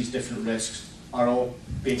manage these different risks are all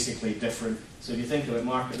basically different. So if you think about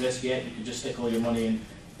market risk, yeah, you could just stick all your money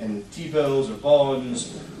in T-bills or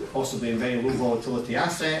bonds, possibly in very low volatility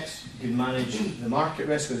assets. You can manage the market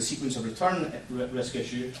risk or the sequence of return risk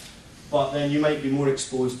issue. But then you might be more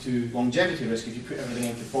exposed to longevity risk if you put everything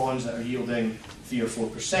into bonds that are yielding 3 or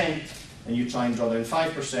 4%, and you try and draw down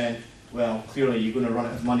 5%, well, clearly you're going to run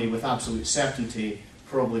out of money with absolute certainty,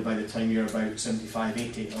 probably by the time you're about 75,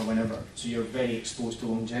 80, or whenever. So you're very exposed to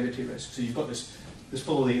longevity risk. So you've got this there's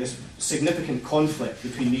probably this significant conflict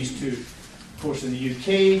between these two. Of course, in the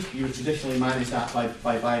UK, you would traditionally manage that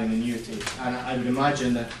by buying an annuity, and I would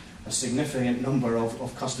imagine that a significant number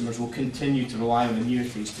of customers will continue to rely on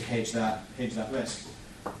annuities to hedge that risk.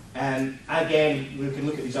 And again, we can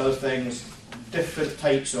look at these other things. Different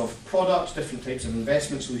types of products, different types of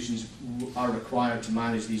investment solutions are required to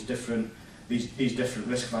manage these different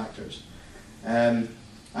risk factors.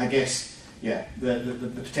 I guess, yeah,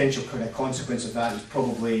 the potential kind of consequence of that is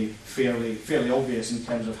probably fairly obvious in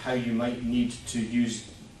terms of how you might need to use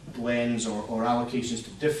blends or allocations to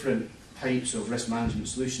different types of risk management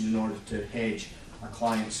solution in order to hedge a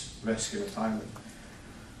client's risk in retirement.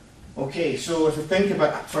 Okay, so if we think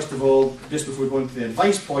about, first of all, just before we go into the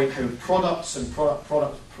advice point, how products and product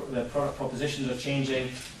propositions are changing.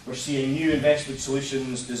 We're seeing new investment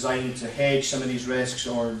solutions designed to hedge some of these risks,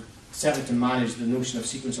 or certainly to manage the notion of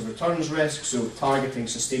sequence of returns risk, so targeting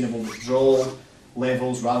sustainable withdrawal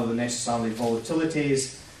levels rather than necessarily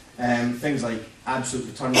volatilities. Things like absolute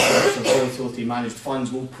return swaps or volatility managed funds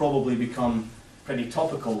will probably become pretty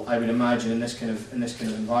topical, I would imagine, in this kind of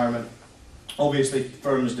environment. Obviously,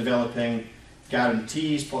 firms developing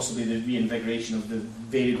guarantees, possibly the reinvigoration of the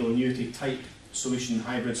variable annuity type solution,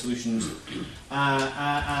 hybrid solutions,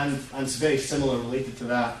 and it's very similar related to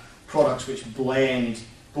that, products which blend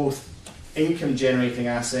both income generating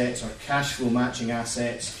assets or cash flow matching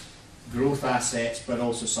assets, growth assets, but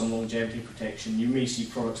also some longevity protection. You may see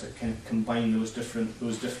products that can combine those different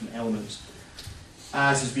elements.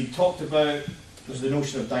 As has been talked about, there's the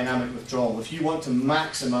notion of dynamic withdrawal. If you want to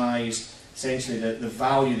maximise essentially the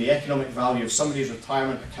value, the economic value of somebody's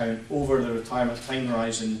retirement account over the retirement time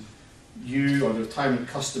horizon, you or the retirement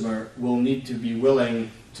customer will need to be willing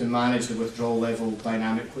to manage the withdrawal level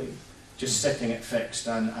dynamically. Just sitting it fixed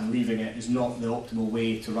and leaving it is not the optimal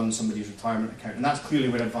way to run somebody's retirement account. And that's clearly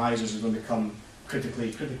where advisors are going to become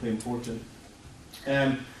critically important.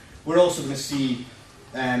 We're also going to see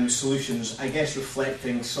solutions, I guess,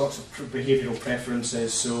 reflecting sorts of behavioural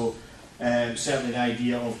preferences. So certainly the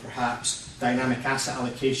idea of perhaps dynamic asset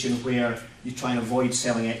allocation, where you try and avoid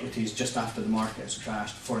selling equities just after the market has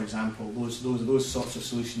crashed, for example. Those sorts of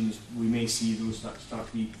solutions, we may see those start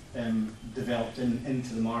to be developed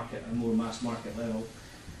into the market at a more mass market level.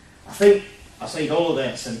 I think, aside all of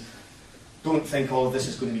this, and don't think all of this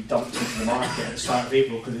is going to be dumped into the market at the start of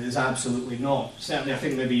April, because it is absolutely not. Certainly I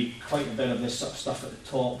think maybe quite a bit of this sort of stuff at the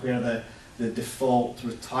top, where the default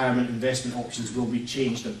retirement investment options will be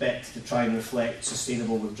changed a bit to try and reflect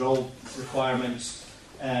sustainable withdrawal requirements.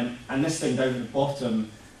 And this thing down at the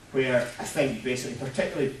bottom, where I think basically,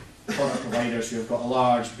 particularly product providers who have got a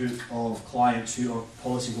large book of clients who are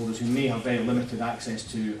policyholders who may have very limited access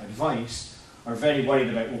to advice, are very worried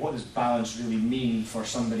about, well, what does balance really mean for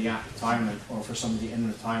somebody at retirement or for somebody in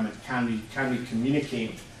retirement? Can we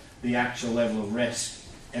communicate the actual level of risk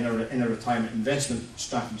in a retirement investment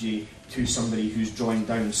strategy to somebody who's drawing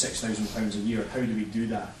down £6,000 a year? How do we do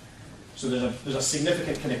that? So there's a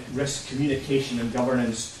significant kind of risk communication and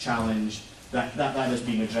governance challenge that is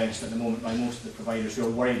being addressed at the moment by most of the providers who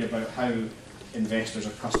are worried about how investors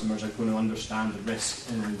or customers are going to understand the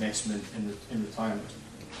risk in an investment in retirement.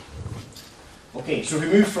 Okay, so we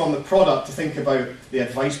move from the product to think about the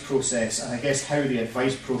advice process, and I guess how the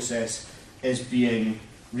advice process is being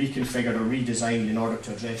reconfigured or redesigned in order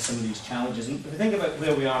to address some of these challenges. And if we think about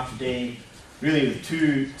where we are today, really the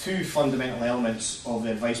two fundamental elements of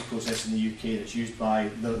the advice process in the UK that's used by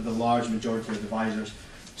the large majority of advisors.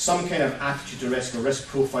 Some kind of attitude to risk or risk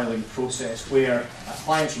profiling process where a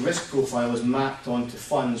client's risk profile is mapped onto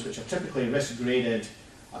funds which are typically risk graded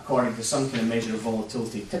according to some kind of measure of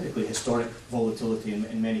volatility, typically historic volatility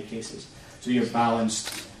in many cases. So you're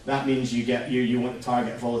balanced. That means you want to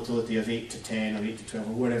target volatility of 8 to 10 or 8 to 12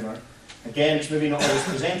 or whatever. Again, it's maybe not always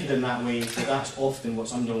presented in that way, but that's often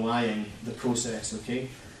what's underlying the process, okay?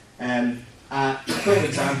 A quick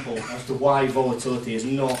example as to why volatility is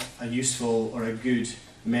not a useful or a good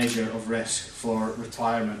measure of risk for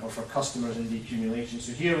retirement or for customers in decumulation.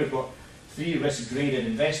 So here we've got 3 risk-graded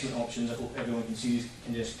investment options. I hope everyone can see these.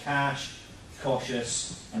 Can just cash,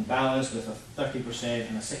 cautious, and balanced with a 30%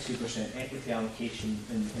 and a 60% equity allocation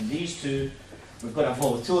in these two. We've got a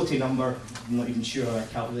volatility number. I'm not even sure how I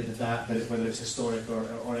calculated that, but whether it's historic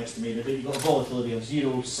or estimated. But you've got a volatility of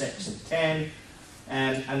 0, 6, and 10.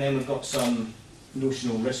 And then we've got some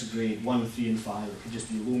notional risk grade, 1, 3, and 5. It could just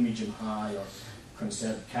be low, medium, high, or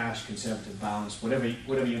cash, conservative, balance, whatever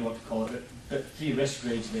you want to call it. But 3 risk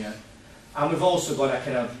grades there. And we've also got a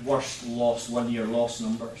kind of worst loss, 1 year loss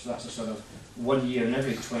number. So that's a sort of 1 year in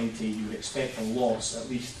every 20 you would expect a loss at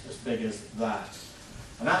least as big as that.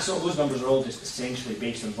 And those numbers are all just essentially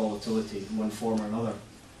based on volatility in one form or another.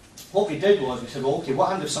 What we did was we said, well, okay, what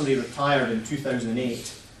happened if somebody retired in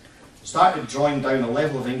 2008, started drawing down a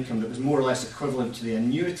level of income that was more or less equivalent to the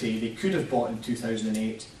annuity they could have bought in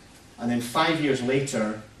 2008, and then 5 years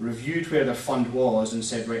later reviewed where their fund was and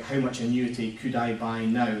said, right, how much annuity could I buy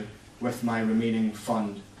now with my remaining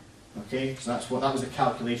fund? Okay, so that was the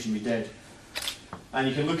calculation we did. And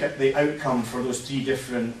you can look at the outcome for those 3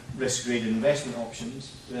 different risk-graded investment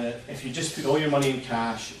options. If you just put all your money in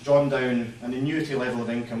cash, drawn down an annuity level of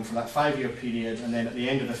income for that 5-year period, and then at the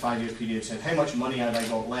end of the 5-year period said, how much money have I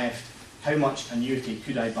got left? How much annuity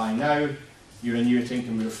could I buy now? Your annuity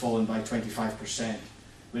income would have fallen by 25%.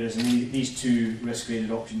 Whereas in these 2 risk-graded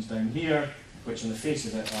options down here, which on the face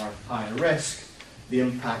of it are higher risk, the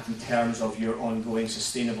impact in terms of your ongoing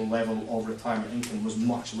sustainable level of retirement income was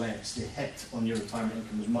much less. The hit on your retirement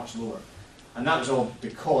income was much lower. And that was all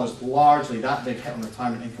because largely that big hit on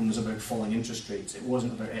retirement income was about falling interest rates. It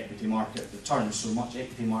wasn't about equity market returns so much.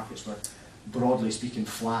 Equity markets were, broadly speaking,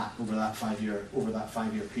 flat over that 5-year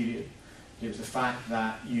period. It was the fact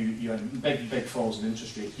that you had big falls in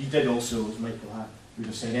interest rates. You did also, as Michael would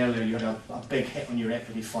have said earlier, you had a big hit on your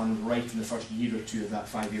equity fund right in the first year or 2 of that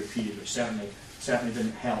 5-year period, which certainly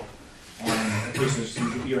didn't help. So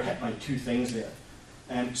you were hit by 2 things there.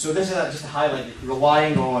 So this is just to highlight that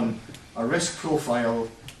relying on a risk profile,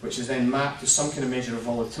 which is then mapped to some kind of measure of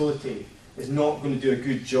volatility, is not going to do a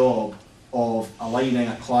good job of aligning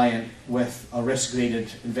a client with a risk-graded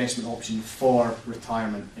investment option for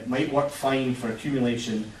retirement. It might work fine for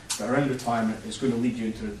accumulation, but around retirement it's going to lead you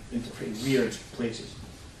into pretty weird places.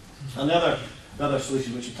 Another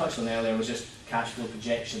solution which you touched on earlier was just cash flow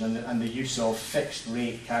projection and the use of fixed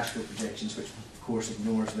rate cash flow projections, which of course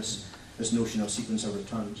ignores this notion of sequence of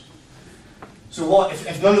returns. So what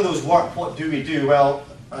if none of those work, what do we do? Well,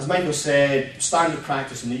 as Michael said, standard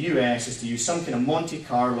practice in the US is to use some kind of Monte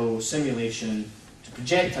Carlo simulation to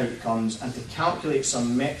project outcomes and to calculate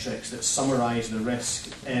some metrics that summarize the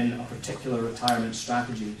risk in a particular retirement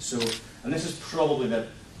strategy. So, and this is probably the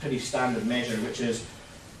pretty standard measure, which is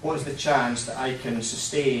what is the chance that I can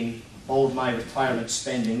sustain all of my retirement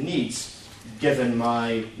spending needs given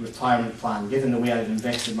my retirement plan, given the way I've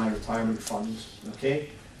invested my retirement funds, okay?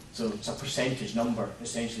 So it's a percentage number,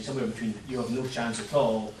 essentially, somewhere between you have no chance at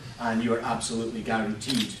all and you are absolutely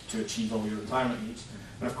guaranteed to achieve all your retirement needs.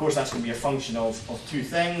 And of course that's going to be a function of 2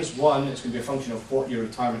 things. One, it's going to be a function of what your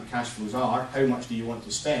retirement cash flows are, how much do you want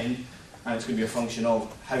to spend, and it's going to be a function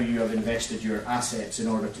of how you have invested your assets in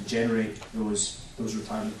order to generate those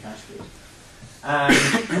retirement cash flows.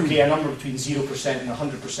 And okay, a number between 0% and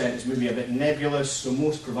 100% is maybe a bit nebulous, so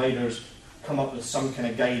most providers come up with some kind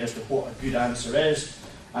of guide as to what a good answer is.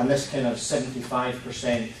 And this kind of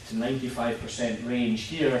 75% to 95% range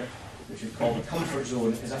here, which we call the comfort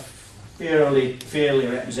zone, is a fairly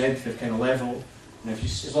representative kind of level. And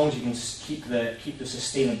as long as you can keep the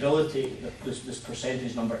sustainability, this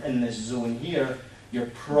percentage number in this zone here, you're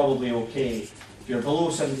probably okay. If you're below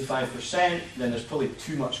 75%, then there's probably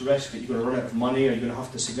too much risk that you're going to run out of money or you're going to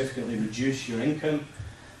have to significantly reduce your income.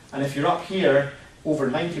 And if you're up here, over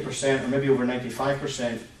 90% or maybe over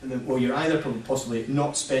 95%, well, you're either possibly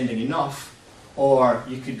not spending enough, or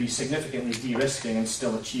you could be significantly de-risking and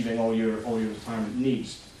still achieving all your retirement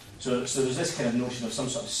needs. So there's this kind of notion of some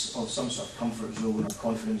sort of comfort zone or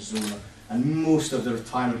confidence zone, and most of the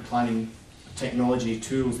retirement planning technology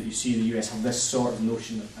tools that you see in the US have this sort of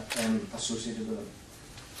notion associated with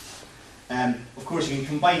them. Of course, you can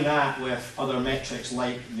combine that with other metrics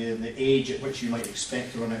like the age at which you might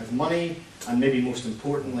expect to run out of money, and maybe most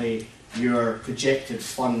importantly, your projected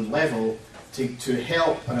fund level to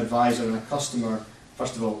help an advisor and a customer,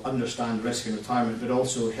 first of all, understand risk in retirement, but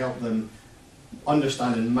also help them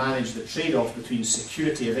understand and manage the trade-off between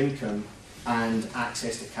security of income and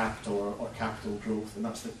access to capital or capital growth, and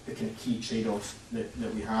that's the kind of key trade-off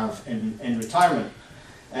that we have in retirement.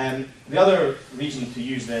 The other reason to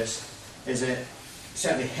use this is it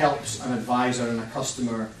certainly helps an advisor and a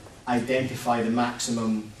customer identify the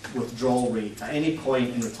maximum withdrawal rate. At any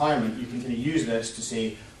point in retirement, you can kind of use this to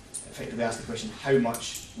say, effectively ask the question,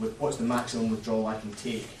 what's the maximum withdrawal I can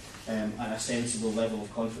take at a sensible level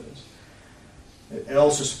of confidence. It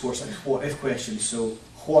also supports like what-if questions. So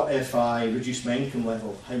what if I reduce my income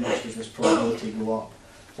level? How much does this probability go up?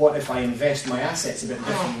 What if I invest my assets a bit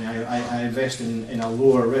differently? I invest in a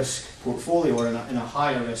lower risk portfolio or in a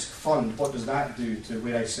higher risk fund. What does that do to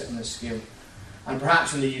where I sit in this scale? And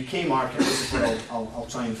perhaps in the UK market, this is what I'll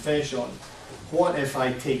try and finish on. What if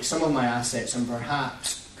I take some of my assets and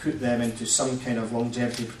perhaps put them into some kind of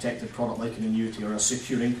longevity protected product like an annuity or a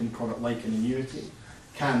secure income product like an annuity?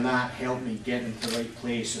 can that help me get into the right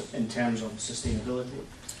place in terms of sustainability?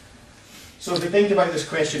 So if we think about this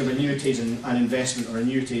question of annuities and investment, or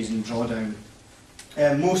annuities and drawdown,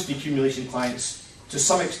 most decumulation clients, to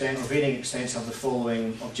some extent or varying extents, have the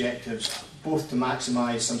following objectives, both to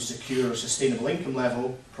maximise some secure or sustainable income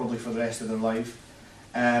level, probably for the rest of their life,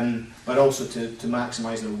 but also to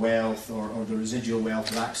maximise their wealth or the residual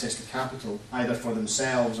wealth or access to capital, either for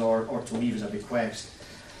themselves or to leave as a bequest.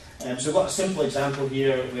 So I've got a simple example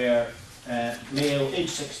here where male, age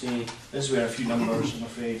 60, this is where a few numbers, I'm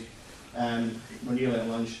afraid, we're nearly at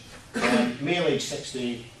lunch, male, age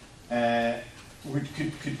 60,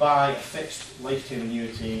 could buy a fixed lifetime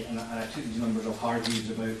annuity, and I took these numbers off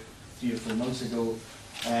Hargreaves about 3 or 4 months ago,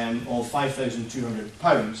 of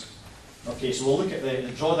 £5,200. Okay, so we'll look at the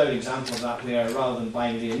drawdown example of that, where rather than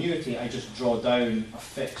buying the annuity, I just draw down a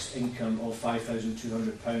fixed income of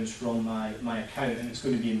 £5,200 from my account, and it's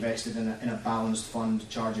going to be invested in a balanced fund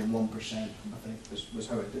charging 1%, I think was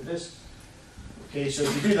how it did this. Okay, so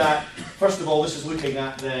if you do that, first of all, this is looking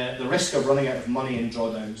at the risk of running out of money in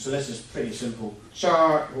drawdown. So this is pretty simple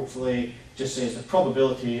chart, hopefully, just says the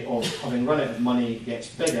probability of having run out of money gets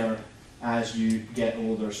bigger as you get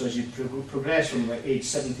older. So as you progress from about age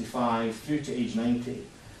 75 through to age 90,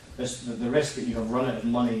 the risk that you have run out of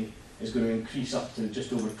money is going to increase up to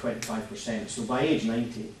just over 25%. So by age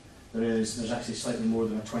 90, there's actually slightly more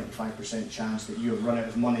than a 25% chance that you have run out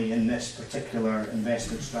of money in this particular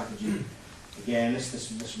investment strategy. Again,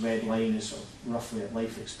 this red line is sort of roughly at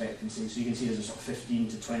life expectancy, so you can see there's a sort of 15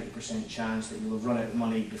 to 20% chance that you'll have run out of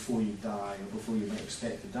money before you die, or before you might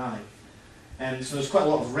expect to die. So there's quite a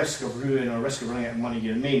lot of risk of ruin or risk of running out of money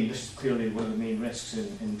here. This is clearly one of the main risks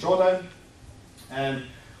in drawdown.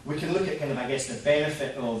 We can look at kind of, I guess, the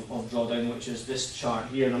benefit of drawdown, which is this chart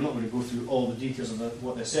here, and I'm not going to go through all the details of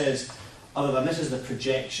what this is, other than this is the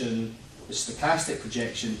projection, the stochastic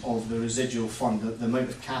projection of the residual fund, the amount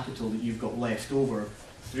of capital that you've got left over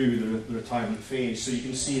through the retirement phase. So you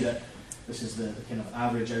can see that this is the kind of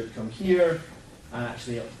average outcome here, and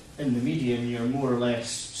actually in the median you're more or less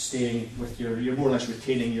staying with you're more or less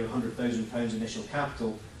retaining your £100,000 initial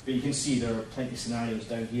capital, but you can see there are plenty of scenarios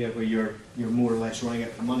down here where you're more or less running out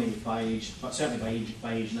of money by age, but certainly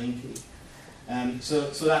by age 90.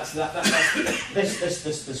 So that's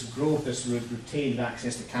this growth, this retained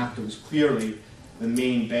access to capital is clearly the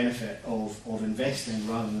main benefit of investing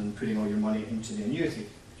rather than putting all your money into the annuity.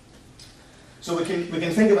 So we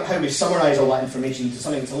can think about how we summarise all that information into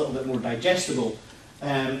something that's a little bit more digestible,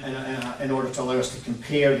 in order to allow us to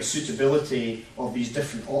compare the suitability of these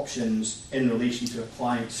different options in relation to a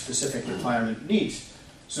client's specific retirement needs.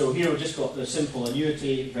 So here we've just got the simple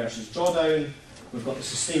annuity versus drawdown. We've got the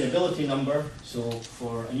sustainability number, so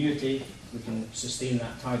for annuity we can sustain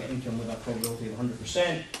that target income with a probability of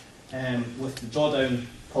 100%. With the drawdown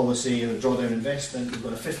policy or the drawdown investment, we've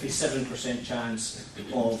got a 57% chance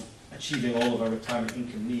of achieving all of our retirement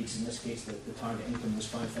income needs. In this case, the target income was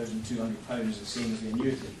 £5,200, the same as the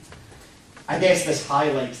annuity. I guess this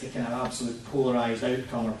highlights the kind of absolute polarised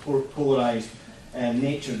outcome or polarised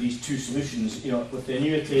nature of these two solutions. You know, with the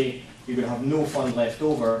annuity, you're going to have no fund left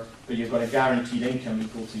over, but you've got a guaranteed income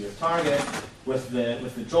equal to your target. With the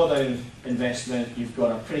drawdown investment, you've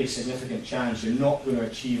got a pretty significant chance you're not going to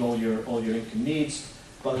achieve all your income needs,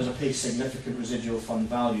 but there's a pretty significant residual fund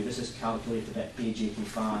value. This is calculated at age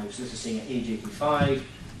 85. So this is saying at age 85,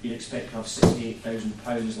 you'd expect to have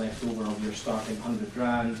 £68,000 left over of your starting 100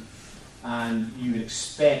 grand, and you would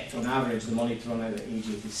expect, on average, the money to run out at age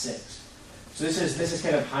 86. So this is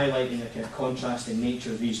kind of highlighting the kind of contrasting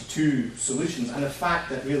nature of these two solutions, and the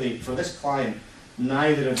fact that really, for this client,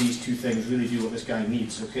 neither of these two things really do what this guy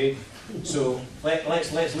needs, okay? So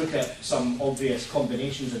let's look at some obvious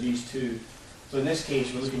combinations of these two. So in this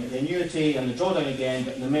case, we're looking at the annuity and the drawdown again,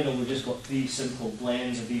 but in the middle we've just got three simple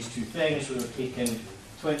blends of these two things. So we're taking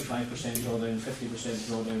 25% drawdown, 50%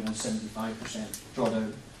 drawdown, and 75%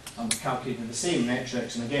 drawdown. And we're calculating the same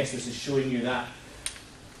metrics, and I guess this is showing you that,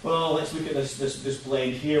 well, let's look at this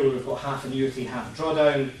blend here where we've got half annuity, half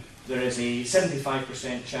drawdown. There is a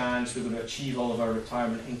 75% chance we're going to achieve all of our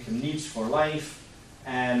retirement income needs for life,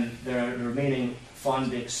 and the remaining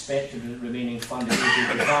fund, the expected remaining fund at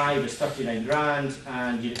age 85 is 39 grand,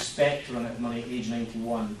 and you'd expect to run out of money at age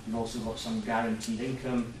 91. You've also got some guaranteed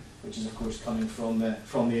income, which is of course coming from the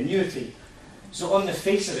annuity. So on the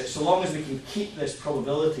face of it, so long as we can keep this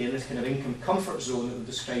probability in this kind of income comfort zone that we've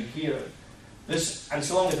described here, and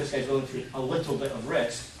so long as this guy's willing to take a little bit of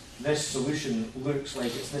risk, this solution looks like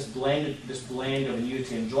it's this blend of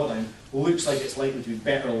annuity and drawdown looks like it's likely to be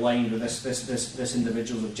better aligned with this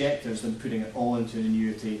individual's objectives than putting it all into an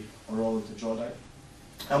annuity or all into drawdown.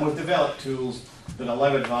 And we've developed tools that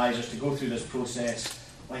allow advisors to go through this process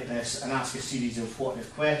like this and ask a series of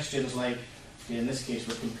what-if questions like, okay, in this case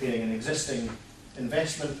we're comparing an existing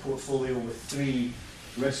investment portfolio with 3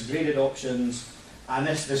 risk-graded options, and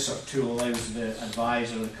this sort of tool allows the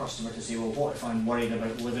advisor or the customer to say, well, what if I'm worried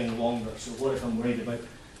about living longer? So what if I'm worried about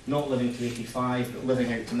not living to 85 but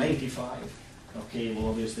living out to 95? Okay, well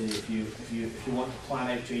obviously if you want to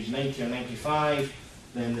plan out to age 90 or 95,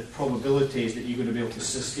 then the probabilities that you're going to be able to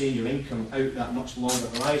sustain your income out that much longer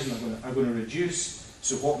horizon are going to reduce.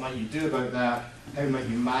 So what might you do about that? How might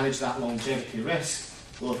you manage that longevity risk?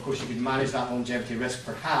 Well, of course, you could manage that longevity risk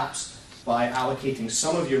perhaps by allocating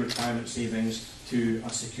some of your retirement savings to a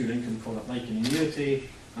secure income product like an annuity,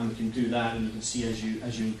 and we can do that, and you can see as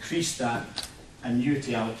you increase that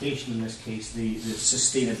annuity allocation, in this case, the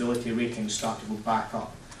sustainability ratings start to go back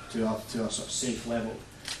up to a sort of safe level.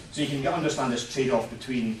 So you can understand this trade-off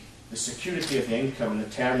between the security of the income and the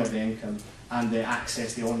term of the income and the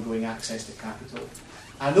ongoing access to capital.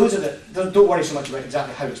 And those are don't worry so much about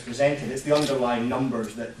exactly how it's presented, it's the underlying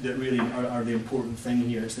numbers that really are the important thing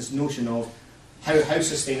here. It's this notion of how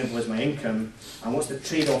sustainable is my income, and what's the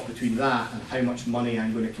trade-off between that and how much money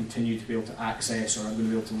I'm going to continue to be able to access or I'm going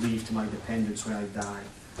to be able to leave to my dependents when I die.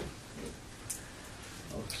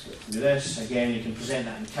 So to do this, again, you can present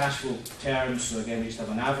that in cash flow terms. So again, we just have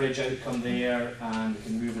an average outcome there, and we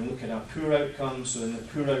can move and look at our poor outcome. So in the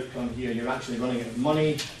poor outcome here, you're actually running out of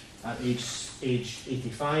money at age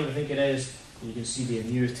 85, I think it is. And you can see the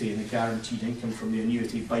annuity and the guaranteed income from the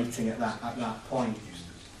annuity biting at that point.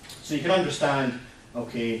 So you can understand,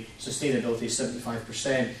 okay, sustainability is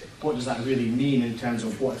 75%. What does that really mean in terms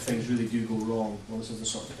of what if things really do go wrong? Well, this is the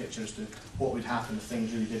sort of picture as to what would happen if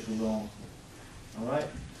things really did go wrong. All right.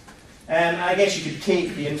 And I guess you could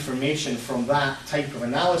take the information from that type of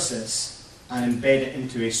analysis and embed it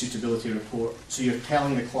into a suitability report. So you're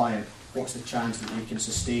telling the client what's the chance that you can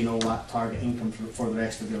sustain all that target income for the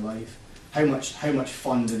rest of your life. How much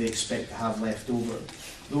fund do they expect to have left over?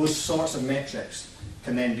 Those sorts of metrics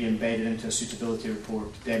can then be embedded into a suitability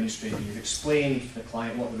report to demonstrate that you've explained to the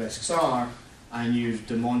client what the risks are, and you've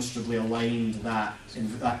demonstrably aligned that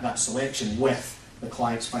selection with the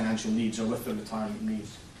client's financial needs or with their retirement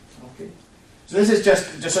needs. Okay. So this is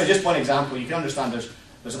just one example. You can understand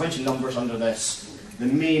there's a bunch of numbers under this. The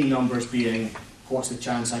main numbers being what's the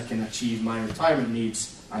chance I can achieve my retirement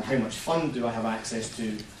needs, and how much fund do I have access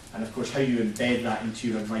to, and of course how you embed that into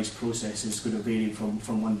your advice process is going to vary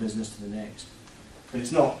from one business to the next. But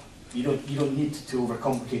it's not, you don't need to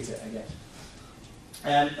overcomplicate it, I guess.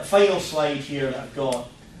 A final slide here that I've got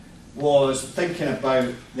was thinking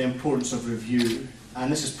about the importance of review,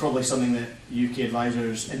 and this is probably something that UK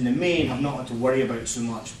advisors in the main have not had to worry about so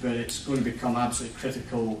much, but it's going to become absolutely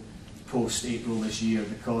critical post-April this year,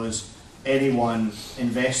 because anyone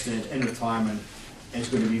invested in retirement is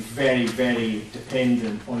going to be very, very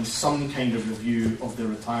dependent on some kind of review of their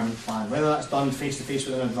retirement plan. Whether that's done face-to-face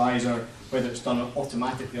with an advisor, whether it's done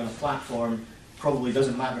automatically on a platform, probably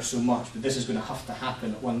doesn't matter so much, but this is going to have to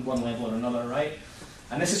happen at one level or another, right?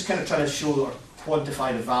 And this is kind of trying to show or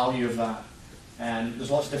quantify the value of that. And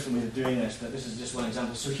there's lots of different ways of doing this, but this is just one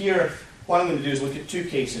example. So here, what I'm going to do is look at 2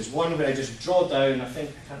 cases. One where I just draw down, I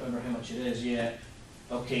can't remember how much it is yet.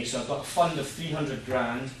 Okay, so I've got a fund of 300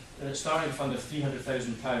 grand, and a starting fund of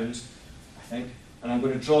 £300,000, I think, and I'm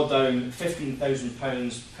going to draw down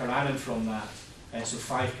 £15,000 per annum from that, so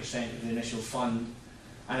 5% of the initial fund.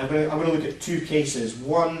 And I'm going to look at 2 cases.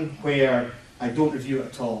 One where I don't review it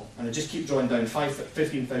at all, and I just keep drawing down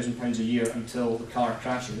 £15,000 a year until the car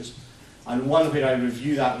crashes, and one where I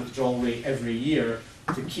review that withdrawal rate every year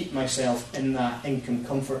to keep myself in that income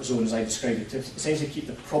comfort zone, as I described it, to essentially keep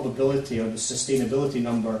the probability or the sustainability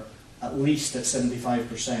number at least at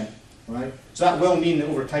 75%. Right? So that will mean that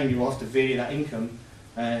over time you will have to vary that income,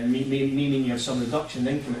 meaning you have some reduction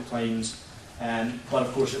in income at times, but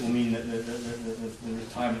of course it will mean that the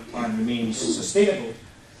retirement plan remains sustainable.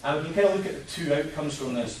 And we can kind of look at the 2 outcomes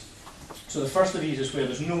from this. So the first of these is where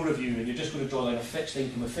there's no review, and you're just going to draw down a fixed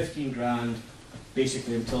income of 15 grand,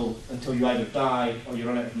 basically until you either die or you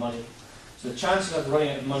run out of money. So the chances of running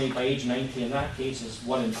out of money by age 90 in that case is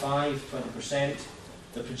 1 in 5, 20%.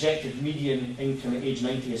 The projected median income at age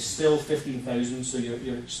 90 is still 15,000, so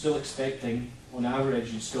you're still expecting, on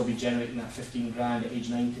average, you'd still be generating that 15 grand at age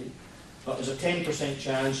 90. But there's a 10%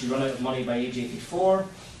 chance you run out of money by age 84.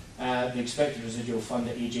 The expected residual fund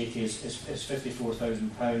at age 80 is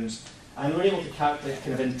 £54,000. And we're able to calculate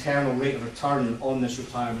kind of internal rate of return on this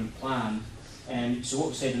retirement plan. So what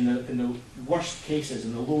we said, in the worst cases,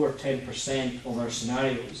 in the lower 10% of our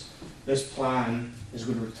scenarios, this plan is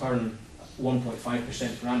going to return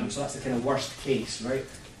 1.5% per annum. So that's the kind of worst case, right?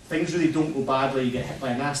 Things really don't go badly, you get hit by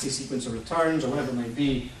a nasty sequence of returns or whatever it might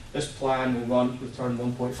be, this plan will return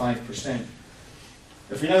 1.5%.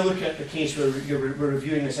 If we now look at the case where we're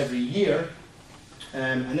reviewing this every year,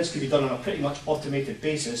 and this could be done on a pretty much automated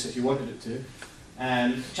basis if you wanted it to,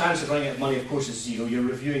 the chance of running out of money, of course, is zero. You're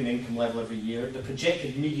reviewing the income level every year. The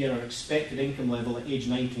projected median or expected income level at age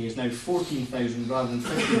 90 is now 14,000 rather than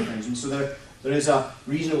 15,000. So there is a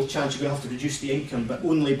reasonable chance you're going to have to reduce the income, but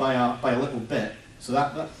only by a little bit. So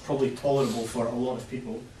that's probably tolerable for a lot of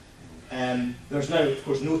people. There's now, of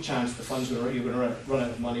course, no chance the fund's you're going to run out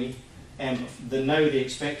of money. The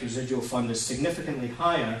expected residual fund is significantly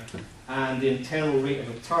higher, and the internal rate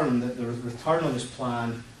of return, the return on this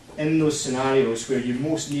plan in those scenarios where you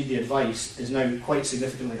most need the advice is now quite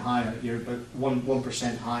significantly higher. You're about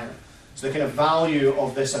 1% higher. So the kind of value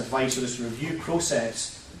of this advice or this review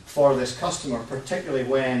process for this customer, particularly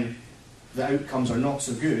when the outcomes are not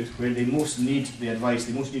so good, where they most need the advice,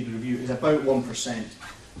 they most need the review, is about 1%.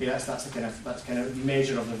 Okay, that's the kind of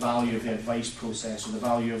measure of the value of the advice process or the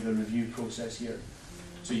value of the review process here.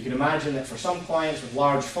 So you can imagine that for some clients with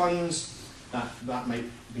large funds, that might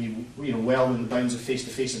be well in the bounds of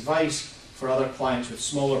face-to-face advice. For other clients with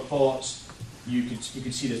smaller pots, you could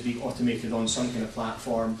see this being automated on some kind of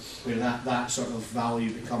platform where that sort of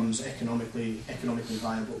value becomes economically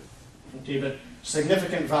viable. Okay, but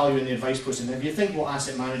significant value in the advice process. And if you think what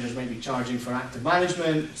asset managers might be charging for active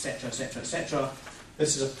management, etc., etc., etc.,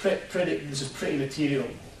 this is pretty material.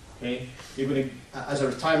 Okay, you're going to, as a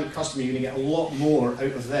retirement customer, you're going to get a lot more out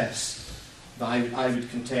of this that I would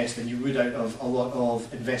contest than you would out of a lot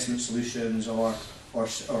of investment solutions or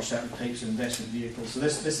certain types of investment vehicles. So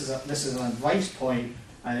this is an advice point,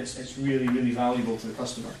 and it's really, really valuable to the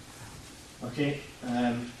customer. Okay,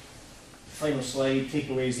 final slide,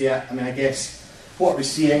 takeaways. Yeah, I mean, I guess what we're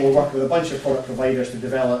seeing, we're working with a bunch of product providers to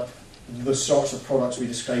develop the sorts of products we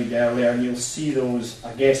described earlier, and you'll see those,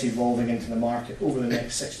 I guess, evolving into the market over the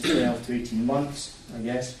next 6 to 12 to 18 months, I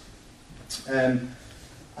guess.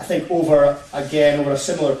 I think over a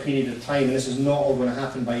similar period of time, and this is not all going to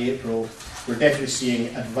happen by April, we're definitely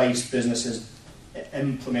seeing advice businesses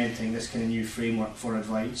implementing this kind of new framework for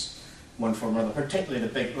advice, one form or another, particularly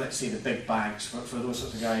the big, let's say the big banks, for those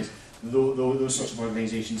sorts of guys, those sorts of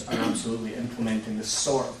organisations are absolutely implementing the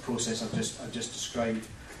sort of process I've just described.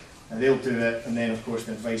 They'll do it, and then of course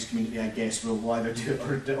the advice community, I guess, will either do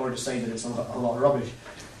it or decide that it's a lot of rubbish.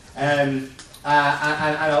 And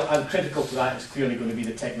critical to that is clearly going to be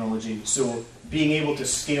the technology. So being able to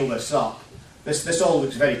scale this up, this all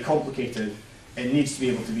looks very complicated. It needs to be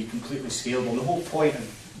able to be completely scalable. And the whole point of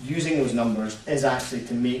using those numbers is actually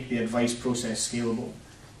to make the advice process scalable.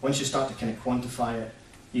 Once you start to kind of quantify it,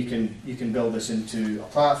 you can build this into a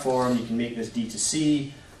platform. You can make this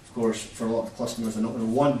D2C. Of course, for a lot of customers, they're not going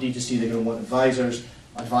to want D2C, they're going to want advisors.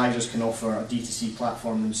 Advisors can offer a D2C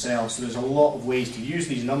platform themselves. So there's a lot of ways to use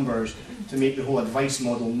these numbers to make the whole advice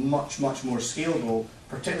model much, much more scalable,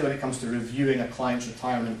 particularly when it comes to reviewing a client's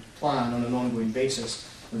retirement plan on an ongoing basis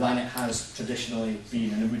than it has traditionally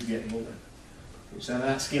been and it would be at the moment. So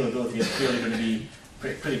that scalability is clearly going to be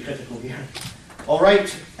pretty critical here. All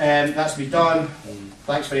right, that's me done.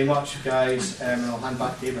 Thanks very much, guys, and I'll hand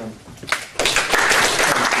back to Abraham.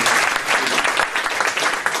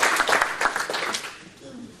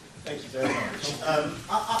 Thank you very much.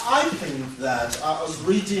 I think that I was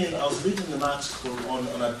reading an article on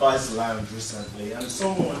AdviserHangout recently, and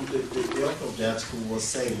someone, the author of the article was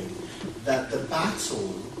saying that the battle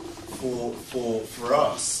for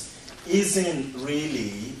us isn't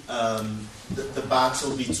really the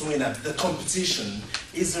battle between the competition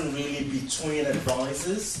isn't really between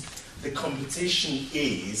advisors. The competition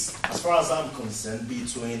is, as far as I'm concerned,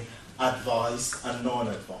 between advice and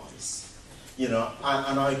non-advice.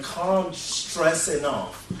 And I can't stress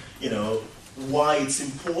enough, why it's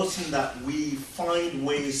important that we find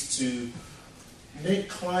ways to make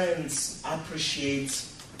clients appreciate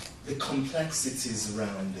the complexities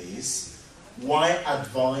around this, why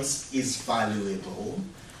advice is valuable,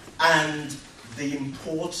 and the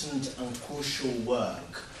important and crucial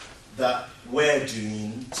work that we're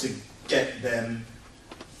doing to get them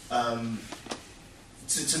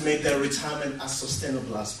to make their retirement as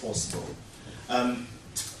sustainable as possible.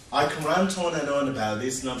 I can rant on and on about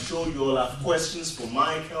this, and I'm sure you all have questions for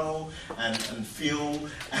Michael and Phil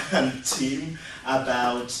and Tim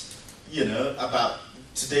about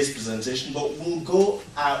today's presentation. But we'll go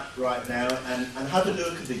out right now and have a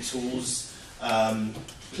look at the tools,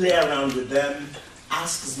 play around with them,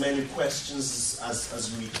 ask as many questions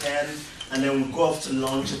as we can, and then we'll go off to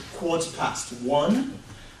lunch at 1:15.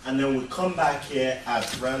 and then we'll come back here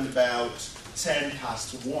at around about 10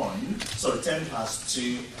 past 2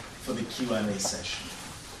 for the Q&A session.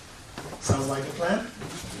 Sounds like a plan?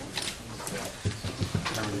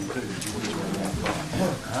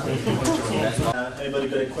 Anybody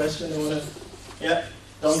got a question they want to? Yeah,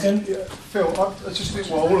 Duncan? Yeah, Phil, I just think,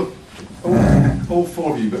 well, all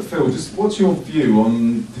four of you, but Phil, just what's your view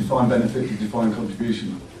on defined benefit and defined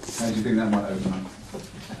contribution? How do you think that might open up?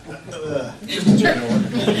 Just a general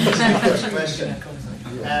question.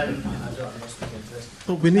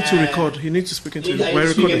 Oh, we need to record. You need to speak into it. We're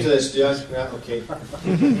Speak recording. into this, do you? Right, okay.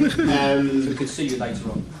 We could see you later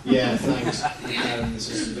on. Yeah, thanks. This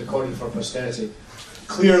is recording for posterity.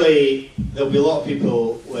 Clearly, there'll be a lot of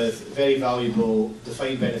people with very valuable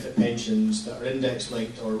defined benefit pensions that are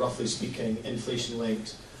index-linked or, roughly speaking,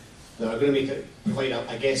 inflation-linked, that are going to provide,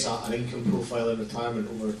 I guess, an income profile in retirement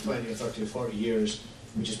over 20 or 30 or 40 years,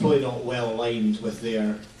 which is probably not well aligned with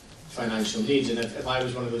their financial needs. And if I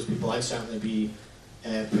was one of those people, I'd certainly be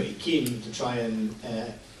pretty keen to try and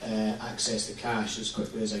access the cash as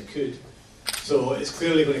quickly as I could. So it's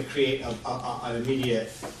clearly going to create an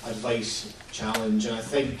immediate advice challenge, and I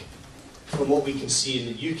think from what we can see in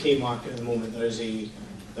the UK market at the moment, there's a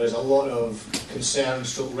lot of concern,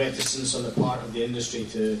 stroke reticence on the part of the industry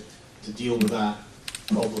to deal with that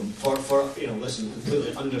problem. For completely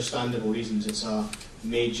understandable reasons. It's a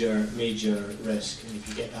major risk, and if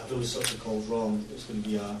you get those sorts of calls wrong, it's going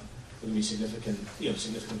to be significant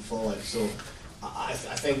fallout. So I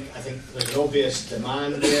think there's an obvious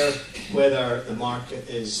demand there. Whether the market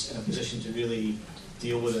is in a position to really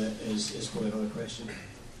deal with it is probably another question.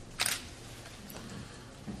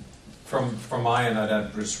 From my end, I'd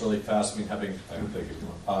add just really fast. I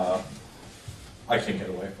can't get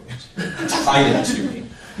away from it. Tie it to me.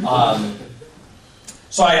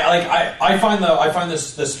 So I find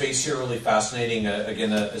this space here really fascinating.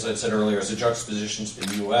 Again, as I said earlier, as a juxtaposition to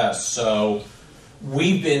the U.S. So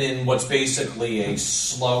we've been in what's basically a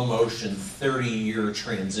slow motion 30-year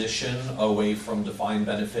transition away from defined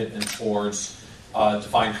benefit and towards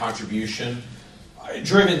defined contribution,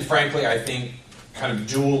 driven, frankly, I think, kind of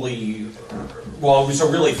dually. Well, so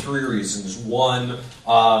really three reasons. One,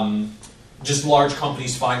 just large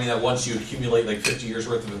companies finding that once you accumulate like 50 years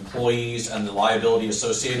worth of employees and the liability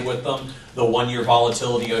associated with them, the 1 year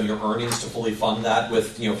volatility on your earnings to fully fund that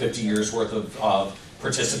with 50 years worth of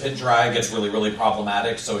participant drag gets really, really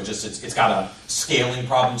problematic. So it's got a scaling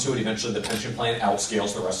problem to it. Eventually the pension plan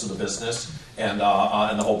outscales the rest of the business, and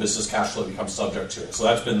the whole business cash flow becomes subject to it. So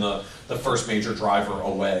that's been the first major driver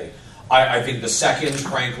away. I think the second,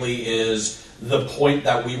 frankly, is the point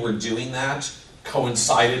that we were doing that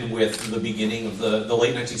coincided with the beginning of the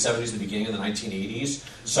late 1970s, the beginning of the 1980s.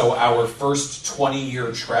 So our first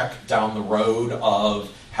 20-year trek down the road of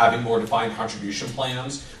having more defined contribution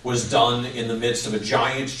plans was done in the midst of a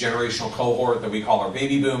giant generational cohort that we call our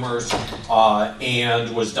baby boomers,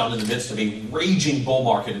 and was done in the midst of a raging bull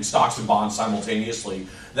market in stocks and bonds simultaneously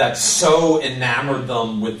that so enamored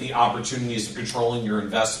them with the opportunities of controlling your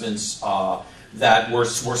investments that we're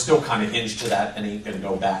still kind of hinged to that and ain't going to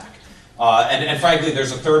go back. And frankly,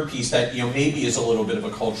 there's a third piece that maybe is a little bit of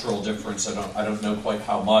a cultural difference. I don't know quite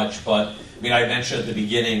how much, but I mentioned at the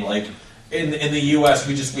beginning, like in the U.S.,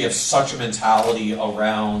 we have such a mentality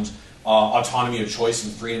around autonomy of choice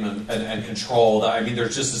and freedom and control. That,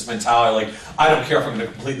 there's just this mentality like, I don't care if I'm going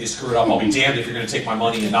to completely screw it up. I'll be damned if you're going to take my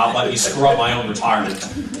money and not let me screw up my own retirement.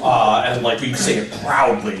 And like we say it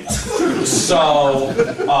proudly. So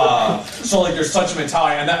there's such a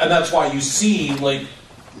mentality, and that's why you see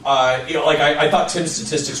I thought Tim's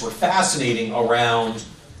statistics were fascinating around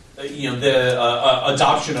the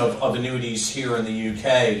adoption of annuities here in the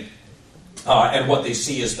UK, and what they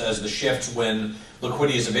see as the shift when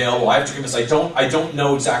liquidity is available. I have to confess, I don't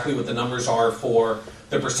know exactly what the numbers are for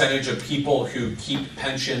the percentage of people who keep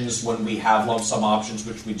pensions when we have lump sum options,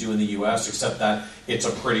 which we do in the US, except that it's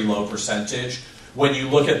a pretty low percentage. When you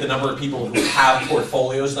look at the number of people who have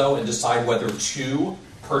portfolios, though, and decide whether to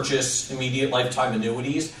purchase immediate lifetime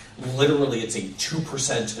annuities, literally it's a 2%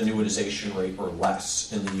 annuitization rate or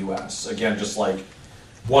less in the US. Again, just like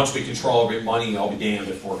once we control our money, I'll be damned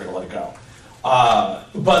if we're going to let it go.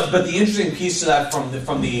 But the interesting piece to that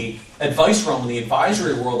from the advice realm and the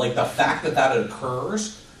advisory world, like the fact that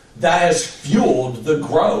occurs, that has fueled the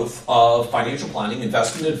growth of financial planning,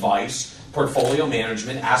 investment advice, portfolio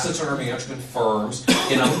management, assets under management firms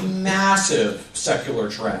in a massive secular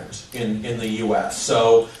trend in the U.S.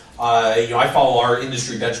 So I follow our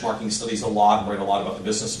industry benchmarking studies a lot and write a lot about the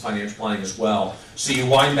business of financial planning as well. So you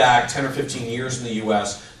wind back 10 or 15 years in the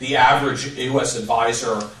U.S., the average U.S.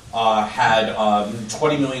 advisor had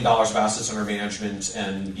 $20 million of assets under management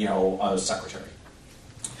and a secretary.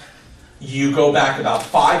 You go back about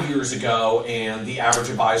 5 years ago, and the average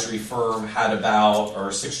advisory firm had about,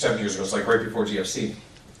 or 6 or 7 years ago, it's like right before GFC.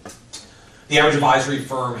 The average advisory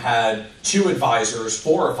firm had 2 advisors,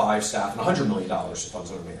 4 or 5 staff, and $100 million of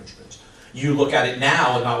funds under management. You look at it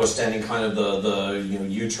now, and notwithstanding kind of the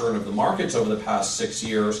U-turn of the markets over the past 6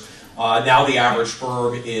 years, now the average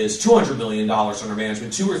firm is $200 million under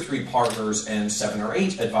management, 2 or 3 partners, and 7 or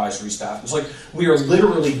 8 advisory staff. It's like we are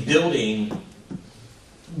literally building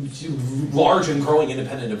large and growing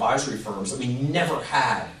independent advisory firms that we never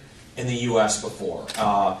had in the U.S. before.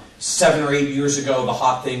 7 or 8 years ago, the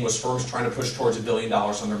hot thing was firms trying to push towards $1 billion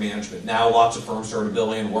under management. Now, lots of firms are at $1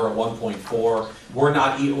 billion. We're at 1.4. We're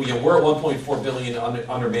not. We're at 1.4 billion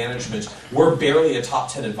under management. We're barely a top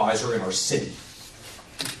 10 advisor in our city.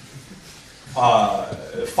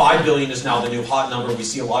 5 billion is now the new hot number. We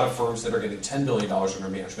see a lot of firms that are getting $10 billion under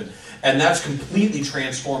management, and that's completely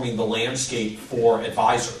transforming the landscape for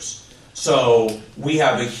advisors. So we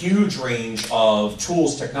have a huge range of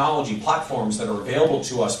tools, technology, platforms that are available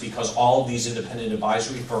to us because all of these independent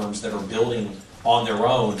advisory firms that are building on their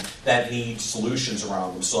own that need solutions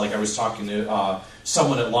around them. So like I was talking to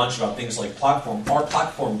someone at lunch about things like platform. Our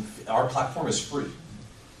platform is free.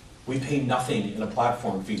 We pay nothing in a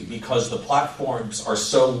platform fee because the platforms are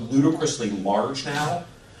so ludicrously large now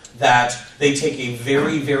that they take a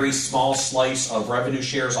very, very small slice of revenue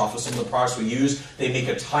shares off of some of the products we use. They make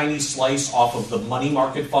a tiny slice off of the money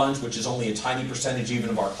market funds, which is only a tiny percentage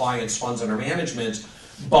even of our clients' funds under management.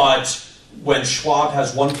 But when Schwab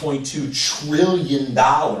has $1.2 trillion,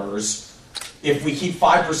 if we keep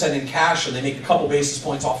 5% in cash and they make a couple basis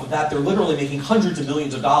points off of that, they're literally making hundreds of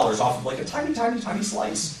millions of dollars off of like a tiny, tiny, tiny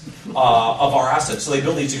slice of our assets. So they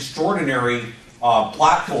build these extraordinary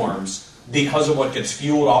platforms because of what gets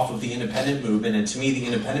fueled off of the independent movement. And to me, the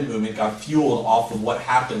independent movement got fueled off of what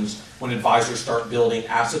happens when advisors start building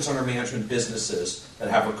assets under management businesses that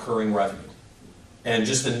have recurring revenue. And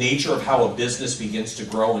just the nature of how a business begins to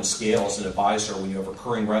grow and scale as an advisor when you have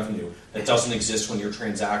recurring revenue that doesn't exist when you're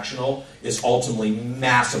transactional is ultimately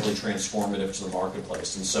massively transformative to the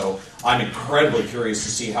marketplace. And so I'm incredibly curious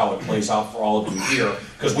to see how it plays out for all of you here,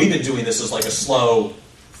 because we've been doing this as like a slow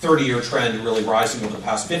 30-year trend really rising over the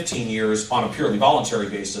past 15 years on a purely voluntary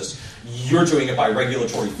basis. You're doing it by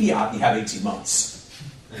regulatory fiat, and you have 18 months.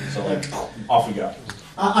 So like, off we go.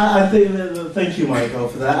 I think, thank you, Michael,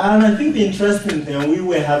 for that. And I think the interesting thing, we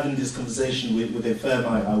were having this conversation with a firm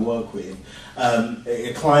I work with,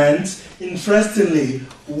 a client, interestingly,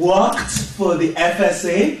 worked for the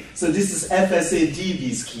FSA. So this is FSA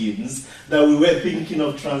DB schemes that we were thinking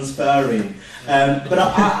of transferring. That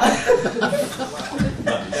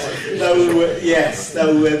we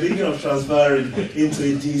were thinking of transferring into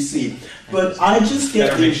a DC. But I just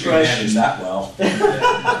get the impression that well.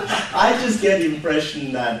 I just get the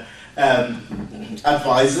impression that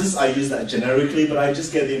advisors, I use that generically, but I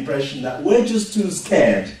just get the impression that we're just too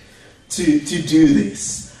scared to do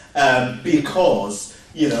this because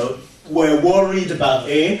we're worried about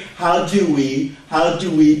how do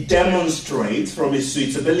we demonstrate from a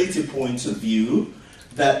suitability point of view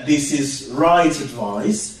that this is right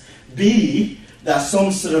advice, B, that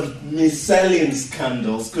some sort of mis-selling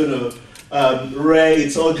scandal's going to rear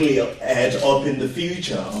its ugly head up in the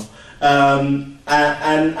future,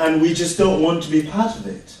 and we just don't want to be part of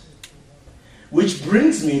it. Which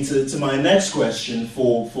brings me to my next question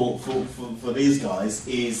for these guys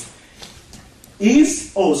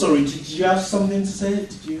oh, sorry, did you have something to say?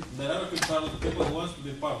 Did you? There are people who want to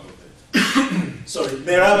be part of it. Sorry,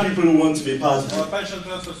 there are people who want to be part of it. Pension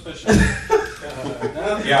transfer specialist. There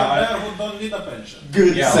are people there who don't need a pension.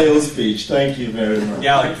 Good sales pitch. Thank you very much.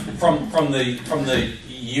 Yeah, like from the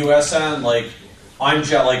U.S. end, like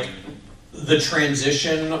the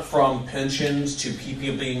transition from pensions to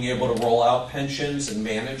people being able to roll out pensions and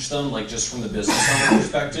manage them, like just from the business owner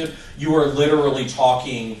perspective, you are literally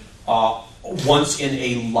talking once in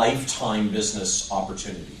a lifetime business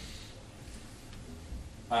opportunity.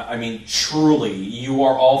 I mean, truly, you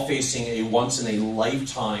are all facing a once in a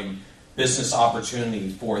lifetime business opportunity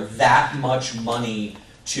for that much money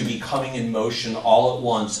to be coming in motion all at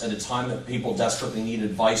once at a time that people desperately need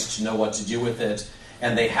advice to know what to do with it.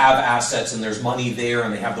 And they have assets and there's money there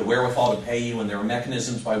and they have the wherewithal to pay you and there are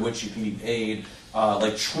mechanisms by which you can be paid.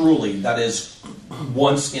 Like truly, that is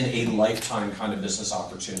once in a lifetime kind of business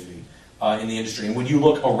opportunity in the industry. And when you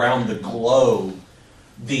look around the globe,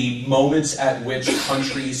 the moments at which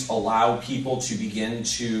countries allow people to begin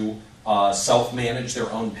to self-manage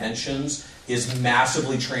their own pensions is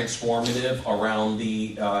massively transformative around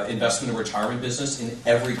the investment and retirement business in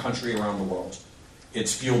every country around the world.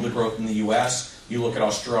 It's fueled the growth in the US. You look at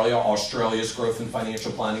Australia, Australia's growth in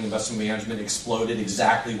financial planning, investment management exploded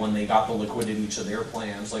exactly when they got the liquidity to their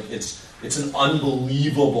plans. Like it's an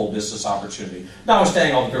unbelievable business opportunity.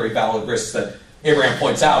 Notwithstanding all the very valid risks that Abraham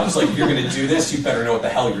points out, it's like if you're going to do this, you better know what the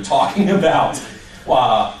hell you're talking about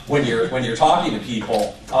when you're talking to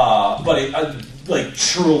people. But it, like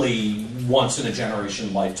truly once in a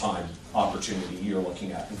generation lifetime opportunity you're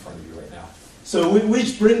looking at in front of you right now. So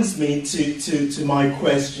which brings me to my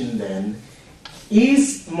question then.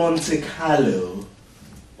 Is Monte Carlo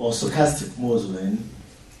or stochastic modeling,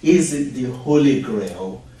 is it the holy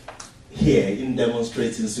grail here in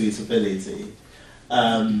demonstrating suitability?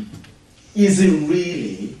 Is it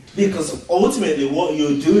really? Because ultimately what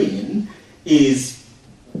you're doing is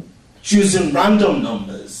choosing random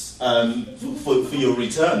numbers for your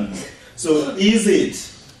returns. So is it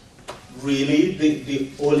really the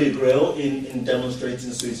holy grail in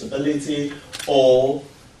demonstrating suitability, or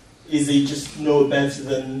is it just no better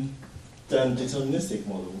than deterministic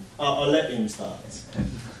model? I'll let him start.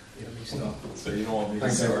 Yeah, let me start. So you don't want me to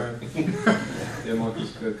Thanks, start. Abraham. Yeah,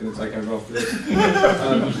 Michael's going to take over after this.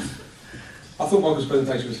 I thought Michael's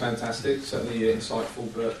presentation was fantastic, certainly insightful,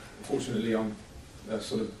 but unfortunately I'm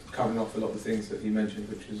sort of covering off a lot of the things that he mentioned,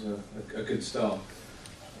 which is a good start.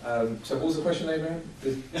 So what was the question, Abraham?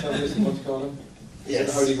 Deterministic Monte Carlo?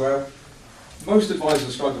 Yes. The Holy Grail? Most advisors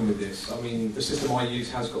are struggling with this. I mean, the system I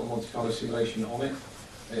use has got a Monte Carlo simulation on it.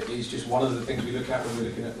 It is just one of the things we look at when we're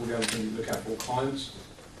looking at all the other things we look at for clients.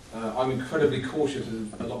 I'm incredibly cautious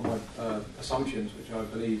of a lot of my assumptions, which I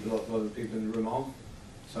believe a lot of other people in the room are.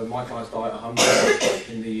 So my clients die at 100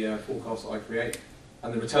 in the forecast that I create,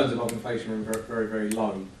 and the returns above inflation are very, very, very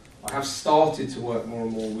low. I have started to work more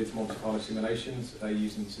and more with Monte Carlo simulations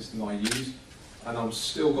using the system I use, and I've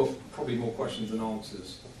still got probably more questions than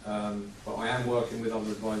answers. But I am working with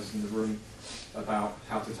other advisors in the room about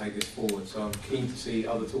how to take this forward. So I'm keen to see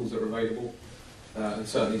other tools that are available, and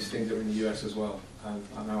certainly things that are in the US as well. And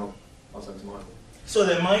now I'll send to Michael. So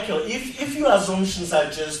then, Michael, if your assumptions are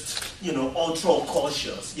just, ultra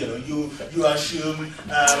cautious, you assume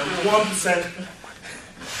 1%.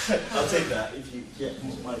 I'll take that if you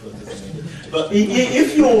Michael doesn't need it. But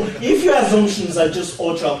if your assumptions are just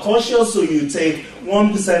ultra cautious, so you take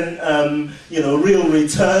 1% real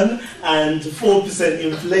return and 4%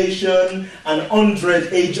 inflation and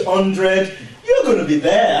 100 age 100, you're going to be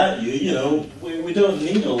there. We don't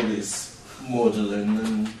need all this modeling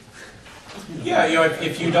and. Yeah,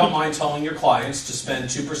 if you don't mind telling your clients to spend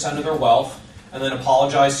 2% of their wealth and then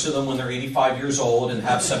apologize to them when they're 85 years old and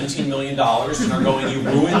have $17 million and are going, you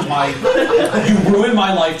ruined my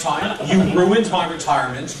lifetime, you ruined my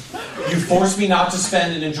retirement, you forced me not to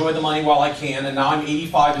spend and enjoy the money while I can, and now I'm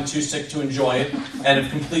 85 and too sick to enjoy it, and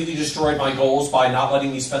have completely destroyed my goals by not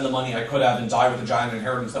letting me spend the money I could have and die with a giant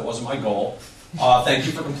inheritance that wasn't my goal. Thank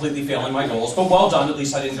you for completely failing my goals, but well done. At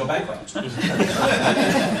least I didn't go bankrupt. I'm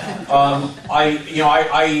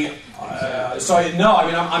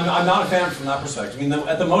not a fan from that perspective. I mean,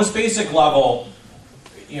 at the most basic level,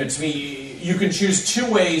 to me, you can choose two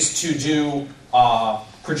ways to do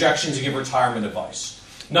projections to give retirement advice.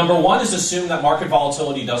 Number one is assume that market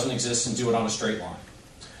volatility doesn't exist and do it on a straight line.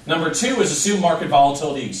 Number two is assume market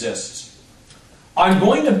volatility exists. I'm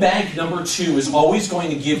going to bank number two is always going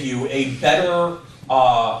to give you a better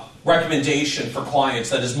recommendation for clients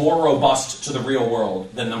that is more robust to the real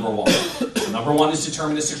world than number one. So number one is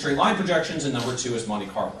deterministic straight line projections, and number two is Monte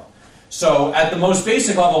Carlo. So at the most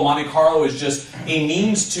basic level, Monte Carlo is just a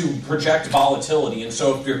means to project volatility. And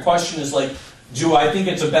so if your question is like, do I think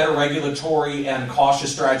it's a better regulatory and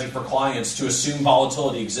cautious strategy for clients to assume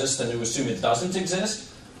volatility exists than to assume it doesn't exist?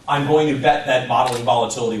 I'm going to bet that modeling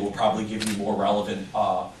volatility will probably give you more relevant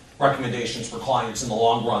recommendations for clients in the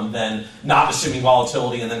long run than not assuming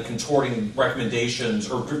volatility and then contorting recommendations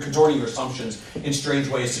or contorting your assumptions in strange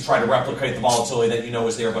ways to try to replicate the volatility that you know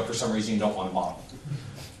is there, but for some reason you don't want to model.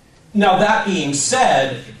 Now that being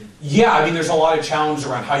said, there's a lot of challenge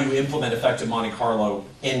around how you implement effective Monte Carlo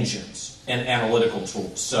engines and analytical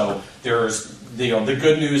tools. So there's the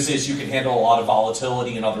good news is you can handle a lot of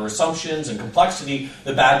volatility and other assumptions and complexity.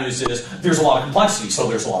 The bad news is there's a lot of complexity, so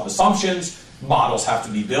there's a lot of assumptions. Models have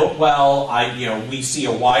to be built well. We see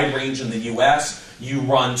a wide range in the US. You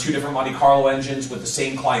run two different Monte Carlo engines with the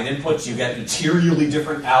same client inputs, you get materially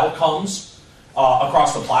different outcomes.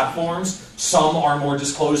 across the platforms. Some are more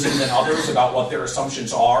disclosing than others about what their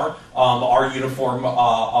assumptions are. Our uniform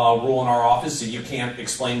rule in our office is you can't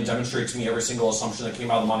explain and demonstrate to me every single assumption that came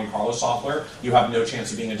out of the Monte Carlo software. You have no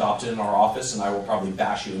chance of being adopted in our office, and I will probably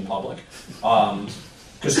bash you in public.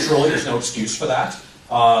 Because truly, there's no excuse for that.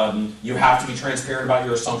 You have to be transparent about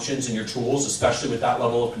your assumptions and your tools, especially with that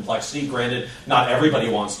level of complexity. Granted, not everybody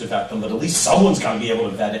wants to vet them, but at least someone's got to be able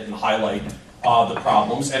to vet it and highlight the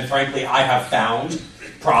problems. And frankly, I have found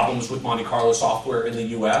problems with Monte Carlo software in the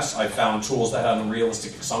US. I found tools that had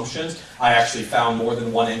unrealistic assumptions. I actually found more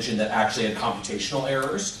than one engine that actually had computational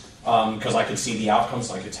errors because I could see the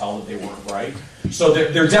outcomes and I could tell that they weren't right. So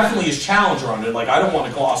there definitely is challenge around it. Like, I don't want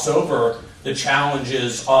to gloss over the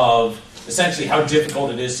challenges of essentially how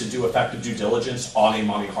difficult it is to do effective due diligence on a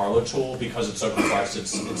Monte Carlo tool because it's so complex,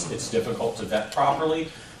 it's difficult to vet properly.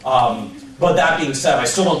 But that being said, I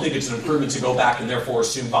still don't think it's an improvement to go back and therefore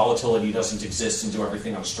assume volatility doesn't exist and do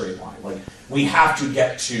everything on a straight line. Like, we have to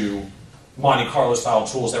get to Monte Carlo style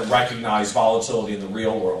tools that recognize volatility in the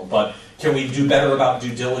real world. But can we do better about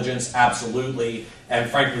due diligence? Absolutely. And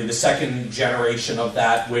frankly, the second generation of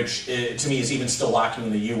that, which to me is even still lacking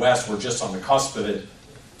in the US, we're just on the cusp of it,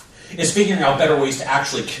 is figuring out better ways to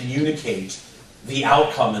actually communicate the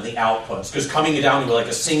outcome and the outputs. Because coming down to like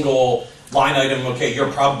a single line item, okay, your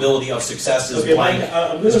probability of success is blank. Mike,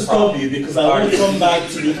 I'm going to stop you because I want to come back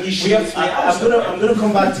to the issue. I'm going to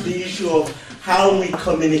come back to the issue of how we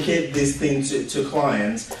communicate this thing to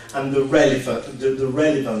clients and the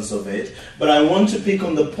relevance of it. But I want to pick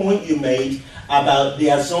on the point you made about the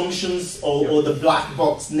assumptions or the black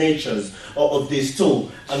box natures of this tool.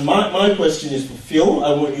 And my question is for Phil.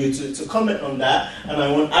 I want you to comment on that, and I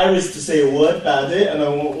want Iris to say a word about it, and I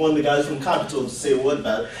want the guys from Capital to say a word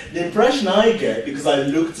about it. The impression I get, because I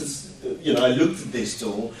looked at this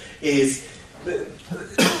tool, is there's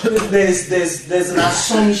an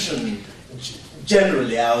assumption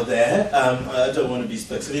generally out there. I don't want to be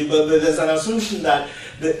specific, but there's an assumption that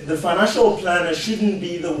the financial planner shouldn't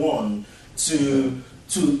be the one to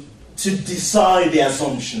decide the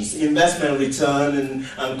assumptions, investment return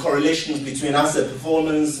and correlations between asset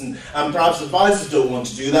performance, and perhaps advisors don't want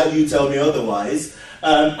to do that, you tell me otherwise.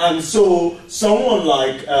 And so someone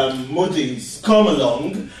like Moody's come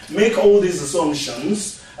along, make all these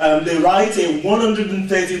assumptions, they write a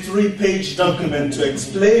 133-page document to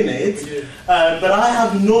explain it, but I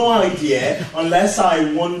have no idea unless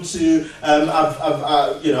I want to, and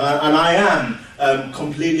I am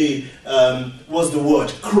completely, what's the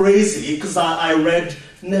word, crazy, because I read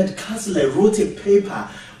Ned Castle wrote a paper,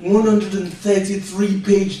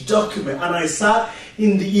 133-page document, and I sat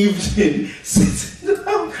in the evening,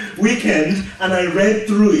 weekend, and I read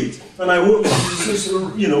through it, and I woke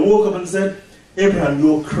up and said, Abraham,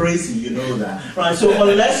 you're crazy, you know that. Right, so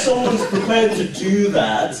unless someone's prepared to do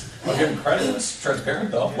that... I'll give him credit, it's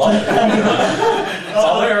transparent though. Love it. It's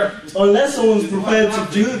all there. Unless someone's prepared to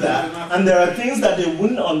do that, and there are things that they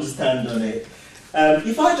wouldn't understand on it.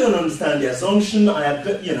 If I don't understand the assumption, I have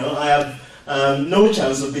no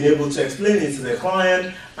chance of being able to explain it to the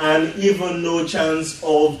client, and even no chance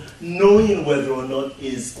of knowing whether or not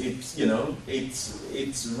it's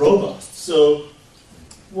robust. So,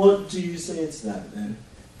 what do you say to that then?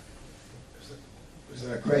 Was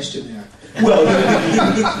there a question there? Well,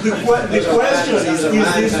 the question is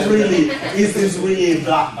this really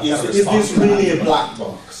a black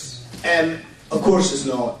box? Of course it's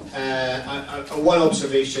not. One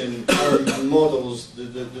observation, our models,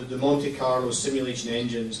 the Monte Carlo simulation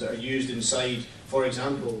engines that are used inside, for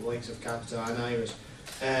example, the likes of Capita and Iris,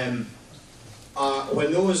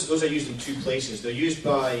 when those are used in two places. They're used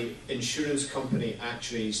by insurance company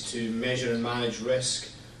actuaries to measure and manage risk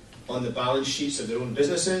on the balance sheets of their own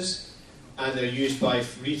businesses, and they're used by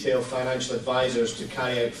retail financial advisors to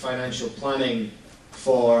carry out financial planning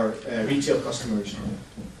for retail customers.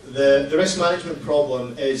 The risk management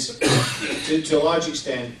problem is, to a large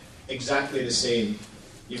extent, exactly the same.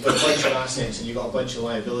 You've got a bunch of assets and you've got a bunch of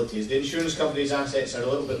liabilities. The insurance company's assets are a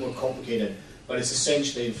little bit more complicated, but it's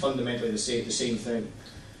essentially and fundamentally the same thing.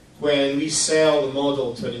 When we sell the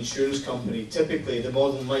model to an insurance company, typically the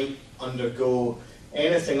model might undergo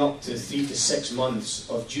anything up to 3 to 6 months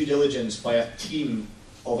of due diligence by a team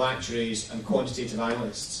of actuaries and quantitative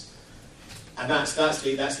analysts. And that's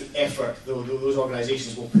the effort those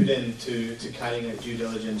organisations will put into carrying out due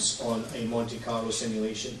diligence on a Monte Carlo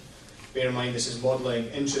simulation. Bear in mind, this is modelling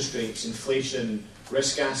interest rates, inflation,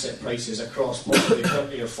 risk asset prices across probably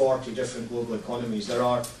 30 or 40 different global economies. There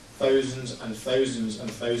are thousands and thousands and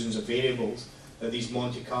thousands of variables that these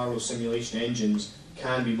Monte Carlo simulation engines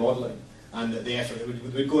can be modelling, and the effort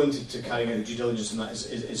that would go into carrying out the due diligence on that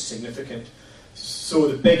is significant. So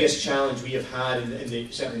the biggest challenge we have had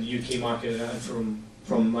certainly in the UK market, and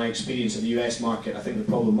from my experience in the US market, I think the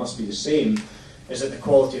problem must be the same, is that the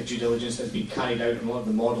quality of due diligence that's been carried out in a lot of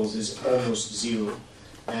the models is almost zero.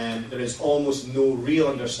 There is almost no real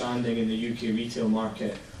understanding in the UK retail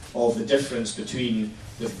market of the difference between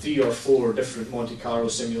the 3 or 4 different Monte Carlo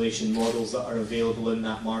simulation models that are available in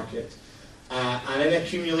that market. And in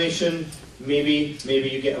accumulation, maybe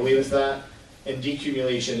you get away with that. In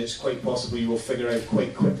decumulation, it's quite possible you will figure out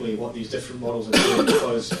quite quickly what these different models are doing,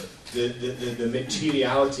 because the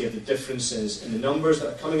materiality of the differences in the numbers that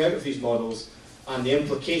are coming out of these models and the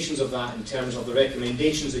implications of that in terms of the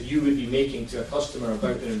recommendations that you would be making to a customer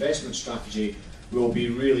about their investment strategy will be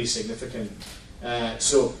really significant.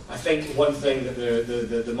 So I think one thing that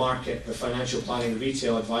the market, the financial planning,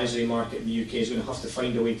 retail advisory market in the UK is going to have to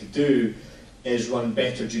find a way to do is run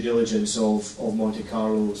better due diligence of Monte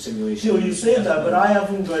Carlo simulation. Sure, you say that, but I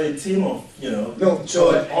haven't got a team of, No,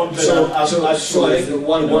 so I think that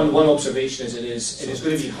one observation is it is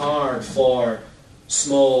going to be hard for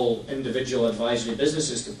small individual advisory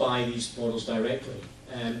businesses to buy these models directly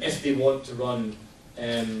if they want to run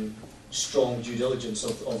strong due diligence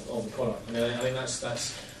of the product. I think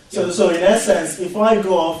that's So in essence, if I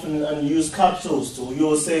go off and use Capital's tool,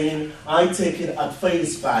 you're saying I take it at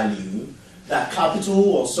face value that Capital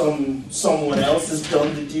or someone else has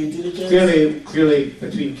done the due diligence? Clearly,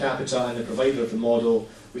 between Capita and the provider of the model,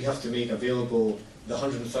 we have to make available the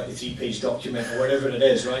 133-page document or whatever it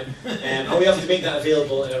is, right? And we have to make that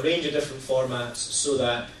available in a range of different formats so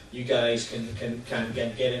that you guys can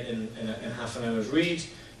get it in half an hour's read.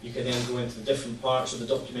 You can then go into the different parts of the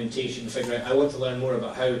documentation and figure out, I want to learn more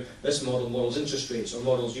about how this model models interest rates or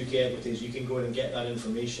models UK equities. You can go in and get that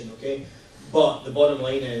information, okay? But the bottom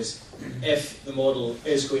line is, if the model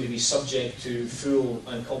is going to be subject to full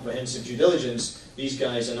and comprehensive due diligence, these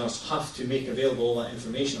guys and us have to make available all that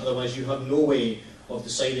information. Otherwise, you have no way of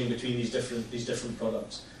deciding between these different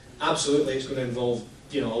products. Absolutely, it's going to involve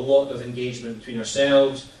a lot of engagement between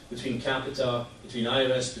ourselves, between Capita, between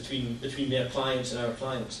Iris, between their clients and our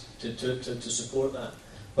clients to support that.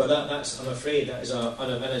 But that's, I'm afraid, that is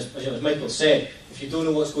as Michael said, if you don't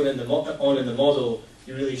know what's going on in the model,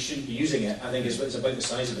 you really shouldn't be using it. I think it's about the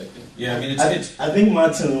size of it. Yeah, I mean, I think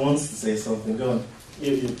Martin wants to say something. Go on.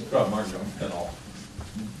 Go on, Martin. Then all.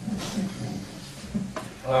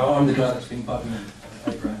 I'm the guy that's been bugging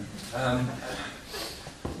Abraham.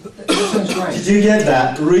 That sounds great. Did you get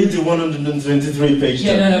that? Read the 123-page.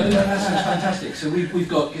 Yeah, no, that sounds fantastic. So we've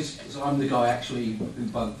got, because I'm the guy actually who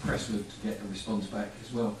bugged Presswood to get a response back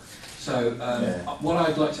as well. So what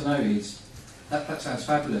I'd like to know is, that sounds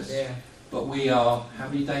fabulous. Yeah. But we are how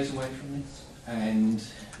many days away from this? And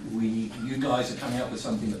you guys are coming up with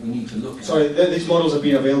something that we need to look at. Sorry, these models have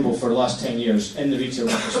been available for the last 10 years in the retail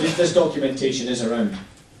market. So this documentation is around.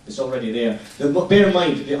 It's already there. Bear in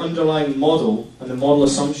mind, the underlying model and the model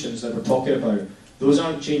assumptions that we're talking about, those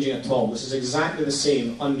aren't changing at all. This is exactly the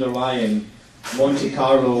same underlying Monte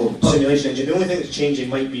Carlo simulation engine. The only thing that's changing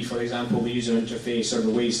might be, for example, the user interface or the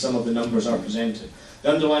way some of the numbers are presented. The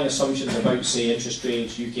underlying assumptions about, say, interest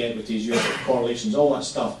rates, UK equities, US correlations, all that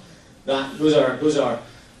stuff, those are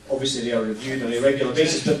obviously they are reviewed on a regular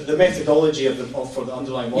basis. But the methodology for the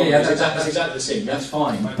underlying model is exactly the same. That's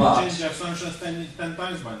fine. But But we changed the assumptions 10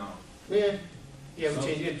 times by now. Yeah, we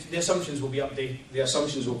change it. The assumptions will be updated. The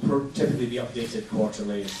assumptions will typically be updated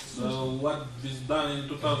quarterly. So what is done in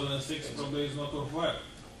 2006 probably is not worthwhile.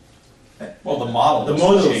 Well, the model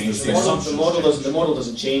doesn't change. The model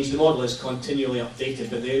doesn't change. The model is continually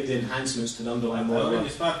updated, but the enhancements to the underlying I model. already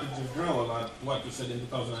started to grow at what you said in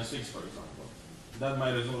 2006, for example. That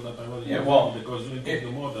might result that I already because we took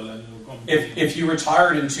the model and you come. If you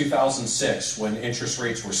retired in 2006 when interest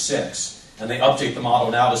rates were 6, and they update the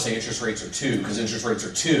model now to say interest rates are 2 because interest rates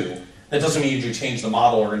are 2, that doesn't mean you change the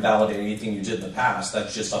model or invalidate anything you did in the past.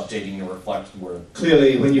 That's just updating to reflect where.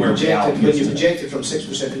 Clearly, when you projected from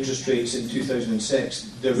 6% interest rates in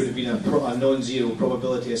 2006, there would have been a non-zero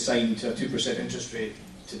probability assigned to a 2% interest rate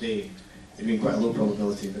today. It'd been quite a low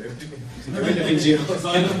probability, but it wouldn't have been zero.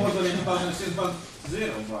 So in the model in 2006 was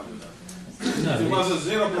zero value then. It was a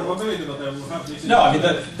zero probability that I will have this. No, I mean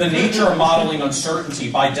the nature of modeling uncertainty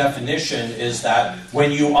by definition is that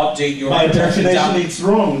when you update your by definition it's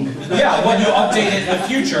wrong. Yeah, when you update it in the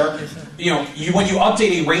future, when you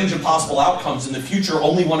update a range of possible outcomes in the future,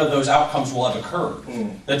 only one of those outcomes will have occurred.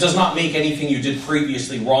 That does not make anything you did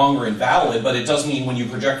previously wrong or invalid, but it does mean when you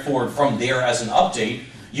project forward from there as an update,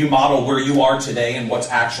 you model where you are today and what's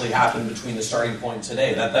actually happened between the starting point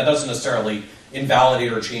today. That doesn't necessarily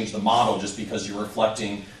invalidate or change the model just because you're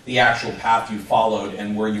reflecting the actual path you followed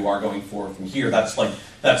and where you are going forward from here. That's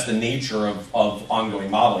the nature of ongoing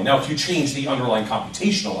modeling. Now, if you change the underlying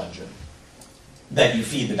computational engine that you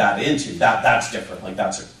feed the data into, that's different. Like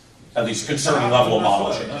that's at least a concerning level of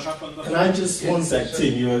model change. Can I just, one sec,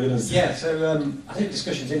 Tim, you were going to say? Yeah, so I think the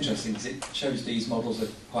discussion's interesting because it shows these models are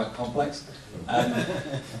quite complex.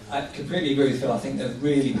 I completely agree with Phil. I think they're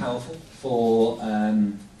really powerful for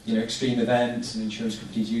extreme events, and insurance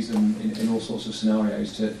companies use them in all sorts of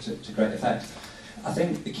scenarios to great effect. I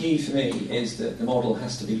think the key for me is that the model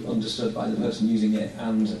has to be understood by the person using it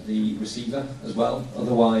and the receiver as well.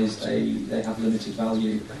 Otherwise, they have limited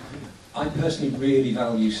value. I personally really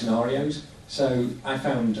value scenarios, so I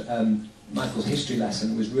found Michael's history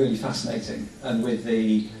lesson was really fascinating, and with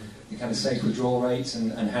the kind of safe withdrawal rates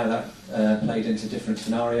and how that played into different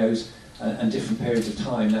scenarios and different periods of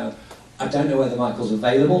time. Now, I don't know whether Michael's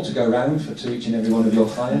available to go round to each and every one of your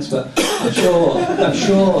clients, but I'm sure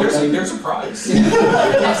there's a prize.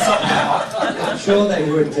 I'm sure they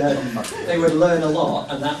would learn a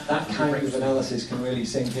lot, and that kind of analysis can really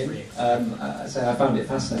sink in. So I found it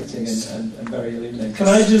fascinating and very illuminating. Can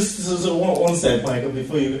I just one sec, Michael,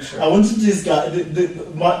 before you? Sure. I wanted to discuss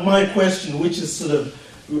my question, which is sort of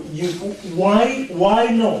why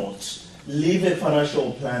not leave a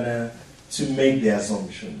financial planner to make the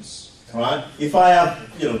assumptions? Right? If I have,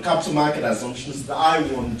 capital market assumptions that I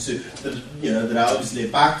want to, that are obviously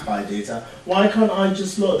backed by data, why can't I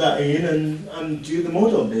just load that in and do the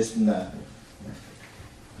model based on that?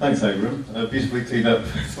 Thanks, Abraham. Beautifully teed up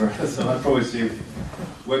for us, and I promise you,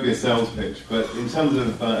 it won't be a sales pitch, but in terms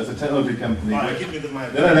of, as a technology company... Right, give me the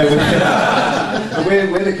mic. No,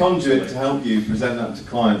 we're the conduit to help you present that to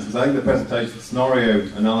clients, because I think the presentation scenario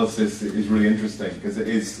analysis is really interesting, because it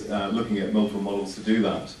is looking at multiple models to do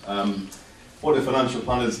that. What do financial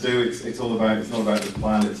planners do? It's not about the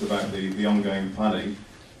plan, it's about the ongoing planning.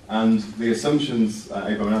 And the assumptions,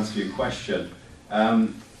 Abraham asked you a question,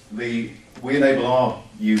 we enable our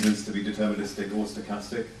users to be deterministic or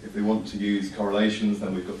stochastic. If they want to use correlations,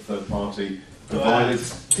 then we've got third-party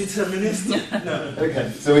providers. Deterministic? No.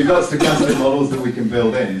 Okay, so we've got stochastic models that we can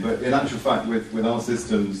build in, but in actual fact, with our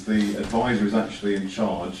systems, the advisor is actually in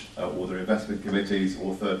charge, or their investment committees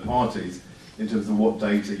or third parties, in terms of what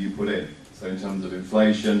data you put in. So in terms of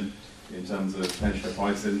inflation, in terms of pensioner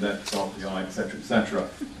price index, RPI, etc., etc.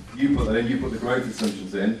 You put that in, you put the growth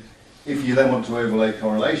assumptions in. If you then want to overlay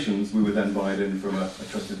correlations, we would then buy it in from a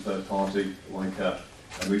trusted third party like a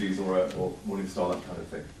Moody's or Morningstar, that kind of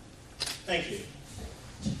thing. Thank you.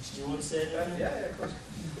 Do you want to say anything? Yeah, of course.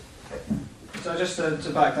 So just to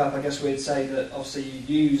back up, I guess we'd say that obviously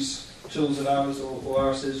you use tools of ours or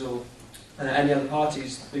ours or any other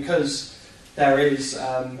parties because there is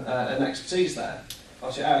an expertise there.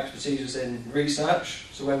 Obviously our expertise was in research,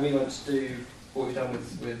 so when we went to do what we've done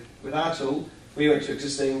with our tool, we went to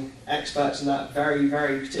existing experts in that very,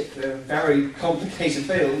 very particular, very complicated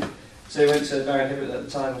field. So we went to Baron Hibbert at the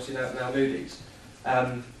time, obviously now Moody's.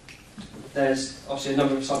 There's obviously a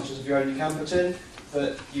number of assumptions of your own you can put in,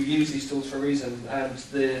 but you use these tools for a reason. And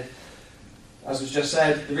as was just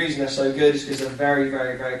said, the reason they're so good is because they're very,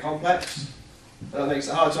 very, very complex. That makes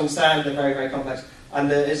it hard to understand. They're very, very complex. And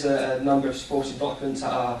there is a number of supporting documents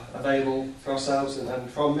that are available for ourselves and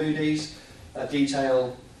from Moody's that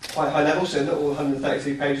detail quite high level, so not all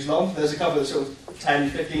 133 pages long. There's a couple of sort of 10,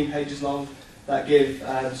 15 pages long that give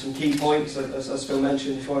some key points. As Phil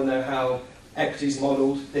mentioned, if you want to know how equity is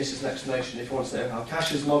modelled, this is an explanation. If you want to know how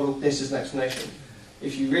cash is modelled, this is an explanation.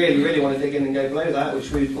 If you really, really want to dig in and go below that, which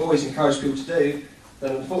we've always encouraged people to do,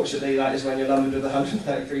 then unfortunately that is when you're lumbered with a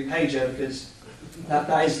 133 pager, because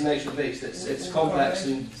that is the nature of the beast. It's complex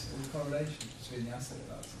and correlation between the asset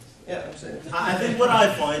classes. Yeah, absolutely. I think what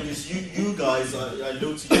I find is you guys, I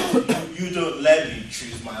look to you don't let me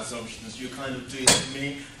choose my assumptions, you kind of do it to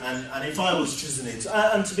me, and if I was choosing it,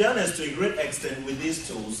 and to be honest, to a great extent with these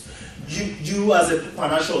tools, you as a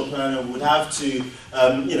financial planner would have to,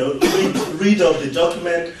 read up the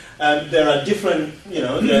document. There are different,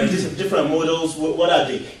 different models. What are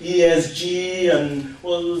they? ESG and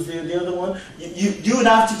what was the other one? You would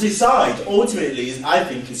have to decide. Ultimately, I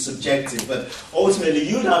think it's subjective, but ultimately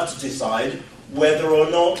you would have to decide whether or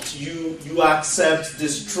not you accept the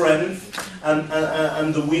strength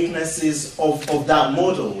and the weaknesses of that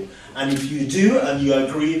model. And if you do, and you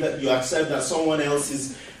agree that you accept that someone else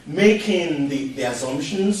is making the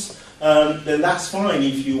assumptions, then that's fine.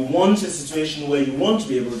 If you want a situation where you want to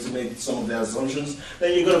be able to make some of the assumptions,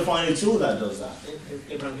 then you've got to find a tool that does that.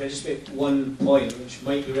 Abraham, can I just make one point which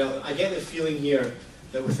might be relevant? I get the feeling here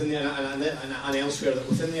that within the, and elsewhere, that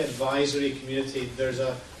within the advisory community there's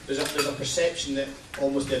a there's a perception that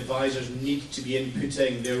almost the advisors need to be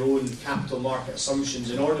inputting their own capital market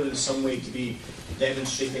assumptions in order in some way to be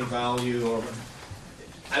demonstrating value, or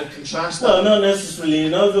I would contrast that. No, not necessarily.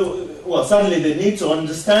 Well, certainly they need to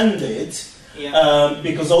understand it. Yeah.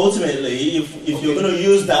 Because ultimately, if you're going to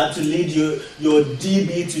use that to lead your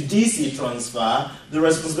DB to DC transfer, the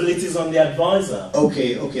responsibility is on the advisor.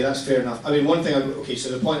 Okay, that's fair enough. I mean, one thing, so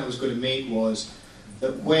the point I was going to make was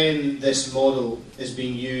that when this model is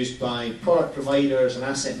being used by product providers and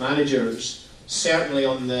asset managers, certainly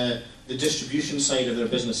on the distribution side of their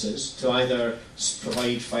businesses, to either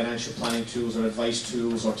provide financial planning tools or advice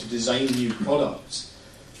tools or to design new products,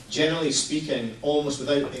 generally speaking, almost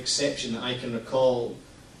without exception that I can recall,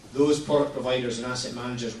 those product providers and asset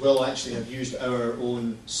managers will actually have used our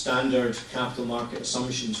own standard capital market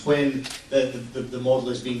assumptions when the model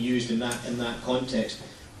is being used in that context.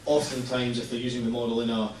 Oftentimes, if they're using the model in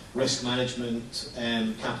a risk management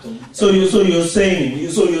capital. So you're saying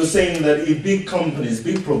that if big companies,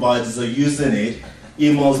 big providers are using it,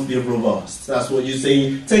 it must be robust. That's what you're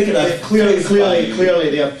saying. Take it as clearly,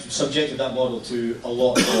 they have subjected that model to a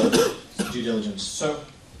lot of due diligence. So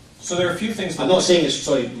there are a few things. I'm not saying it's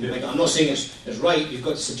right. You've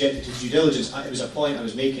got to subject it to due diligence. It was a point I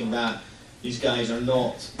was making that these guys are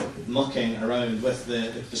not mucking around with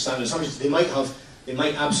the standard assumptions. They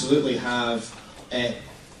might absolutely have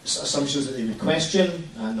assumptions that they would question,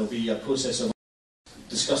 and there'll be a process of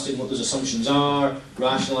discussing what those assumptions are,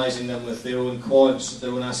 rationalising them with their own quads,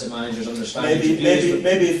 their own asset managers' understanding.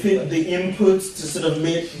 Maybe fit the inputs to sort of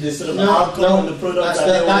make the sort of outcome and the product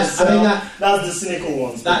that's the cynical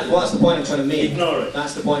ones. That's the point I'm trying to make. Ignore it.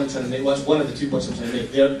 That's the point I'm trying to make. Well, that's one of the 2 points I'm trying to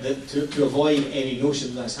make. To avoid any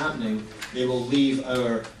notion that that's happening, they will leave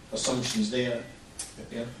our assumptions there.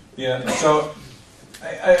 Yeah. So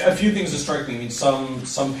a few things that strike me. I mean,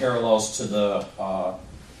 some parallels to the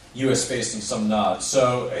US-based and some not.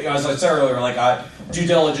 So, as I said earlier, due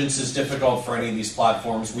diligence is difficult for any of these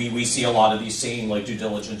platforms. We see a lot of these same due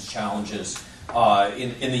diligence challenges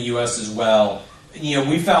in the US as well.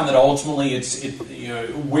 We found that ultimately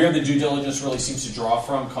where the due diligence really seems to draw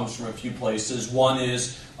from comes from a few places. One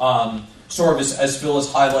is sort of as Phil has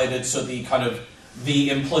highlighted, so the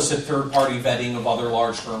implicit third-party vetting of other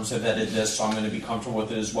large firms have vetted this, so I'm going to be comfortable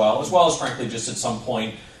with it as well as frankly just at some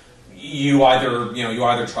point you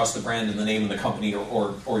either trust the brand and the name of the company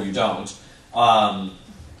or you don't.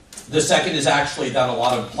 The second is actually that a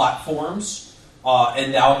lot of platforms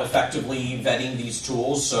end out effectively vetting these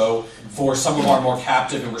tools. So for some of our more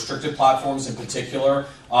captive and restricted platforms in particular,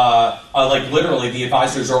 literally the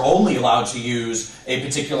advisors are only allowed to use a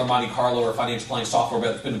particular Monte Carlo or financial planning software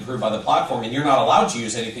that's been approved by the platform, and you're not allowed to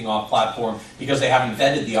use anything off-platform because they haven't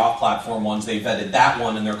vetted the off-platform ones. They vetted that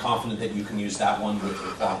one, and they're confident that you can use that one with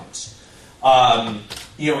your clients.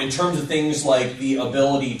 In terms of things like the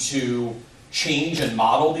ability to change and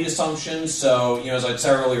model the assumptions, so as I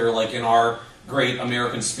said earlier, in our great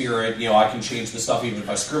American spirit, I can change the stuff even if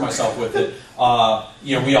I screw myself with it.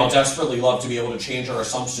 We all desperately love to be able to change our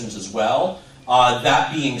assumptions as well.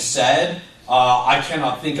 That being said, I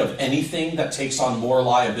cannot think of anything that takes on more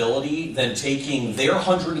liability than taking their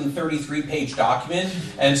 133-page document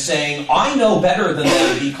and saying, I know better than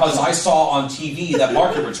them because I saw on TV that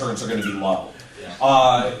market returns are going to be low.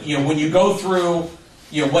 When you go through,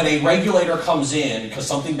 when a regulator comes in because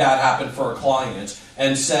something bad happened for a client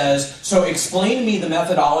and says, so explain to me the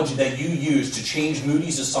methodology that you use to change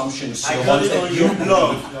Moody's assumptions to the ones that you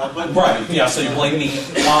believe. Right, yeah, so you blame me.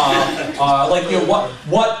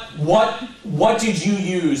 What did you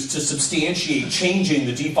use to substantiate changing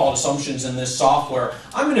the default assumptions in this software?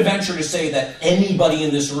 I'm going to venture to say that anybody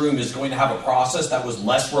in this room is going to have a process that was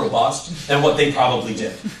less robust than what they probably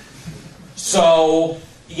did. So,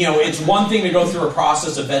 it's one thing to go through a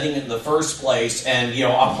process of vetting it in the first place, and,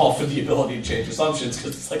 I'm all for the ability to change assumptions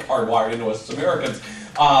because it's hardwired into us as Americans.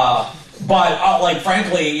 But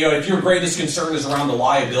frankly, if your greatest concern is around the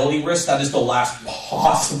liability risk, that is the last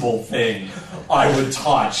possible thing I would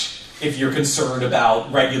touch if you're concerned about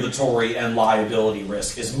regulatory and liability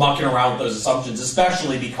risk, is mucking around with those assumptions,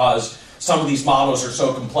 especially because some of these models are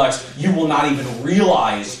so complex, you will not even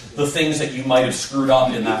realize the things that you might have screwed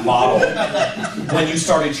up in that model when you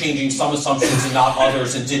started changing some assumptions and not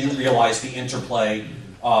others and didn't realize the interplay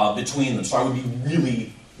between them. So I would be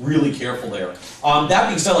really, really careful there. That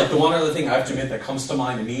being said, the one other thing I have to admit that comes to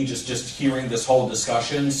mind to me, just hearing this whole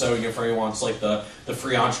discussion, so for anyone wants the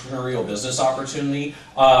free entrepreneurial business opportunity,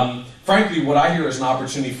 frankly, what I hear is an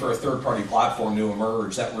opportunity for a third-party platform to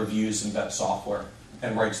emerge that reviews and vets software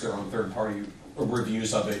and writes their own third-party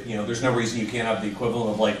reviews of it. There's no reason you can't have the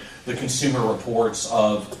equivalent of the consumer reports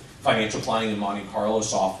of financial planning and Monte Carlo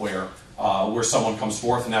software, where someone comes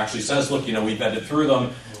forth and actually says, look, we vetted through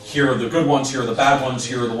them. Here are the good ones, here are the bad ones,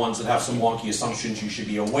 here are the ones that have some wonky assumptions you should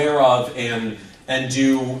be aware of, and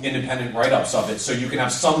do independent write-ups of it. So you can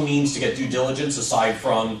have some means to get due diligence aside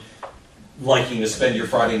from liking to spend your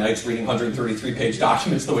Friday nights reading 133-page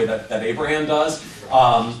documents the way that Abraham does.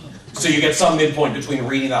 So you get some midpoint between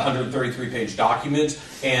reading that 133-page document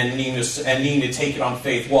and needing to take it on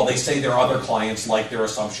faith. Well, they say their other clients like their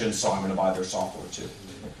assumptions, so I'm going to buy their software too.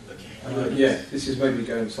 Yeah, this is maybe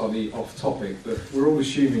going slightly off topic, but we're all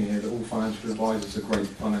assuming here that all financial advisors are great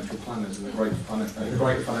financial planners and great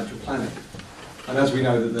financial planning. And as we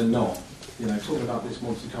know that they're not, talking about this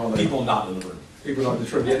Monte Carlo... People not in the room. People not in the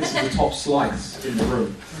room. Yeah, this is the top slice in the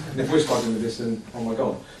room. And if we're struggling with this, then oh my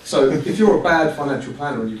God. So if you're a bad financial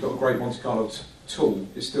planner and you've got a great Monte Carlo tool,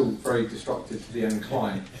 it's still very destructive to the end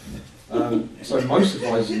client. So most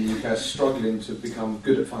advisors in the UK are struggling to become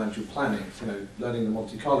good at financial planning. Learning the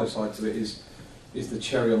Monte Carlo side to it is the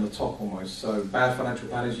cherry on the top almost. So bad financial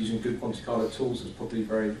planners using good Monte Carlo tools is probably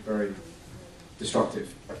very, very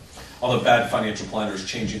destructive. Although bad financial planners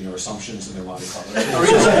changing their assumptions in their Monte Carlo.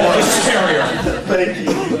 Thank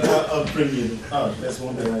you. Brilliant. That's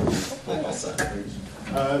one thing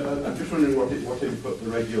I'm just wondering what input the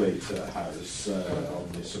regulator has on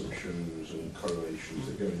the assumptions and correlations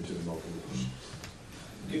that go into the models.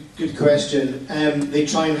 Good question. They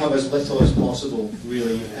try and have as little as possible,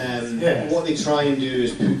 really. What they try and do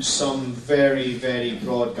is put some very, very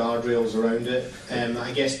broad guardrails around it.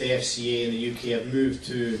 I guess the FCA in the UK have moved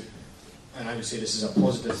to, and I would say this is a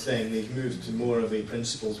positive thing, they've moved to more of a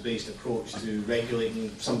principles-based approach to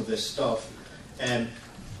regulating some of this stuff.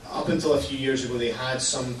 Up until a few years ago, they had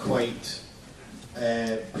some quite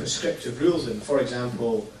prescriptive rules in. For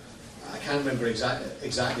example, I can't remember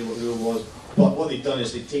exactly what the rule was, but what they've done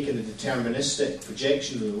is they've taken the deterministic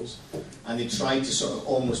projection rules and they tried to sort of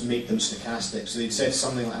almost make them stochastic. So they'd said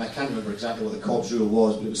something like, and I can't remember exactly what the COBS rule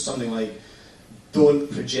was, but it was something like,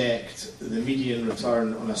 don't project the median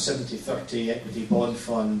return on a 70-30 equity bond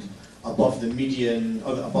fund above the median,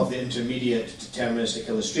 or above the intermediate deterministic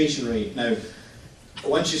illustration rate. Now,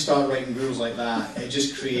 once you start writing rules like that, it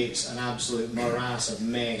just creates an absolute morass of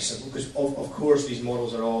mess. Because of course these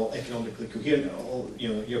models are all economically coherent.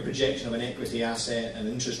 Your projection of an equity asset and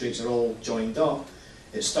interest rates are all joined up.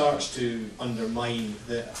 It starts to undermine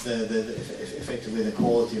effectively the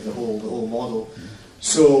quality of the whole model.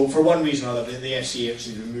 So for one reason or another, the FCA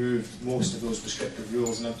actually removed most of those prescriptive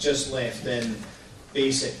rules and have just left in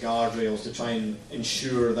basic guardrails to try and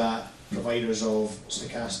ensure that providers of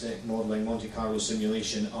stochastic modelling, Monte Carlo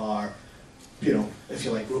simulation are, if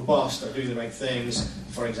you like, robust, are doing the right things.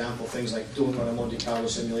 For example, things like don't run a Monte Carlo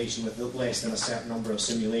simulation with less than a certain number of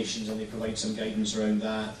simulations, and they provide some guidance around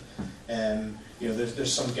that.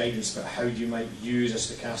 There's some guidance about how you might use a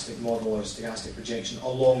stochastic model or a stochastic projection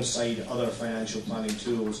alongside other financial planning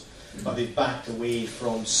tools, but they've backed away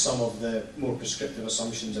from some of the more prescriptive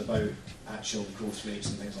assumptions about actual growth rates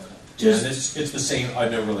and things like that. Yeah, and it's the same. I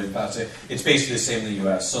know really fast. It's basically the same in the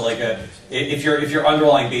U.S. So, if your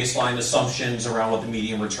underlying baseline assumptions around what the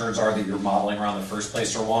median returns are that you're modeling around in the first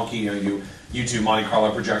place are wonky, you do Monte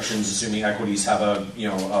Carlo projections, assuming equities have a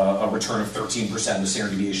return of 13% and a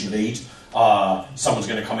standard deviation of 8. Someone's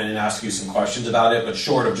going to come in and ask you some questions about it, but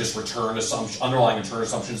short of just underlying return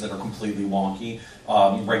assumptions that are completely wonky,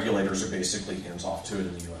 regulators are basically hands-off to it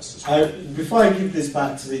in the US as well. Before I give this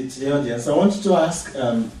back to the audience, I wanted to ask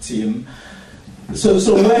Tim, so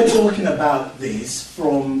we're talking about this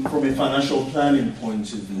from a financial planning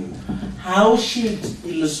point of view. How should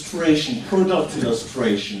product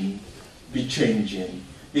illustration be changing?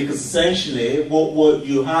 Because essentially what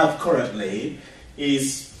you have currently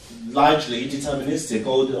is largely deterministic,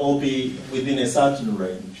 or be within a certain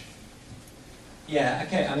range. Yeah,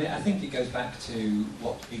 okay. I think it goes back to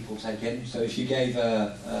what people take in. So if you gave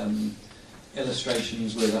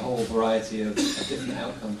illustrations with a whole variety of different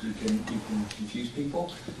outcomes, you can confuse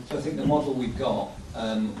people. So I think the model we've got,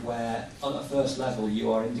 where on a first level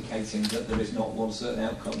you are indicating that there is not one certain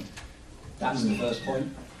outcome, that's the first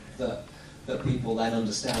point. That people then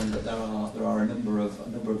understand that there are a number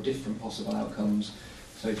of different possible outcomes.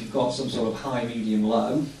 So if you've got some sort of high, medium,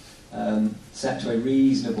 low, set to a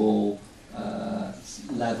reasonable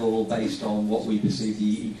level based on what we perceive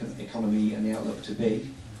the economy and the outlook to be,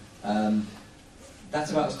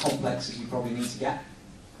 that's about as complex as you probably need to get,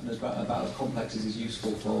 and about as complex as is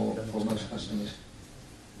useful for most customers.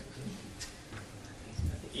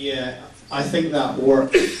 Yeah, I think that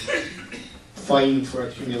works fine for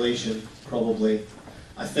accumulation, probably.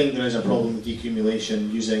 I think there is a problem with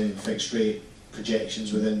decumulation using fixed rate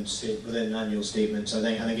projections within annual statements. I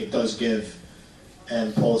think it does give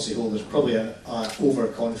policyholders probably an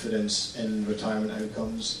overconfidence in retirement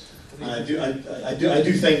outcomes. And I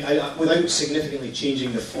do think, without significantly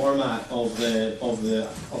changing the format of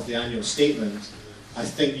the annual statement, I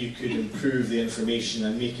think you could improve the information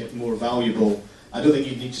and make it more valuable. I don't think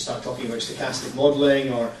you'd need to start talking about stochastic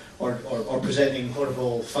modelling or presenting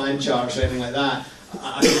horrible fan charts or anything like that.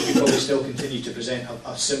 I think you probably still continue to present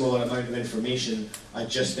a similar amount of information. I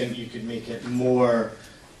just think you could make it more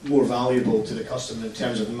valuable to the customer in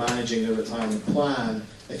terms of managing their retirement plan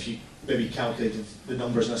if you maybe calculated the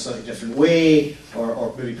numbers in a slightly different way,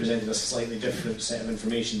 or maybe presented a slightly different set of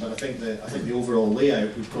information. But I think the overall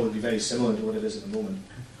layout would probably be very similar to what it is at the moment.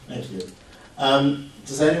 Thank you.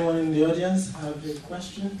 Does anyone in the audience have a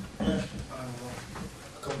question? I'll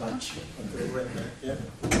come back to you. Yeah.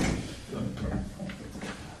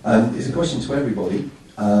 It's a question to everybody.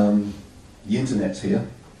 The internet's here,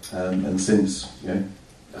 and since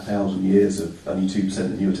 1,000 years of only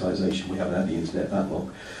 2% annuitisation, we haven't had the internet that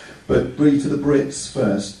long. But really, to the Brits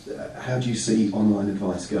first, how do you see online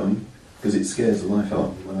advice going? Because it scares the life out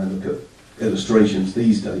of me when I look at illustrations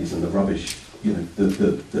these days and the rubbish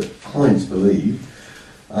that clients believe.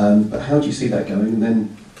 But how do you see that going? And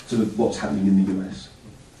then sort of what's happening in the US?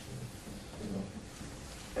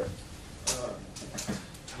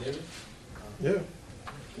 Yeah.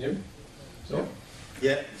 Yeah. So?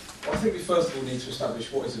 Yeah. Well, I think we first of all need to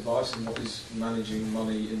establish what is advice and what is managing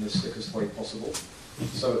money in the slickest way possible.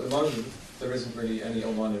 So at the moment, there isn't really any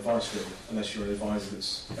online advice really, unless you're an advisor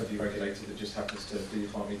that's heavily regulated that just happens to do your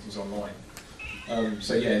client meetings online.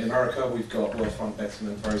 So yeah, in America we've got Wealthfront,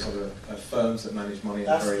 Betterment, various other firms that manage money.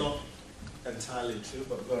 That's not entirely true,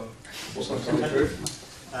 but go on. What's not entirely true?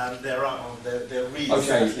 There is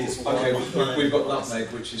at least one. We've got Nutmeg,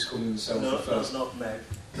 which is calling themselves the first. No, not Nutmeg.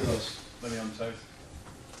 Who else? Money on Toast.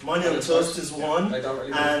 Money on Toast is one, they don't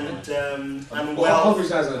really and Wealth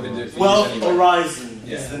hasn't been doing it for Wealth years anyway. Horizon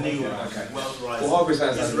Yeah. is the new one. Okay. Wealth Horizon. Well, Hargreaves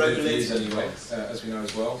hasn't been doing it for years regulated anyway, as we know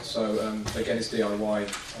as well. So again, it's DIY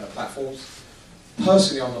platforms.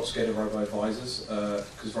 Personally, I'm not scared of robo-advisors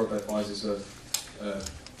because robo-advisors are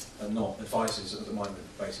not advisors at the moment,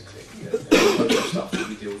 basically. Most of the stuff that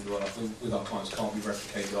we deal with our clients can't be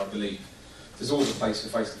replicated, I believe. There's always a place for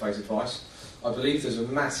face-to-face advice. I believe there's a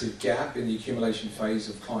massive gap in the accumulation phase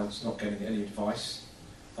of clients not getting any advice.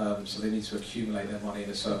 So they need to accumulate their money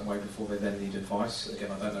in a certain way before they then need advice.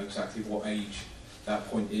 Again, I don't know exactly what age that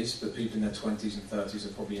point is, but people in their 20s and 30s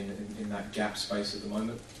are probably in that gap space at the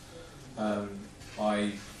moment.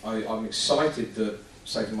 I'm excited that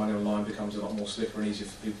saving money online becomes a lot more slicker and easier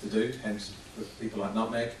for people to do, hence with people like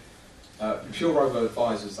Nutmeg. Pure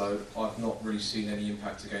robo-advisors, though, I've not really seen any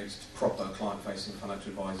impact against proper client-facing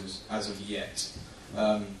financial advisors as of yet.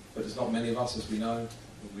 But there's not many of us, as we know.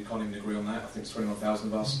 We can't even agree on that. I think it's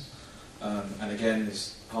 21,000 of us. And again,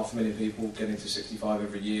 there's 500,000 people getting to 65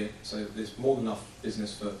 every year. So there's more than enough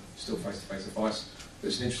business for still face-to-face advice. But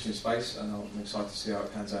it's an interesting space, and I'm excited to see how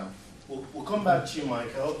it pans out. We'll come back to you,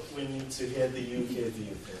 Michael. We need to hear the UK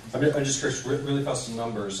view. I'm just curious, really fast on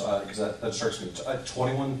numbers, because that strikes me.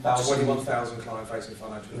 21,000? 21,000 client-facing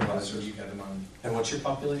financial advisors in the UK at the moment. And what's your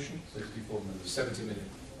population? 64 million. 70 million.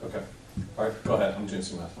 Okay. All right, go ahead. I'm doing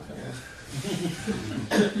some math. Yeah.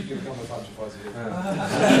 You can become a financial advisor.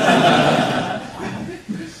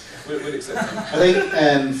 We'll accept that. I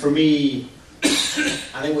think, for me,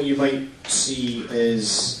 I think what you might see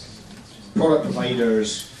is product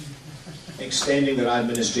providers extending their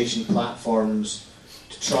administration platforms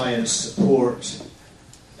to try and support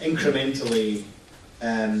incrementally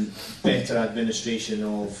better administration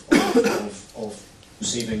of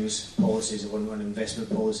savings policies or investment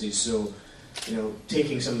policies. So,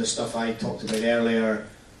 taking some of the stuff I talked about earlier,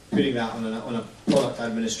 putting that on a product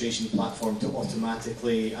administration platform to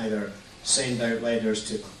automatically either send out letters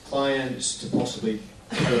to clients, to possibly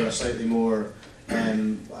power a slightly more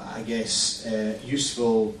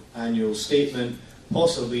useful annual statement,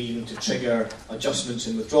 possibly even to trigger adjustments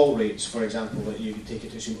in withdrawal rates, for example, that you could take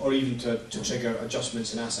it to assume, or even to trigger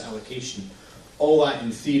adjustments in asset allocation. All that,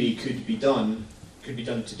 in theory, could be done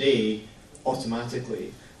today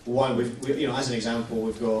automatically. As an example,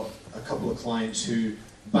 we've got a couple of clients who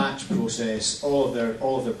batch process all of their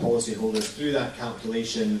policyholders through that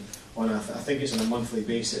calculation on I think it's on a monthly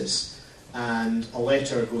basis. And a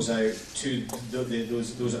letter goes out to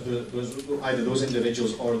either those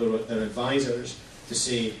individuals or their advisors to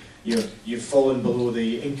say, you've fallen below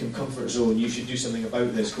the income comfort zone, you should do something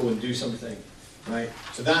about this, go and do something, right?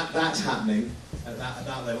 So that's happening at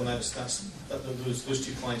that level. Those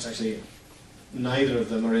two clients actually, neither of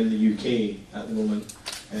them are in the UK at the moment.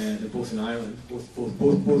 They're both in Ireland, both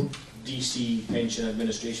DC pension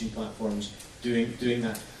administration platforms doing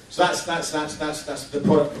that. So that's the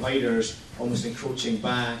product providers almost encroaching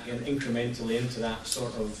back and incrementally into that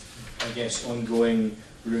sort of, I guess, ongoing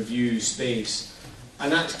review space.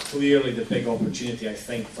 And that's clearly the big opportunity, I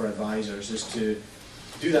think, for advisors, is to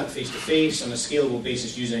do that face-to-face on a scalable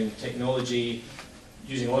basis using technology,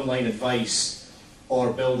 using online advice,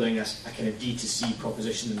 or building a kind of D2C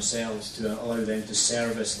proposition themselves to allow them to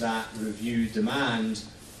service that review demand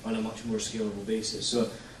on a much more scalable basis.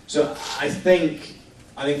 So I think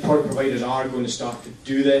product providers are going to start to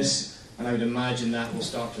do this, and I would imagine that will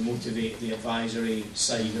start to motivate the advisory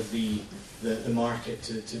side of the market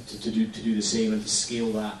to do the same and to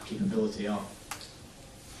scale that capability up.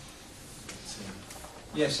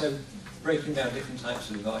 Yeah, so breaking down different types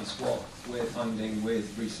of advice, what we're finding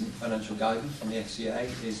with recent financial guidance from the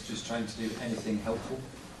FCA is just trying to do anything helpful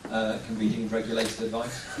can be deemed regulated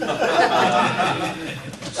advice. I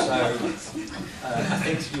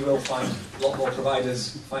think you will find a lot more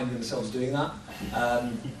providers finding themselves doing that.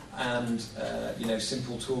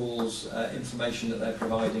 Simple tools, information that they're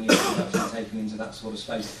providing is actually taking into that sort of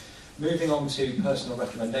space. Moving on to personal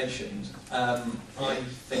recommendations, I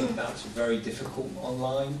think that's very difficult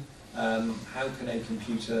online. How can a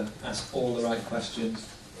computer ask all the right questions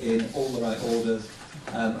in all the right orders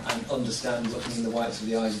and understand, looking in the whites of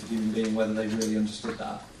the eyes of a human being, whether they really understood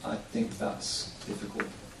that? I think that's difficult.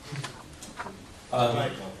 All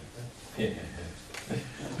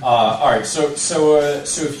right, so a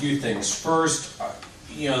few things. First,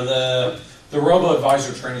 the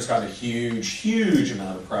robo-advisor trend has got a huge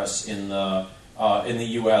amount of press in the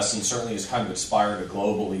U.S. and certainly has kind of inspired it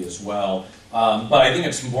globally as well. But I think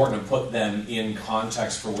it's important to put them in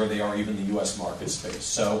context for where they are even in the U.S. market space.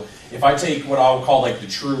 So if I take what I'll call like the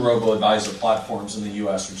true robo-advisor platforms in the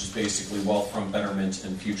U.S., which is basically Wealthfront, Betterment,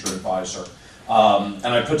 and Future Advisor, and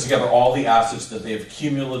I put together all the assets that they've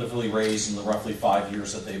cumulatively raised in the roughly 5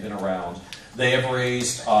 years that they've been around, they have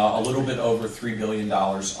raised a little bit over $3 billion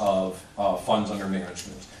of funds under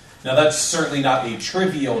management. Now that's certainly not a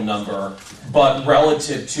trivial number, but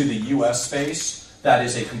relative to the U.S. space, that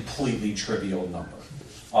is a completely trivial number.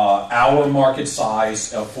 Our market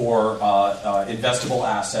size for investable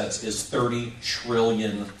assets is $30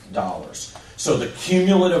 trillion. So the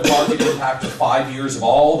cumulative market impact of 5 years of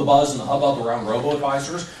all the buzz and the hubbub around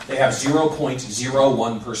robo-advisors, they have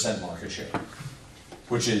 0.01% market share,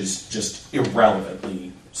 which is just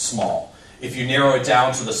irrelevantly small. If you narrow it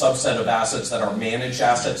down to the subset of assets that are managed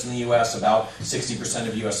assets in the U.S., about 60%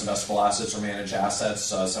 of U.S. investable assets are managed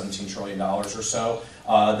assets, $17 trillion or so.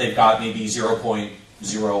 They've got maybe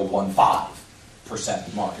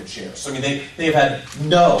 0.015% market share. So I mean, they've had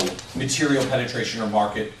no material penetration or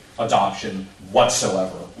market adoption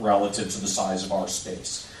whatsoever relative to the size of our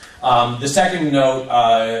space. The second note,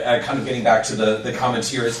 kind of getting back to the comments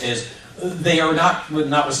here, is they are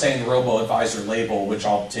notwithstanding the robo-advisor label, which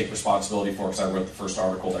I'll take responsibility for because I wrote the first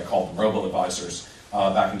article that called them robo-advisors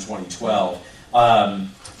back in 2012.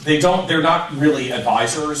 They're not really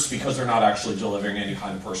advisors because they're not actually delivering any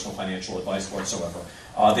kind of personal financial advice whatsoever.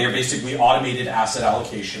 They are basically automated asset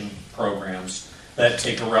allocation programs that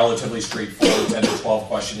take a relatively straightforward 10 to 12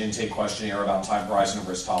 question intake questionnaire about time horizon and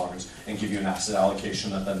risk tolerance and give you an asset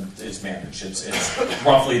allocation that then is managed. It's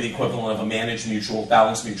roughly the equivalent of a managed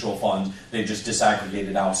balanced mutual fund. They just disaggregate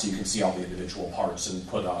it out so you can see all the individual parts and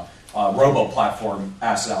put a robo-platform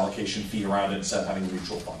asset allocation fee around it instead of having a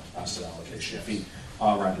mutual fund asset allocation fee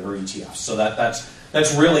around it, or ETFs. So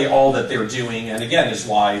that's really all that they're doing, and again is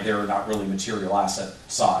why they're not really material asset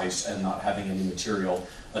size and not having any material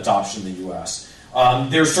adoption in the U.S.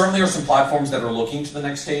 There certainly are some platforms that are looking to the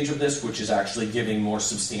next stage of this, which is actually giving more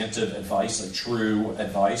substantive advice, like true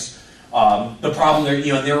advice. The problem there,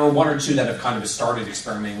 there are one or two that have kind of started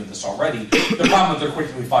experimenting with this already. The problem that they're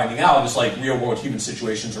quickly finding out is like real-world human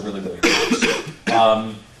situations are really close.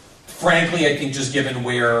 Frankly, I think just given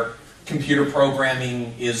where computer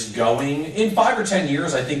programming is going, in 5 or 10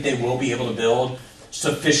 years, I think they will be able to build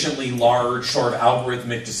sufficiently large sort of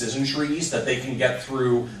algorithmic decision trees that they can get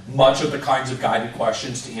through much of the kinds of guided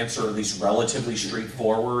questions to answer at least relatively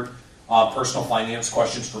straightforward personal finance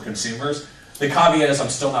questions for consumers. The caveat is I'm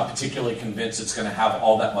still not particularly convinced it's going to have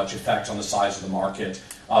all that much effect on the size of the market,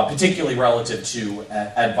 particularly relative to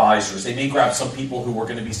advisors. They may grab some people who are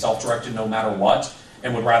going to be self-directed no matter what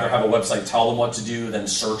and would rather have a website tell them what to do than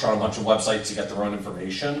search on a bunch of websites to get their own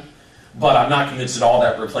information. But I'm not convinced at all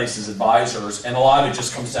that replaces advisors, and a lot of it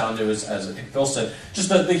just comes down to, as I think Phil said, just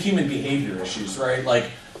the human behavior issues, right?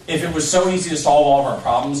 Like, if it was so easy to solve all of our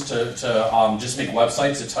problems to just make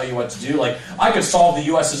websites that tell you what to do, like I could solve the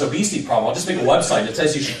U.S.'s obesity problem. I'll just make a website that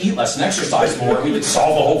says you should eat less and exercise more, and we could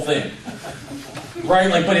solve the whole thing.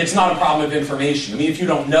 Right? Like, but it's not a problem of information. I mean, if you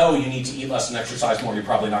don't know you need to eat less and exercise more, you're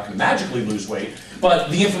probably not going to magically lose weight.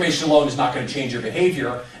 But the information alone is not going to change your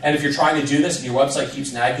behavior. And if you're trying to do this and your website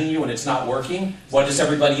keeps nagging you and it's not working, what does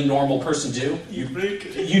everybody normal person do? You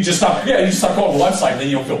just stop. Yeah, you stop going to the website, and then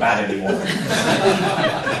you don't feel bad anymore.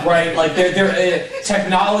 Right? Like,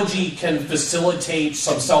 technology can facilitate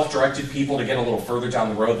some self-directed people to get a little further down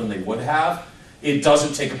the road than they would have. It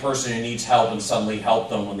doesn't take a person who needs help and suddenly help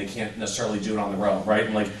them when they can't necessarily do it on their own, right?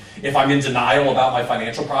 And like, if I'm in denial about my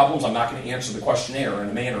financial problems, I'm not going to answer the questionnaire in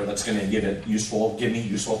a manner that's going to give me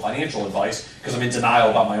useful financial advice, because I'm in denial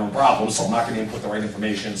about my own problems, so I'm not going to input the right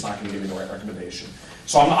information, it's not going to give me the right recommendation.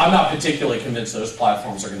 So I'm not particularly convinced those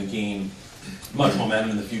platforms are going to gain much momentum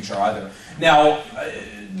in the future either. Now,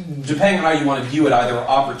 depending on how you want to view it, either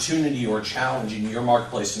opportunity or challenge in your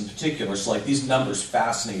marketplace in particular, so like these numbers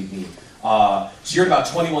fascinate me. So you're at about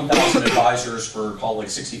 21,000 advisors for, call it like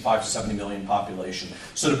 65 to 70 million population.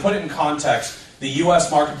 So to put it in context, the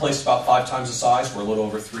U.S. marketplace is about 5 times the size. We're a little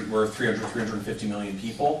over 350 million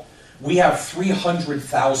people. We have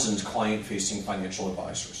 300,000 client-facing financial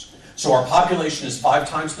advisors. So our population is 5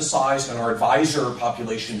 times the size, and our advisor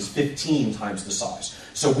population is 15 times the size.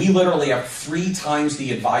 So we literally have 3 times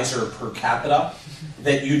the advisor per capita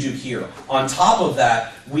that you do here. On top of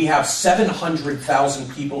that, we have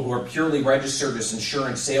 700,000 people who are purely registered as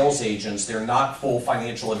insurance sales agents. They're not full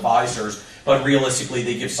financial advisors, but realistically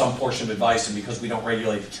they give some portion of advice, and because we don't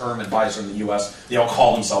regulate the term advisor in the US, they all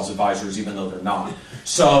call themselves advisors even though they're not.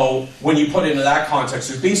 So when you put it into that context,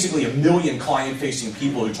 there's basically 1 million client-facing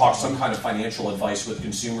people who talk some kind of financial advice with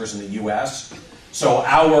consumers in the US. So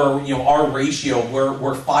our ratio,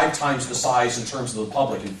 we're 5 times the size in terms of the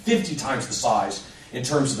public and 50 times the size in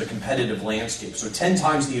terms of the competitive landscape. So 10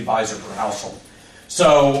 times the advisor per household.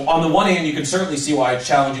 So on the one hand, you can certainly see why it's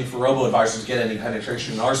challenging for robo-advisors to get any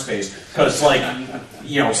penetration in our space, because like,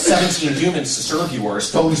 17 humans to serve you are a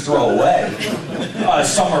stone's throw away.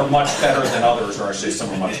 Some are much better than others, or I should say some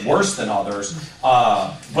are much worse than others.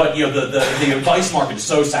 But the advice market is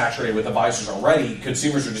so saturated with advisors already,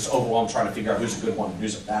 consumers are just overwhelmed trying to figure out who's a good one and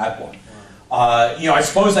who's a bad one. I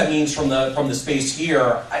suppose that means from the space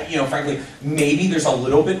here, frankly, maybe there's a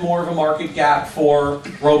little bit more of a market gap for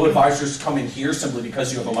robo-advisors to come in here simply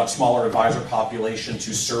because you have a much smaller advisor population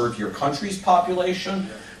to serve your country's population.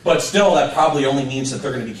 But still, that probably only means that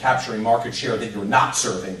they're going to be capturing market share that you're not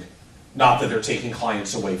serving, not that they're taking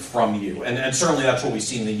clients away from you. And certainly that's what we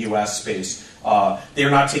see in the US space. They're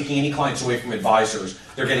not taking any clients away from advisors.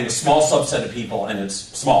 They're getting a small subset of people, and it's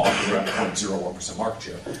small, because they're at 0.01% market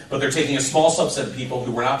share. But they're taking a small subset of people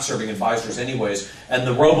who were not serving advisors anyways, and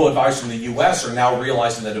the robo-advisors in the US are now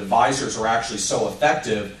realizing that advisors are actually so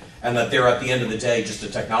effective, and that they're, at the end of the day, just a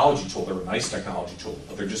technology tool. They're a nice technology tool,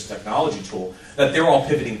 but they're just a technology tool, that they're all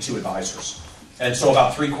pivoting to advisors. And so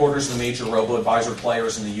about 3/4 of the major robo-advisor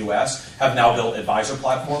players in the US have now built advisor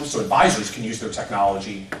platforms, so advisors can use their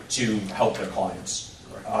technology to help their clients.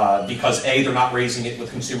 Because A, they're not raising it with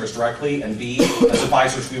consumers directly, and B, as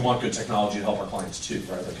advisors, we want good technology to help our clients too,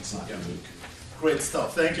 right? Like, it's not unique. Great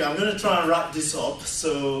stuff, thank you. I'm going to try and wrap this up.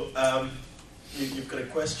 So, you've got a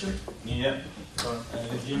question? Yeah.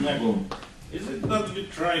 Is it that we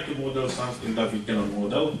try to model something that we cannot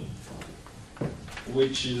model,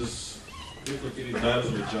 which is utilitarians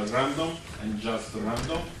which are random and just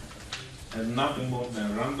random, and nothing more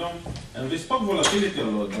than random? And we spoke volatility a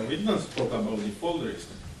lot, but we didn't talk about default risk.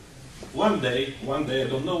 One day, I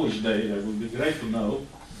don't know which day, it would be great to know,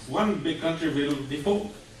 one big country will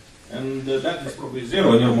default. And that is probably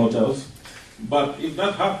zero in your models. But if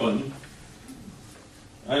that happens,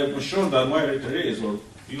 I'm sure that my retirees or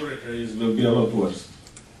your retirees will be a lot worse.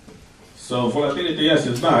 So volatility, yes,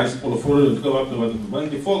 is nice. Portfolio will go up, but when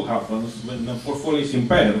default happens, when the portfolio is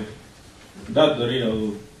impaired, that the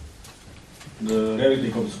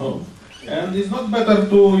reality comes home. And it's not better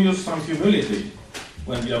to use some humility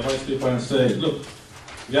when we advise people and say, look,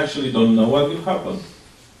 we actually don't know what will happen.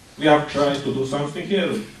 We have tried to do something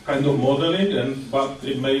here, kind of modeling, but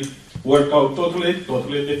it may work out totally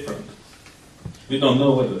different. We don't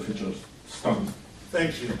know what the future stands.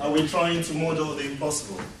 Thank you. Are we trying to model the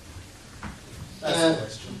impossible? That's the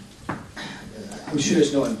question. I'm sure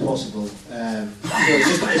it's not impossible.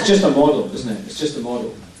 It's just a model, isn't it? It's just a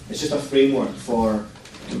model. It's just a framework for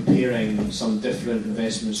comparing some different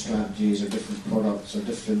investment strategies or different products or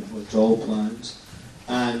different withdrawal plans.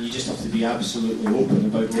 And you just have to be absolutely open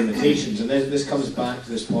about limitations. And this comes back to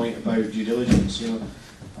this point about due diligence.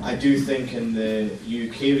 I do think in the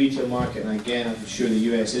UK retail market, and again I'm sure the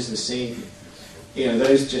US is the same,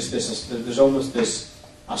 there is just this, there's almost this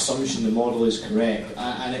assumption the model is correct,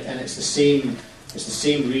 and it's the same. It's the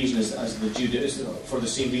same reason as for the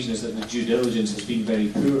same reason as that the due diligence has been very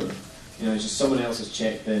poor. It's just someone else has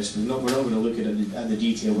checked this. We're not going to look at the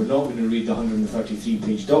detail. We're not going to read the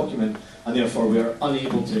 133-page document, and therefore we are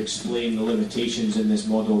unable to explain the limitations in this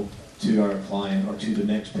model to our client or to the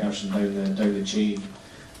next person down the chain.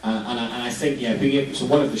 And I think, so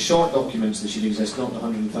one of the short documents that should exist, not the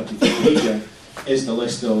 133-pager, is the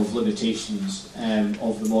list of limitations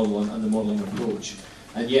of the model and the modelling approach.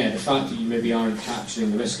 And the fact that you maybe aren't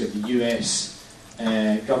capturing the risk of the US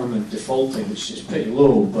government defaulting, which is pretty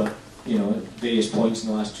low, but at various points in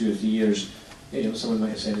the last 2 or 3 years, someone might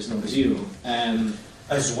have said it's not zero.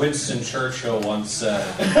 As Winston Churchill once said,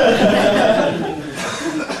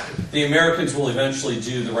 the Americans will eventually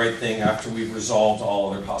do the right thing after we've resolved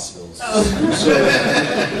all other possibilities.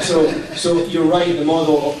 So you're right. The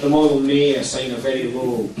model may assign a very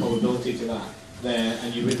low probability to that.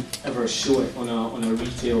 And you wouldn't ever show it on a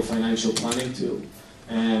retail financial planning tool,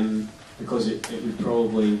 because it would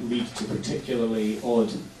probably lead to particularly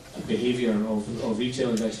odd behaviour of retail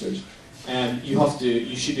investors.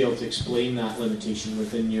 You should be able to explain that limitation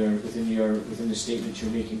within the statement you're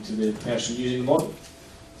making to the person using the model.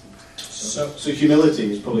 So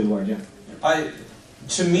humility is probably the word. Yeah.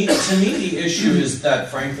 To me, the issue is that,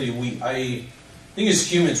 frankly, I think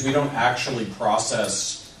as humans we don't actually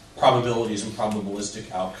process probabilities and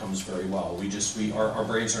probabilistic outcomes very well. Our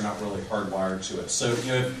brains are not really hardwired to it. So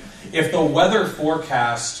if the weather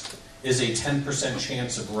forecast is a 10%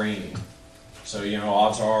 chance of rain, so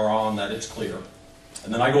odds are on that it's clear,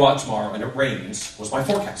 and then I go out tomorrow and it rains, was my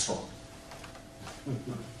forecast wrong?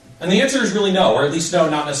 And the answer is really no, or at least no,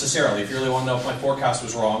 not necessarily. If you really want to know if my forecast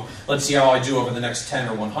was wrong, let's see how I do over the next 10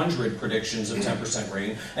 or 100 predictions of 10%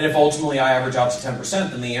 rain. And if ultimately I average out to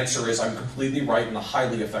 10%, then the answer is I'm completely right and a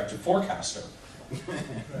highly effective forecaster.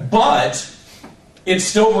 But it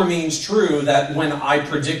still remains true that when I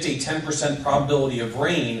predict a 10% probability of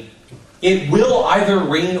rain, it will either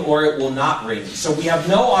rain or it will not rain. So we have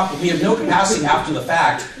no capacity after the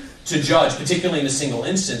fact to judge, particularly in a single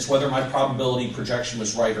instance, whether my probability projection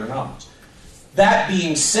was right or not. That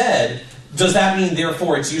being said, does that mean,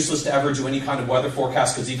 therefore, it's useless to ever do any kind of weather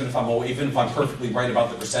forecast? Because even if I'm perfectly right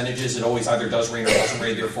about the percentages, it always either does rain or doesn't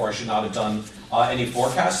rain. Therefore, I should not have done any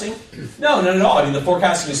forecasting. No, not at all. I mean, the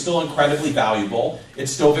forecasting is still incredibly valuable.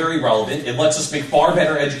 It's still very relevant. It lets us make far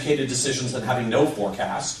better educated decisions than having no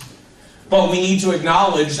forecast. But we need to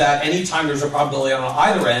acknowledge that anytime there's a probability on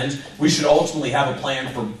either end, we should ultimately have a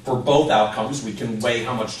plan for both outcomes. We can weigh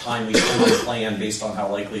how much time we spend on the plan based on how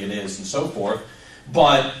likely it is and so forth.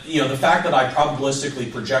 But the fact that I probabilistically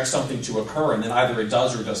project something to occur and then either it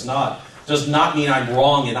does or does not mean I'm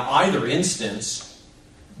wrong in either instance.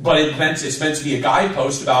 But it's meant to be a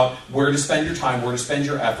guidepost about where to spend your time, where to spend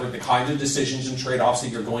your effort, the kind of decisions and trade-offs that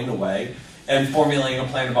you're going to weigh, and formulating a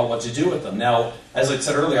plan about what to do with them. Now, as I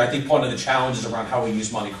said earlier, I think one of the challenges around how we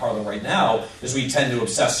use Monte Carlo right now is we tend to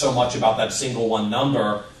obsess so much about that single one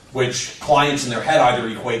number, which clients in their head either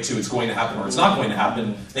equate to it's going to happen or it's not going to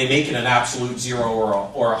happen. They make it an absolute 0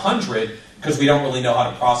 or 100 because we don't really know how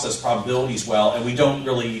to process probabilities well, and we don't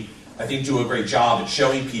really, I think, do a great job at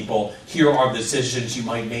showing people here are the decisions you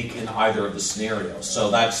might make in either of the scenarios.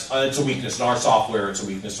 So it's a weakness in our software, it's a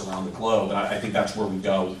weakness around the globe, and I think that's where we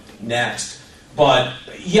go next. But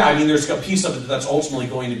yeah, I mean, there's a piece of it that's ultimately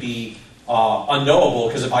going to be unknowable,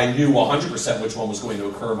 because if I knew 100% which one was going to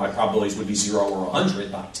occur, my probabilities would be 0 or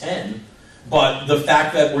 100, not 10. But the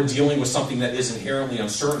fact that we're dealing with something that is inherently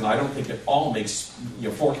uncertain, I don't think it all makes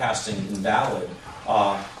forecasting invalid.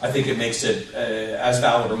 I think it makes it as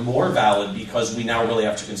valid or more valid because we now really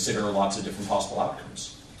have to consider lots of different possible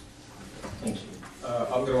outcomes. Thank you.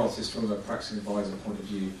 I'm going to answer this from a practicing advisor point of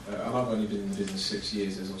view, and I've only been in the business 6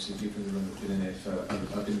 years. There's obviously people in the room that have been in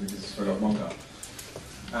it I've been in the business for a lot longer.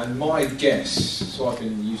 And my guess, so I've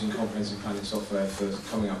been using comprehensive planning software for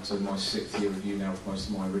coming up to my 6th year review now with most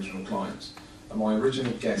of my original clients. And my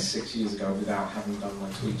original guess 6 years ago, without having done my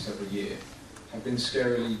tweaks every year, have been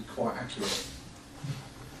scarily quite accurate.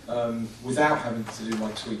 Without having to do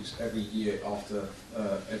my tweaks every year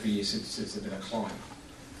since I've been a client.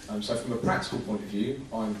 So from a practical point of view,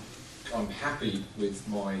 I'm happy with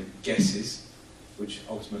my guesses, which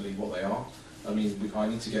ultimately what they are. I mean, I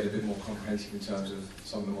need to get a bit more comprehensive in terms of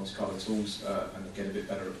some of the Monte Carlo tools and get a bit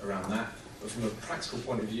better around that. But from a practical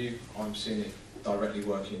point of view, I'm seeing it directly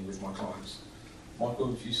working with my clients.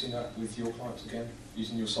 Michael, have you seen that with your clients again,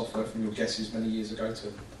 using your software from your guesses many years ago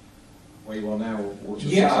to where you are now?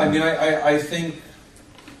 Yeah, I mean, I think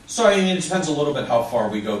So I mean, it depends a little bit how far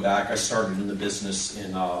we go back. I started in the business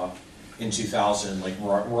in 2000, like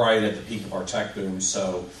right at the peak of our tech boom.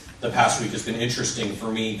 So the past week has been interesting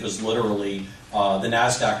for me because literally the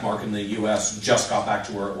NASDAQ market in the US just got back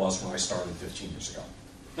to where it was when I started 15 years ago.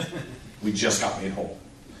 We just got made whole.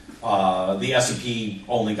 The S&P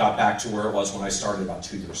only got back to where it was when I started about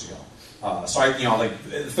 2 years ago. So I, like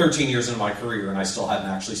 13 years into my career, and I still hadn't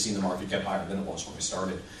actually seen the market get higher than it was when I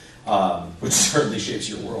started, which certainly shapes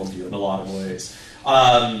your worldview in a lot of ways.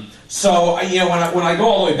 So when I go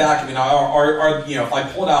all the way back, I mean, if I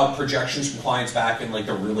pulled out projections from clients back in like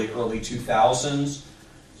the really early 2000s,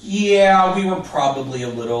 yeah, we were probably a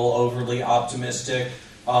little overly optimistic.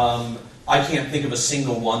 I can't think of a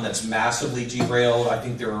single one that's massively derailed. I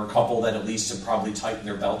think there are a couple that at least have probably tightened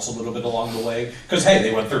their belts a little bit along the way. Because hey,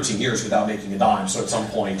 they went 13 years without making a dime, so at some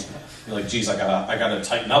point you're like, geez, I gotta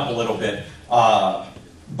tighten up a little bit.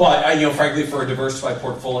 But frankly, for a diversified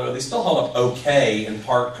portfolio, they still held up okay, in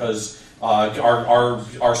part because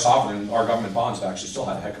our sovereign, our government bonds have actually still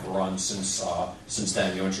had a heck of a run since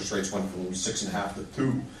then. Interest rates went from 6.5 to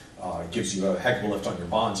 2. It gives you a heck of a lift on your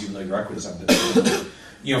bonds, even though your equities haven't been.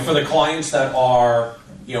 For the clients that are,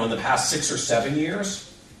 in the past 6 or 7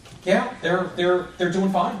 years, yeah, they're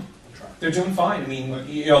doing fine. They're doing fine. I mean,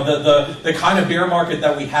 the kind of bear market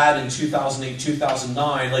that we had in 2008,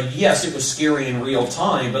 2009, like, yes, it was scary in real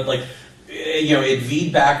time, but like, it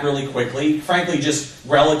V'd back really quickly. Frankly, just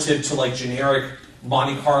relative to like generic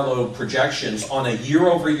Monte Carlo projections on a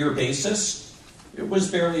year-over-year basis, it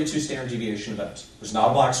was barely a 2 standard deviation event. It was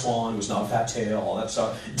not a black swan, it was not a fat tail, all that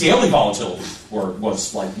stuff. Daily volatility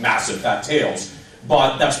was like massive fat tails,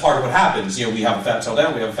 but that's part of what happens. We have a fat tail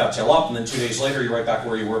down, we have a fat tail up, and then 2 days later you're right back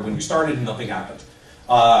where you were when you started and nothing happened.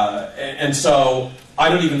 And so I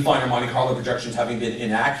don't even find our Monte Carlo projections having been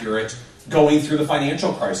inaccurate going through the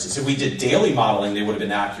financial crisis. If we did daily modeling, they would have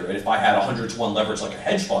been accurate. If I had 100-to-1 leverage like a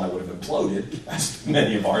hedge fund, I would have imploded, as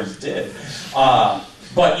many of ours did.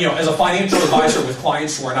 But as a financial advisor with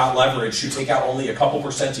clients who are not leveraged, who take out only a couple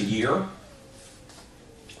 % a year,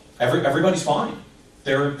 everybody's fine.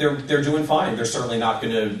 They're doing fine. They're certainly not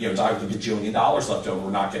going to die with $1 bajillion left over.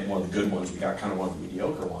 We're not getting one of the good ones. We got kind of one of the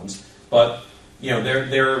mediocre ones. But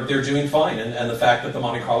they're doing fine. And the fact that the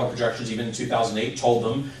Monte Carlo projections, even in 2008, told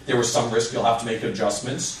them there was some risk, you'll have to make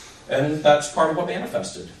adjustments, and that's part of what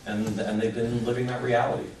manifested. And they've been living that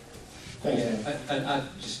reality. Yeah, and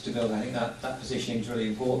just to build, I think that positioning is really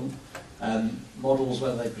important. Models,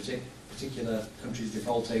 whether they predict particular countries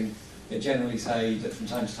defaulting, they generally say that from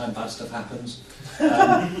time to time bad stuff happens.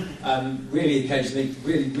 Really occasionally,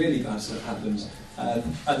 really bad stuff happens. And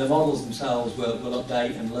the models themselves will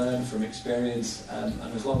update and learn from experience. And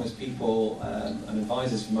as long as people and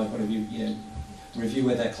advisors, from my point of view, review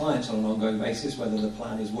with their clients on an ongoing basis whether the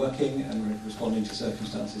plan is working and responding to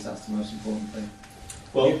circumstances, that's the most important thing.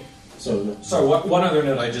 Well. So one other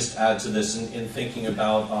note I just add to this in thinking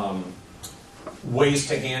about ways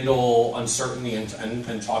to handle uncertainty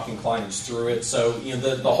and talking clients through it. So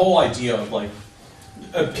the whole idea of like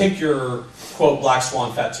pick your quote black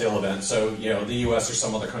swan fat tail event. So the U.S. or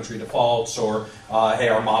some other country defaults, or hey,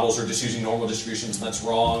 our models are just using normal distributions and that's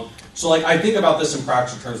wrong. So like I think about this in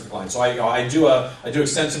practical terms with clients. So I do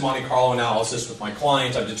extensive Monte Carlo analysis with my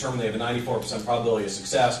clients. I've determined they have a 94% probability of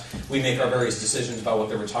success. We make our various decisions about what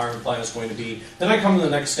their retirement plan is going to be. Then I come to the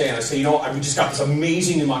next day and I say, we just got this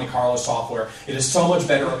amazing new Monte Carlo software. It is so much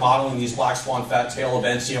better at modeling these black swan fat tail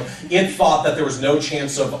events. It thought that there was no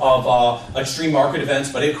chance of extreme market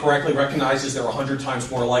events, but it correctly recognizes they're 100 times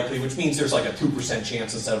more likely, which means there's like a 2%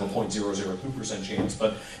 chance instead of a 0.002% chance.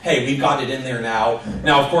 But hey, we've got it in there now.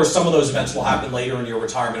 Now, of course, some of those events will happen later in your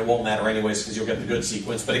retirement. It won't matter anyways because you'll get the good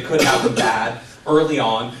sequence, but it could happen bad early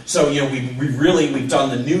on. So we've done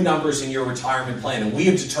the new numbers in your retirement plan, and we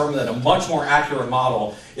have determined that a much more accurate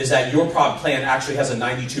model is that your plan actually has a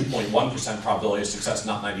 92.1% probability of success,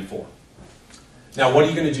 not 94. Now, what are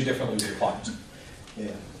you going to do differently with your client?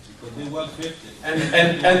 Yeah.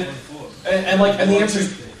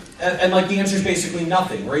 The answer is basically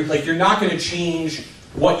nothing, right? Like you're not going to change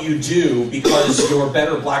what you do because your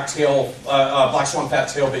better black swan fat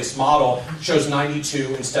tail based model shows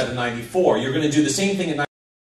 92 instead of 94. You're going to do the same thing at